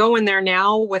can't go in there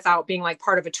now without being like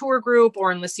part of a tour group,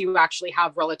 or unless you actually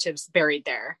have relatives buried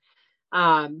there.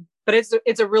 But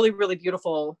it's a really, really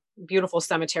beautiful, beautiful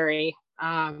cemetery.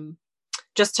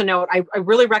 Just to note, I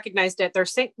really recognized it.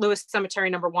 There's St. Louis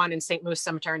Cemetery number 1 and St. Louis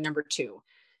Cemetery number 2.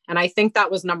 And I think that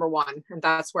was number 1. And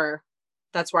that's where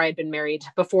I'd been married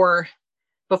before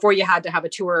you had to have a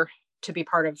tour to be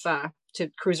part of, to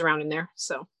cruise around in there.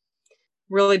 So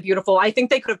really beautiful. I think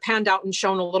they could have panned out and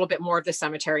shown a little bit more of the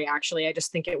cemetery. Actually, I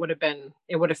just think it would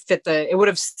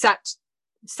have set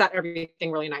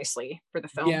everything really nicely for the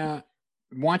film. Yeah.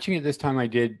 Watching it this time, I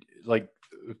did like,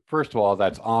 first of all,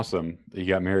 that's awesome that you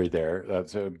got married there.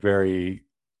 That's like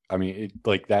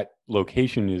that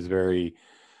location is very,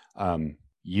 I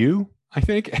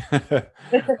think,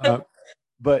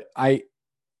 but I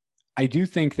do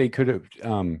think they could have,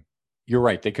 you're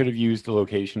right. They could have used the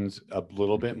locations a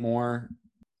little bit more.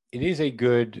 It is a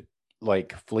good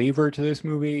like flavor to this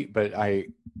movie, but I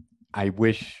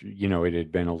wish, it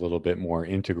had been a little bit more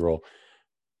integral.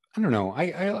 I don't know.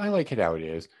 I like it how it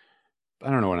is. I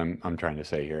don't know what I'm trying to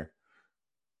say here.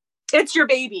 It's your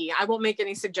baby. I won't make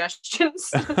any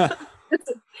suggestions. It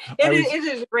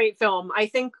is a great film. I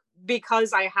think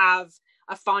because I have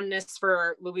a fondness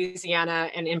for Louisiana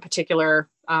and in particular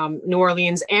New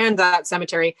Orleans and that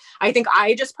cemetery, I think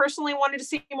I just personally wanted to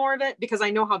see more of it because I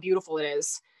know how beautiful it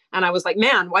is. And I was like,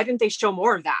 man, why didn't they show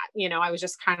more of that? I was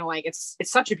just kind of like, it's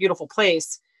such a beautiful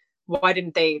place. Why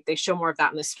didn't they show more of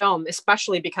that in this film?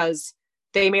 Especially because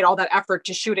they made all that effort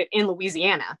to shoot it in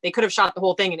Louisiana. They could have shot the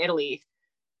whole thing in Italy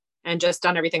and just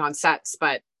done everything on sets,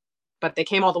 but they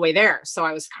came all the way there. So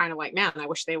I was kind of like, man, I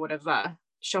wish they would have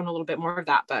shown a little bit more of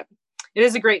that, but it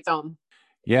is a great film.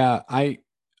 Yeah. I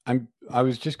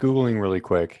was just Googling really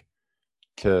quick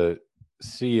to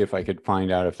see if I could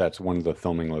find out if that's one of the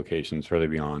filming locations further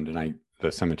beyond, and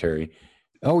the cemetery.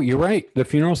 Oh, you're right. The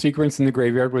funeral sequence in the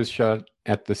graveyard was shot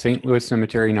at the St. Louis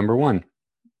Cemetery number 1.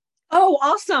 Oh,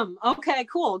 awesome. Okay,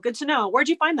 cool. Good to know. Where'd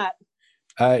you find that?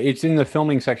 It's in the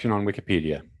filming section on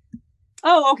Wikipedia.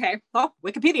 Oh, okay. Well,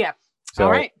 Wikipedia. So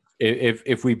all right.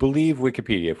 If we believe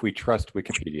Wikipedia, if we trust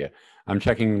Wikipedia, I'm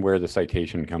checking where the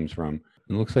citation comes from.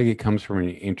 It looks like it comes from an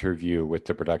interview with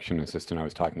the production assistant I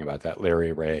was talking about, that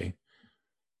Larry Ray.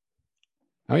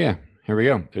 Oh yeah, here we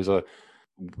go. There's a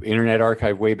Internet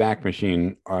Archive Wayback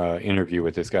Machine interview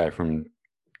with this guy from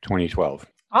 2012.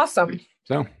 Awesome.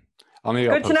 So I'll Good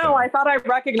to post know. that. I thought I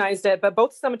recognized it, but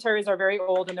both cemeteries are very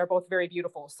old and they're both very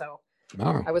beautiful. So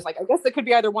I was like, I guess it could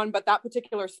be either one, but that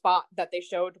particular spot that they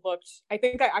showed I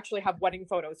think I actually have wedding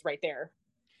photos right there.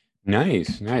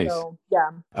 Nice. So,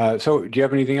 yeah. So do you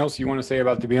have anything else you want to say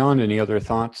about The Beyond? Any other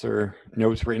thoughts or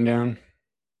notes written down?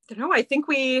 No, I think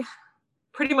we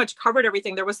pretty much covered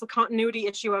everything. There was the continuity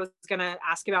issue I was going to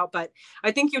ask about, but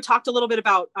I think you talked a little bit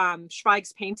about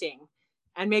Schweig's painting,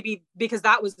 and maybe because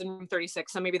that was in room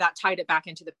 36, so maybe that tied it back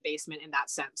into the basement in that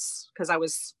sense, because I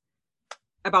was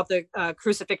about the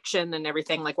crucifixion and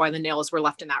everything, like why the nails were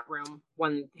left in that room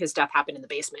when his death happened in the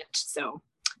basement. So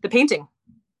the painting.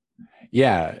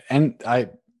 Yeah, and I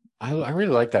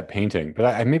really like that painting, but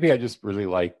I just really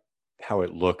like how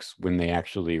it looks when they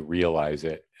actually realize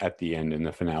it at the end in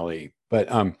the finale. But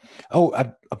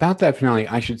about that finale,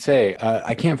 I should say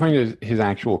I can't find his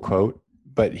actual quote,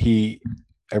 but I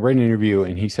read an interview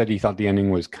and he said he thought the ending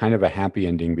was kind of a happy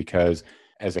ending because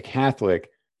as a Catholic,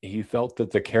 he felt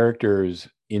that the characters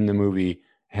in the movie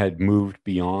had moved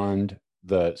beyond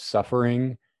the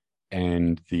suffering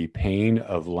and the pain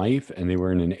of life, and they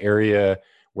were in an area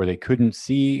where they couldn't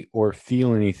see or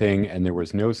feel anything, and there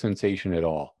was no sensation at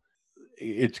all.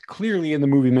 It's clearly in the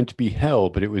movie meant to be hell,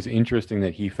 but it was interesting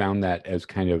that he found that as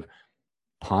kind of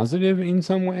positive in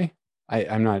some way.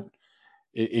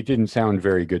 It didn't sound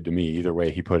very good to me either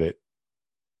way he put it.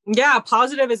 Yeah,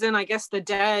 positive as in, I guess the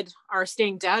dead are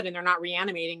staying dead and they're not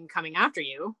reanimating coming after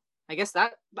you. I guess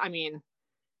that's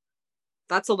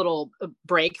a little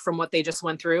break from what they just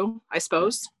went through, I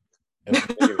suppose.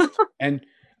 And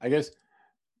I guess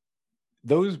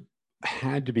those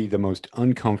had to be the most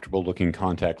uncomfortable looking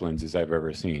contact lenses I've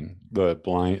ever seen.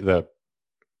 The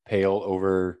pale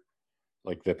over,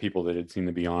 like the people that had seen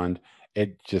the Beyond,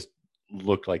 it just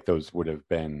looked like those would have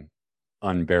been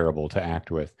unbearable to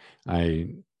act with.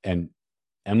 And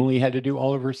Emily had to do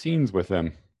all of her scenes with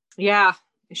them. Yeah,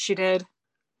 she did.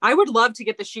 I would love to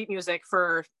get the sheet music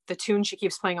for the tune she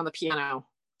keeps playing on the piano.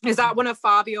 Is that one of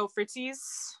Fabio Frizzi's?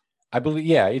 I believe,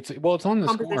 yeah. It's on the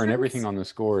score, and everything on the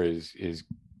score is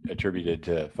attributed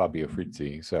to Fabio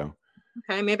Frizzi. So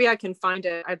okay, maybe I can find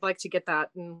it. I'd like to get that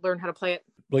and learn how to play it.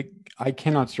 Like, I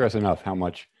cannot stress enough how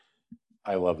much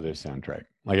I love this soundtrack.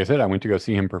 Like I said, I went to go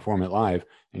see him perform it live,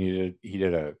 and he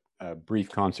did a brief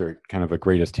concert, kind of a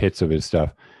greatest hits of his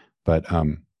stuff. But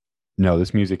no,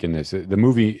 this music in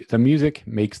the music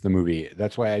makes the movie.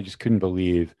 That's why I just couldn't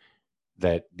believe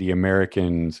that the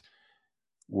Americans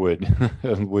would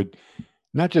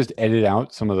not just edit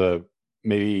out some of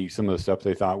the stuff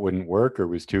they thought wouldn't work or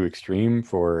was too extreme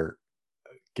for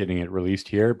getting it released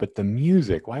here, but the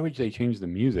music. Why would they change the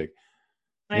music?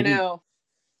 Maybe, I know.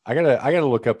 I gotta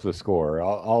look up the score.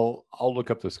 I'll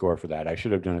look up the score for that. I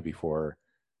should have done it before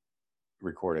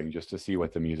recording just to see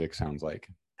what the music sounds like.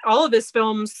 All of his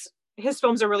films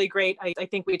are really great. I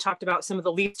think we talked about some of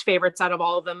the least favorites out of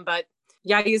all of them, but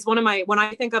yeah, he's one of my, when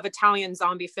I think of Italian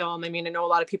zombie film, I mean, I know a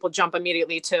lot of people jump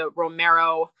immediately to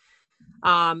Romero.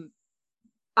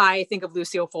 I think of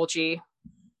Lucio Fulci,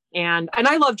 and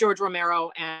I love George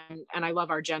Romero and I love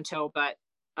Argento, but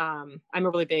I'm a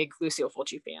really big Lucio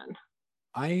Fulci fan.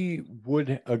 I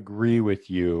would agree with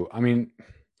you. I mean,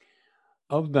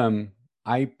 of them,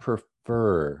 I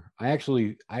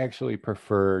actually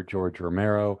prefer George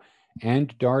Romero,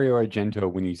 and Dario Argento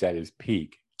when he's at his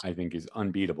peak, I think is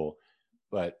unbeatable.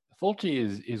 But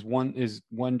Fulci is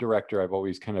one director I've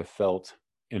always kind of felt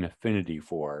an affinity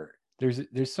for. There's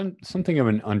something of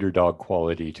an underdog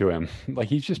quality to him. Like,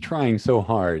 he's just trying so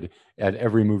hard at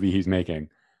every movie he's making,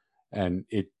 and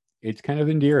it's kind of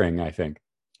endearing, I think.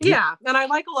 Yeah, and I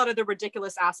like a lot of the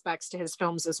ridiculous aspects to his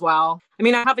films as well. I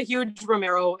mean, I have a huge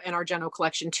Romero and Argento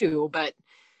collection too, but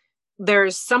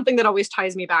there's something that always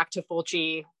ties me back to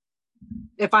Fulci.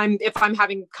 If I'm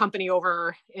having company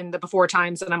over in the before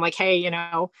times and I'm like, hey,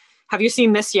 have you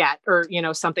seen this yet? Or,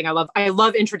 something. I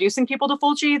love introducing people to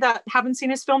Fulci that haven't seen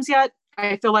his films yet.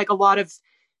 I feel like a lot of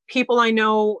people I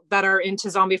know that are into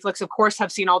zombie flicks, of course,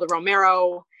 have seen all the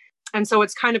Romero. And so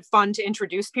it's kind of fun to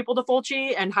introduce people to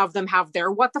Fulci and have them have their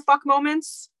what the fuck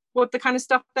moments with the kind of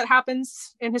stuff that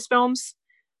happens in his films.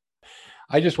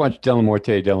 I just watched Della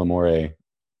Morte Dell'Amore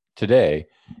today,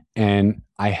 and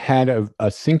I had a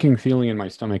sinking feeling in my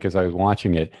stomach as I was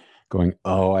watching it, going,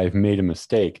 oh, I've made a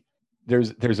mistake.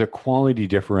 There's a quality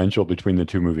differential between the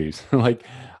two movies.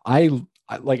 I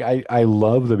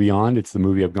love The Beyond. It's the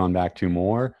movie I've gone back to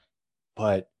more,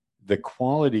 but the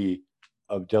quality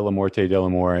of Della Morte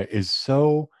Dell'Amore is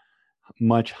so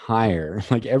much higher.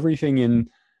 Like, everything in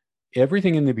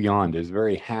The Beyond is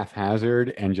very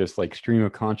haphazard and just like stream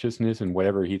of consciousness and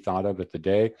whatever he thought of at the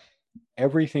day.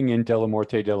 Everything in Della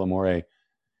Morte Dell'Amore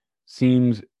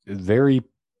seems very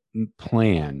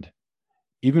planned.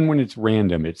 Even when it's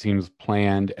random, it seems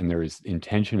planned and there is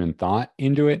intention and thought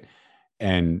into it.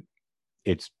 And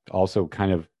it's also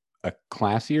kind of a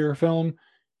classier film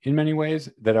in many ways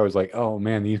that I was like, oh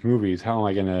man, these movies, how am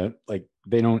I going to, like,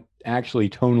 they don't actually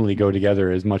tonally go together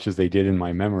as much as they did in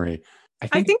my memory. I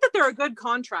think that they're a good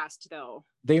contrast, though.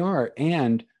 They are.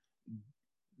 And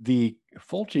the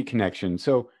Fulci connection.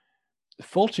 So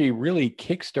Fulci really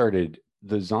kickstarted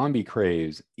the zombie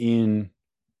craze in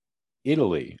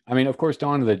Italy. I mean, of course,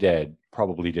 Dawn of the Dead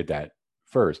probably did that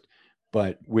first.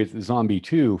 But with Zombie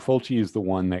 2, Fulci is the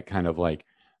one that kind of like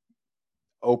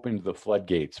opened the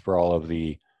floodgates for all of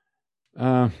the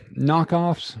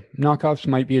knockoffs. Knockoffs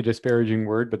might be a disparaging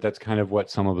word, but that's kind of what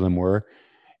some of them were.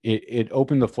 It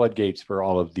opened the floodgates for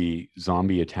all of the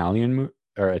Italian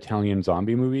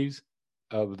zombie movies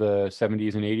of the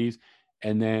 70s and 80s.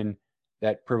 And then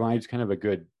that provides kind of a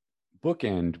good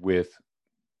bookend with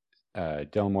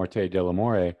Del Morte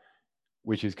dell'Amore,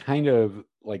 which is kind of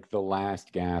like the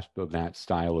last gasp of that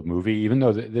style of movie, even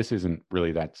though this isn't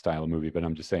really that style of movie, but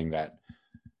I'm just saying that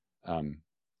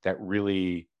that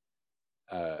really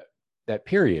that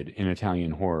period in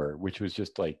Italian horror, which was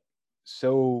just like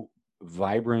so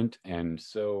vibrant and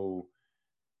so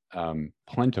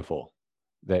plentiful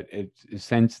that it's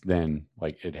since then,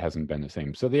 like, it hasn't been the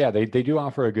same. So yeah, they do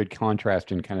offer a good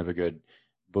contrast and kind of a good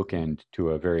bookend to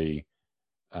a very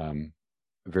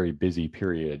very busy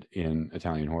period in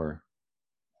Italian horror.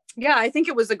 Yeah, I think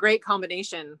it was a great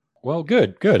combination. Well,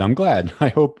 good. I'm glad. I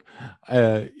hope.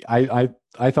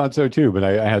 I thought so too, but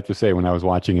I have to say, when I was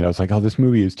watching it, I was like, "Oh, this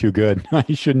movie is too good. I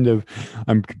shouldn't have."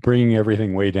 I'm bringing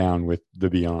everything way down with The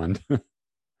Beyond.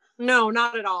 No,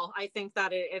 not at all. I think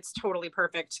that it's totally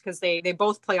perfect because they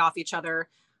both play off each other.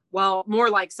 Well, more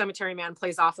like Cemetery Man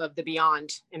plays off of The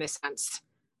Beyond in a sense.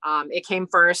 It came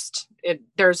first.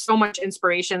 There's so much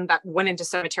inspiration that went into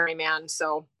Cemetery Man.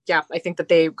 So yeah, I think that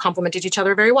they complemented each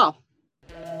other very well.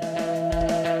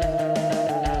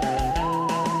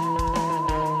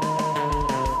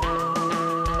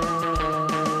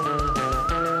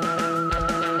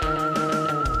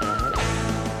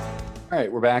 All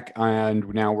right, we're back,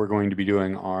 and now we're going to be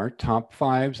doing our top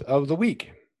fives of the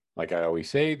week. Like I always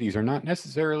say, these are not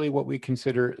necessarily what we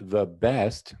consider the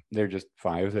best. They're just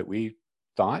five that we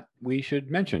thought we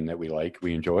should mention, that we like,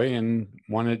 we enjoy, and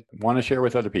want to share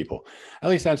with other people. At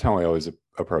least that's how I always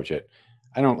approach it.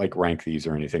 I don't like rank these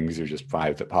or anything. These are just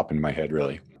five that pop into my head,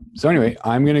 really. So anyway,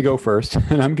 I'm going to go first,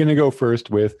 and I'm going to go first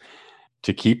with,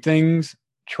 to keep things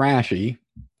trashy,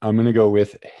 I'm going to go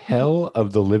with Hell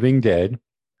of the Living Dead,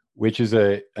 which is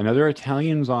another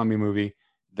Italian zombie movie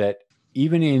that,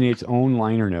 even in its own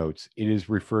liner notes, it is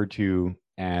referred to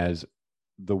as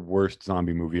the worst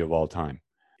zombie movie of all time.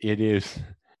 It is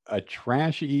a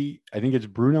trashy, I think it's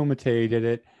Bruno Mattei did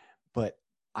it, but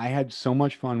I had so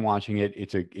much fun watching it.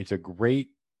 It's a great,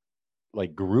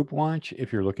 like, group watch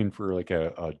if you're looking for like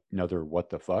another what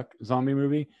the fuck zombie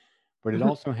movie, but it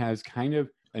also has kind of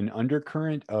an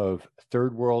undercurrent of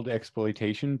third world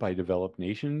exploitation by developed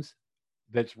nations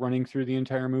that's running through the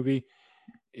entire movie.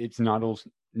 It's not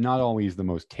always the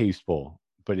most tasteful,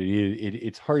 but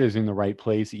its heart is in the right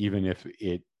place, even if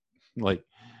it like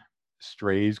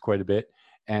strays quite a bit.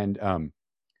 And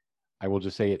I will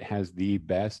just say it has the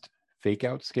best fake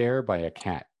out scare by a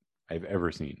cat I've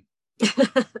ever seen.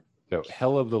 So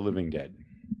Hell of the Living Dead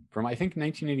from, I think,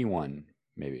 1981,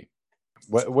 maybe.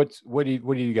 What do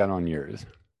you got on yours?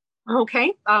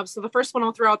 Okay, so the first one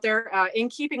I'll throw out there, in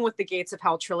keeping with the Gates of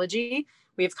Hell trilogy,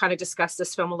 we've kind of discussed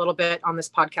this film a little bit on this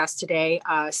podcast today,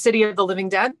 City of the Living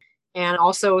Dead, and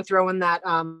also throw in that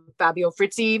Fabio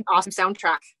Frizzi awesome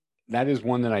soundtrack. That is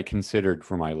one that I considered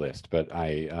for my list, but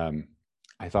I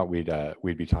thought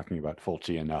we'd be talking about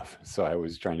Fulci enough, so I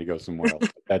was trying to go somewhere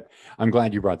else. I'm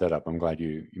glad you brought that up. I'm glad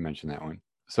you mentioned that one.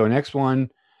 So next one,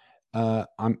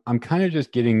 I'm kind of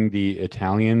just getting the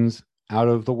Italians out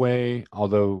of the way,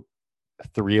 although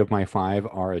 3 of my 5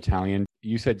 are Italian.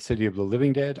 You said City of the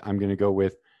Living Dead. I'm going to go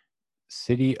with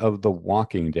City of the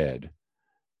Walking Dead,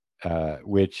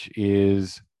 which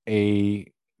is a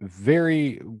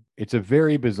very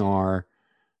bizarre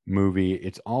movie.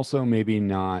 It's also maybe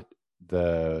not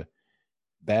the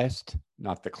best,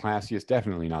 not the classiest,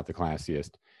 definitely not the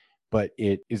classiest, but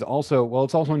it is also, well,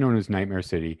 it's also known as Nightmare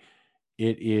City.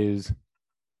 It is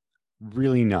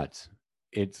really nuts.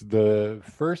 It's the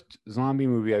first zombie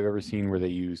movie I've ever seen where they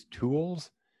use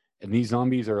tools, and these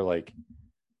zombies are like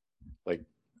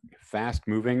fast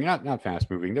moving, not fast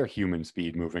moving. They're human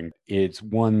speed moving. It's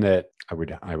one that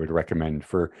I would recommend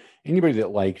for anybody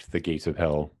that liked the Gates of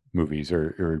Hell movies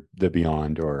or The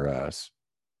Beyond or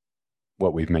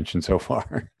what we've mentioned so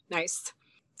far. Nice.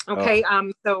 Okay,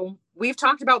 so we've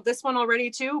talked about this one already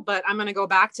too, but I'm going to go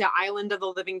back to Island of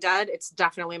the Living Dead. It's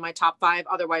definitely my top 5,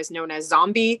 otherwise known as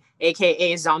Zombie,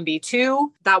 aka Zombie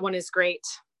 2. That one is great.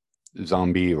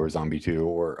 Zombie or Zombie 2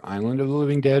 or Island of the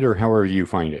Living Dead or however you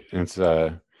find it. It's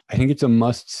I think it's a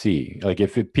must see. Like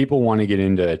if people want to get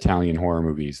into Italian horror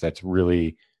movies, that's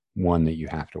really one that you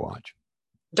have to watch.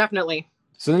 Definitely.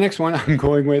 So the next one I'm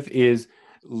going with is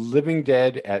Living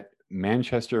Dead at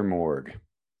Manchester Morgue,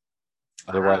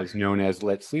 otherwise known as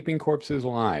Let Sleeping Corpses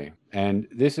Lie. And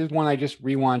this is one I just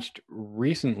rewatched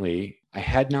recently. I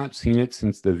had not seen it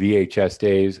since the VHS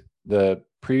days. The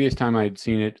previous time I'd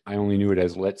seen it, I only knew it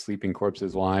as Let Sleeping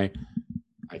Corpses Lie.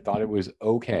 I thought it was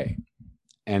okay.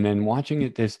 And then watching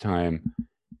it this time,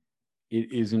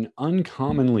 it is an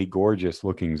uncommonly gorgeous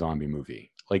looking zombie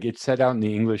movie. Like it's set out in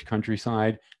the English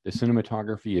countryside. The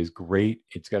cinematography is great.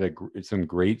 It's got some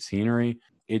great scenery.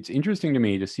 It's interesting to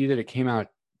me to see that it came out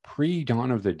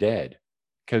pre-Dawn of the Dead,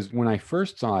 because when I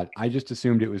first saw it, I just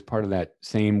assumed it was part of that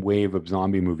same wave of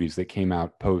zombie movies that came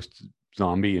out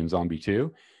post-Zombie and Zombie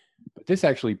 2. But this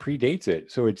actually predates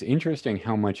it. So it's interesting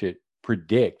how much it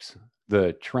predicts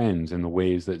the trends and the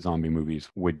ways that zombie movies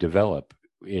would develop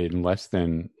in less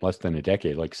than a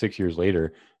decade, like 6 years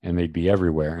later, and they'd be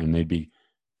everywhere and they'd be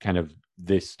kind of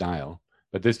this style.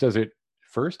 But this does it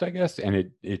first, I guess,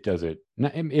 and it does it,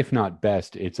 if not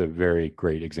best, it's a very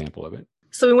great example of it.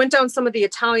 So we went down some of the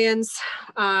Italians.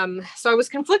 So I was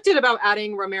conflicted about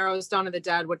adding Romero's Dawn of the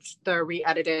Dead, which the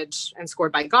re-edited and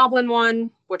scored by Goblin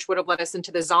one, which would have led us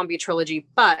into the zombie trilogy.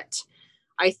 But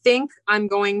I think I'm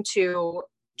going to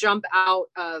jump out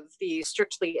of the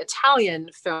strictly Italian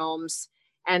films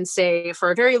and say,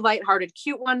 for a very lighthearted,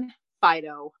 cute one,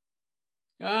 Fido.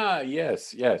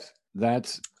 Yes.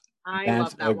 That's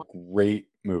love that one. Great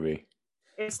movie.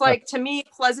 It's like, to me,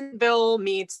 Pleasantville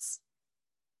meets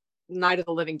Night of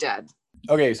the Living Dead.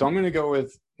 Okay, so I'm going to go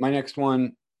with my next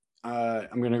one.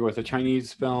 I'm going to go with a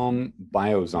Chinese film,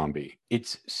 Biozombie.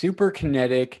 It's super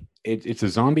kinetic. It's a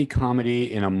zombie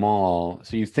comedy in a mall.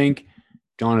 So you think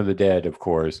Dawn of the Dead, of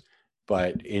course,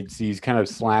 but it's these kind of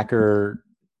slacker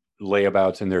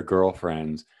layabouts and their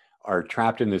girlfriends are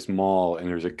trapped in this mall, and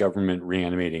there's a government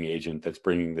reanimating agent that's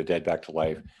bringing the dead back to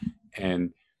life.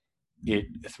 And it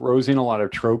throws in a lot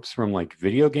of tropes from like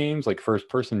video games, like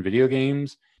first-person video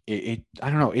games. I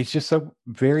don't know. It's just so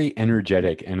very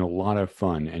energetic and a lot of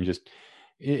fun, and just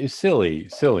it's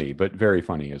silly, but very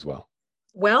funny as well.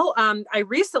 Well, I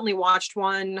recently watched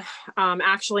one,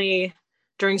 actually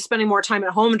during spending more time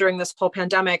at home during this whole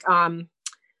pandemic.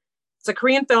 It's a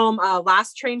Korean film,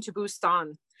 Last Train to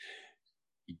Busan.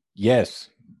 Yes,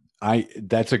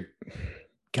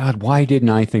 God, why didn't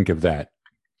I think of that?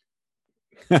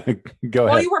 Go ahead.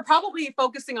 Well, you were probably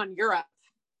focusing on Europe.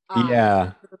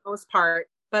 Yeah. For the most part.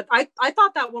 But I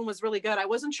thought that one was really good. I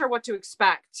wasn't sure what to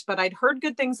expect, but I'd heard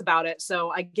good things about it.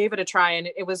 So I gave it a try, and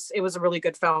it was a really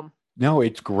good film. No,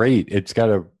 it's great. It's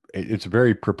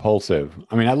very propulsive.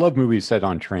 I mean, I love movies set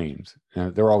on trains.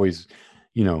 They're always,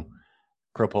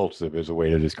 propulsive is a way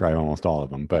to describe almost all of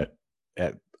them. But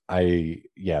that's a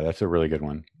really good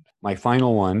one. My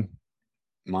final one,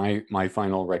 my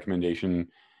final recommendation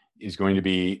is going to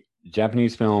be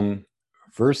Japanese film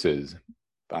Versus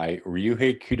by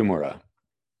Ryuhei Kitamura.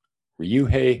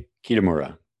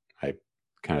 I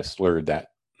kind of slurred that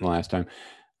the last time.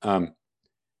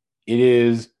 It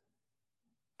is,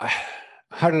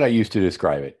 how did I used to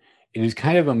describe it? It is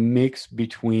kind of a mix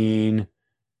between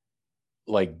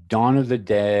like Dawn of the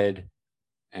Dead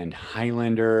and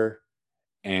Highlander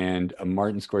and a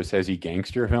Martin Scorsese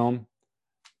gangster film.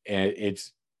 And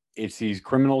it's these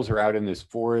criminals are out in this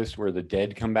forest where the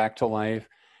dead come back to life,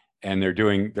 and they're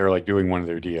doing one of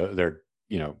their deal.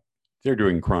 They're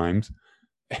doing crimes,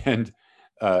 and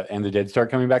the dead start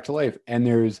coming back to life. And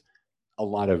there's a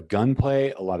lot of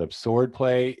gunplay, a lot of sword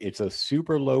play. It's a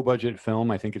super low budget film.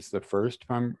 I think it's the first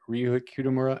from Ryuhei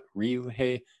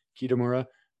Kitamura,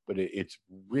 but it's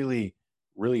really,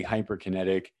 really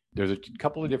hyperkinetic. There's a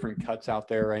couple of different cuts out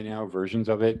there right now, versions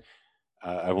of it.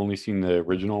 I've only seen the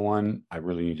original one. I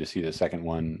really need to see the second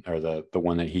one, or the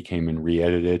one that he came and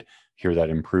re-edited. Hear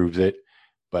that improves it,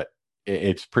 but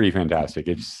it's pretty fantastic.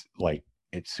 It's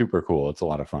super cool. It's a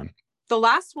lot of fun. The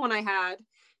last one I had,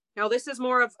 now this is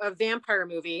more of a vampire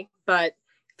movie, but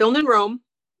filmed in Rome,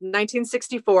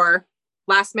 1964,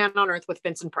 Last Man on Earth with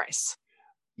Vincent Price.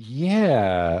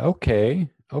 Yeah. Okay.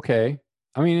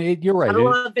 I mean, you're right. I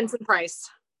love Vincent Price.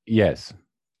 Yes.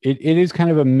 It is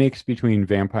kind of a mix between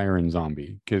vampire and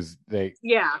zombie, because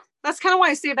Yeah, that's kind of why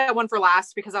I saved that one for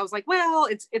last, because I was like, well,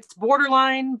 it's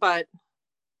borderline, but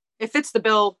it fits the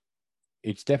bill.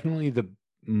 It's definitely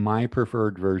my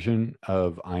preferred version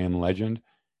of I Am Legend.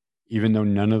 even though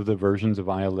none of the versions of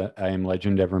I Am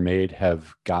Legend ever made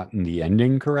have gotten the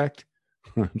ending correct.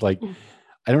 Like,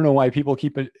 I don't know why people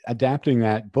keep adapting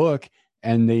that book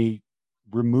and they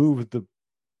remove the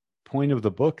point of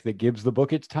the book that gives the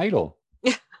book its title.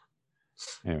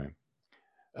 Anyway,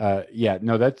 yeah,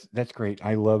 no, that's great.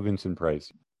 I love Vincent Price.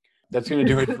 That's going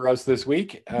to do it for us this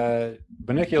week.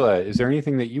 Bunnicula, is there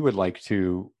anything that you would like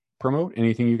to promote?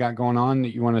 Anything you got going on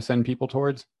that you want to send people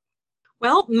towards?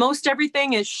 Well, most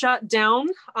everything is shut down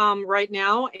right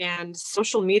now, and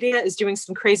social media is doing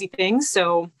some crazy things.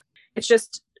 So it's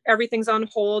just everything's on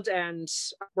hold, and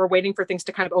we're waiting for things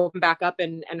to kind of open back up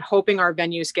and hoping our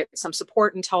venues get some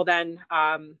support until then.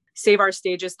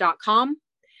 SaveOurStages.com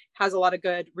has a lot of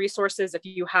good resources. If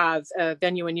you have a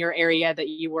venue in your area that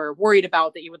you were worried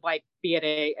about that you would like, be it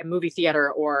a movie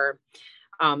theater or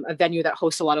a venue that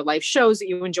hosts a lot of live shows that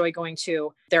you enjoy going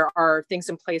to, there are things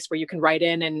in place where you can write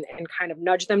in and kind of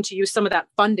nudge them to use some of that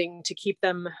funding to keep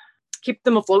them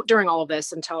afloat during all of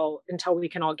this until we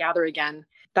can all gather again.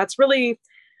 That's really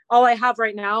all I have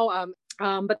right now.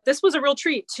 But this was a real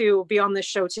treat to be on this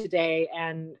show today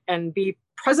and be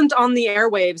present on the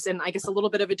airwaves in, I guess, a little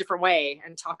bit of a different way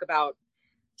and talk about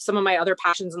some of my other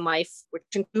passions in life, which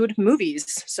include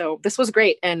movies. So this was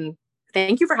great. And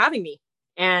thank you for having me.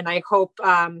 And I hope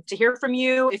to hear from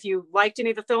you. If you liked any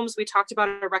of the films we talked about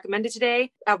or recommended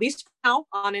today, at least now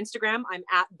on Instagram, I'm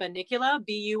at Bunnicula,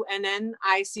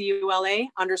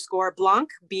 BUNNICULA_Blanc,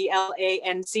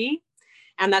 BLANC.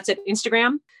 And that's at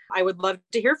Instagram. I would love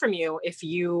to hear from you if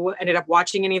you ended up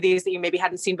watching any of these that you maybe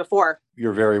hadn't seen before.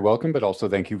 You're very welcome, but also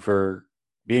thank you for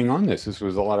being on this. This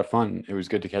was a lot of fun. It was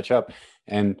good to catch up.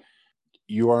 And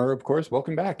you are, of course,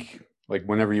 welcome back. Like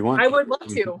whenever you want. I would love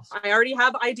to. I already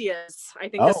have ideas. I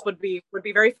think this would be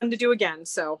very fun to do again.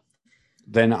 So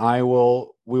then we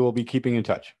will be keeping in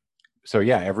touch. So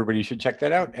yeah, everybody should check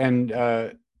that out. And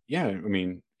yeah, I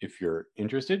mean, if you're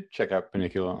interested, check out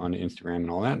Bunnicula on Instagram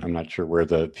and all that. I'm not sure where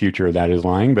the future of that is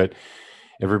lying, but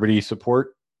everybody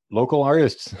support local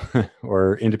artists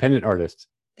or independent artists.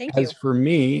 Thank you. As for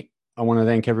me, I want to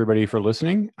thank everybody for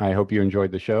listening. I hope you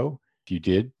enjoyed the show. If you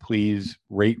did, please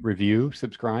rate, review,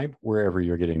 subscribe wherever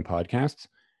you're getting podcasts.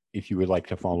 If you would like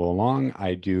to follow along,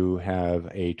 I do have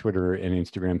a Twitter and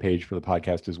Instagram page for the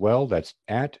podcast as well. That's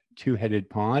at Two-Headed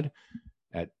Pod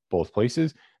at both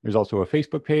places. There's also a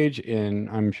Facebook page, and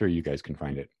I'm sure you guys can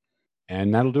find it.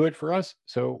 And that'll do it for us.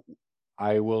 So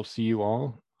I will see you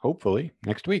all, hopefully,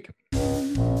 next week.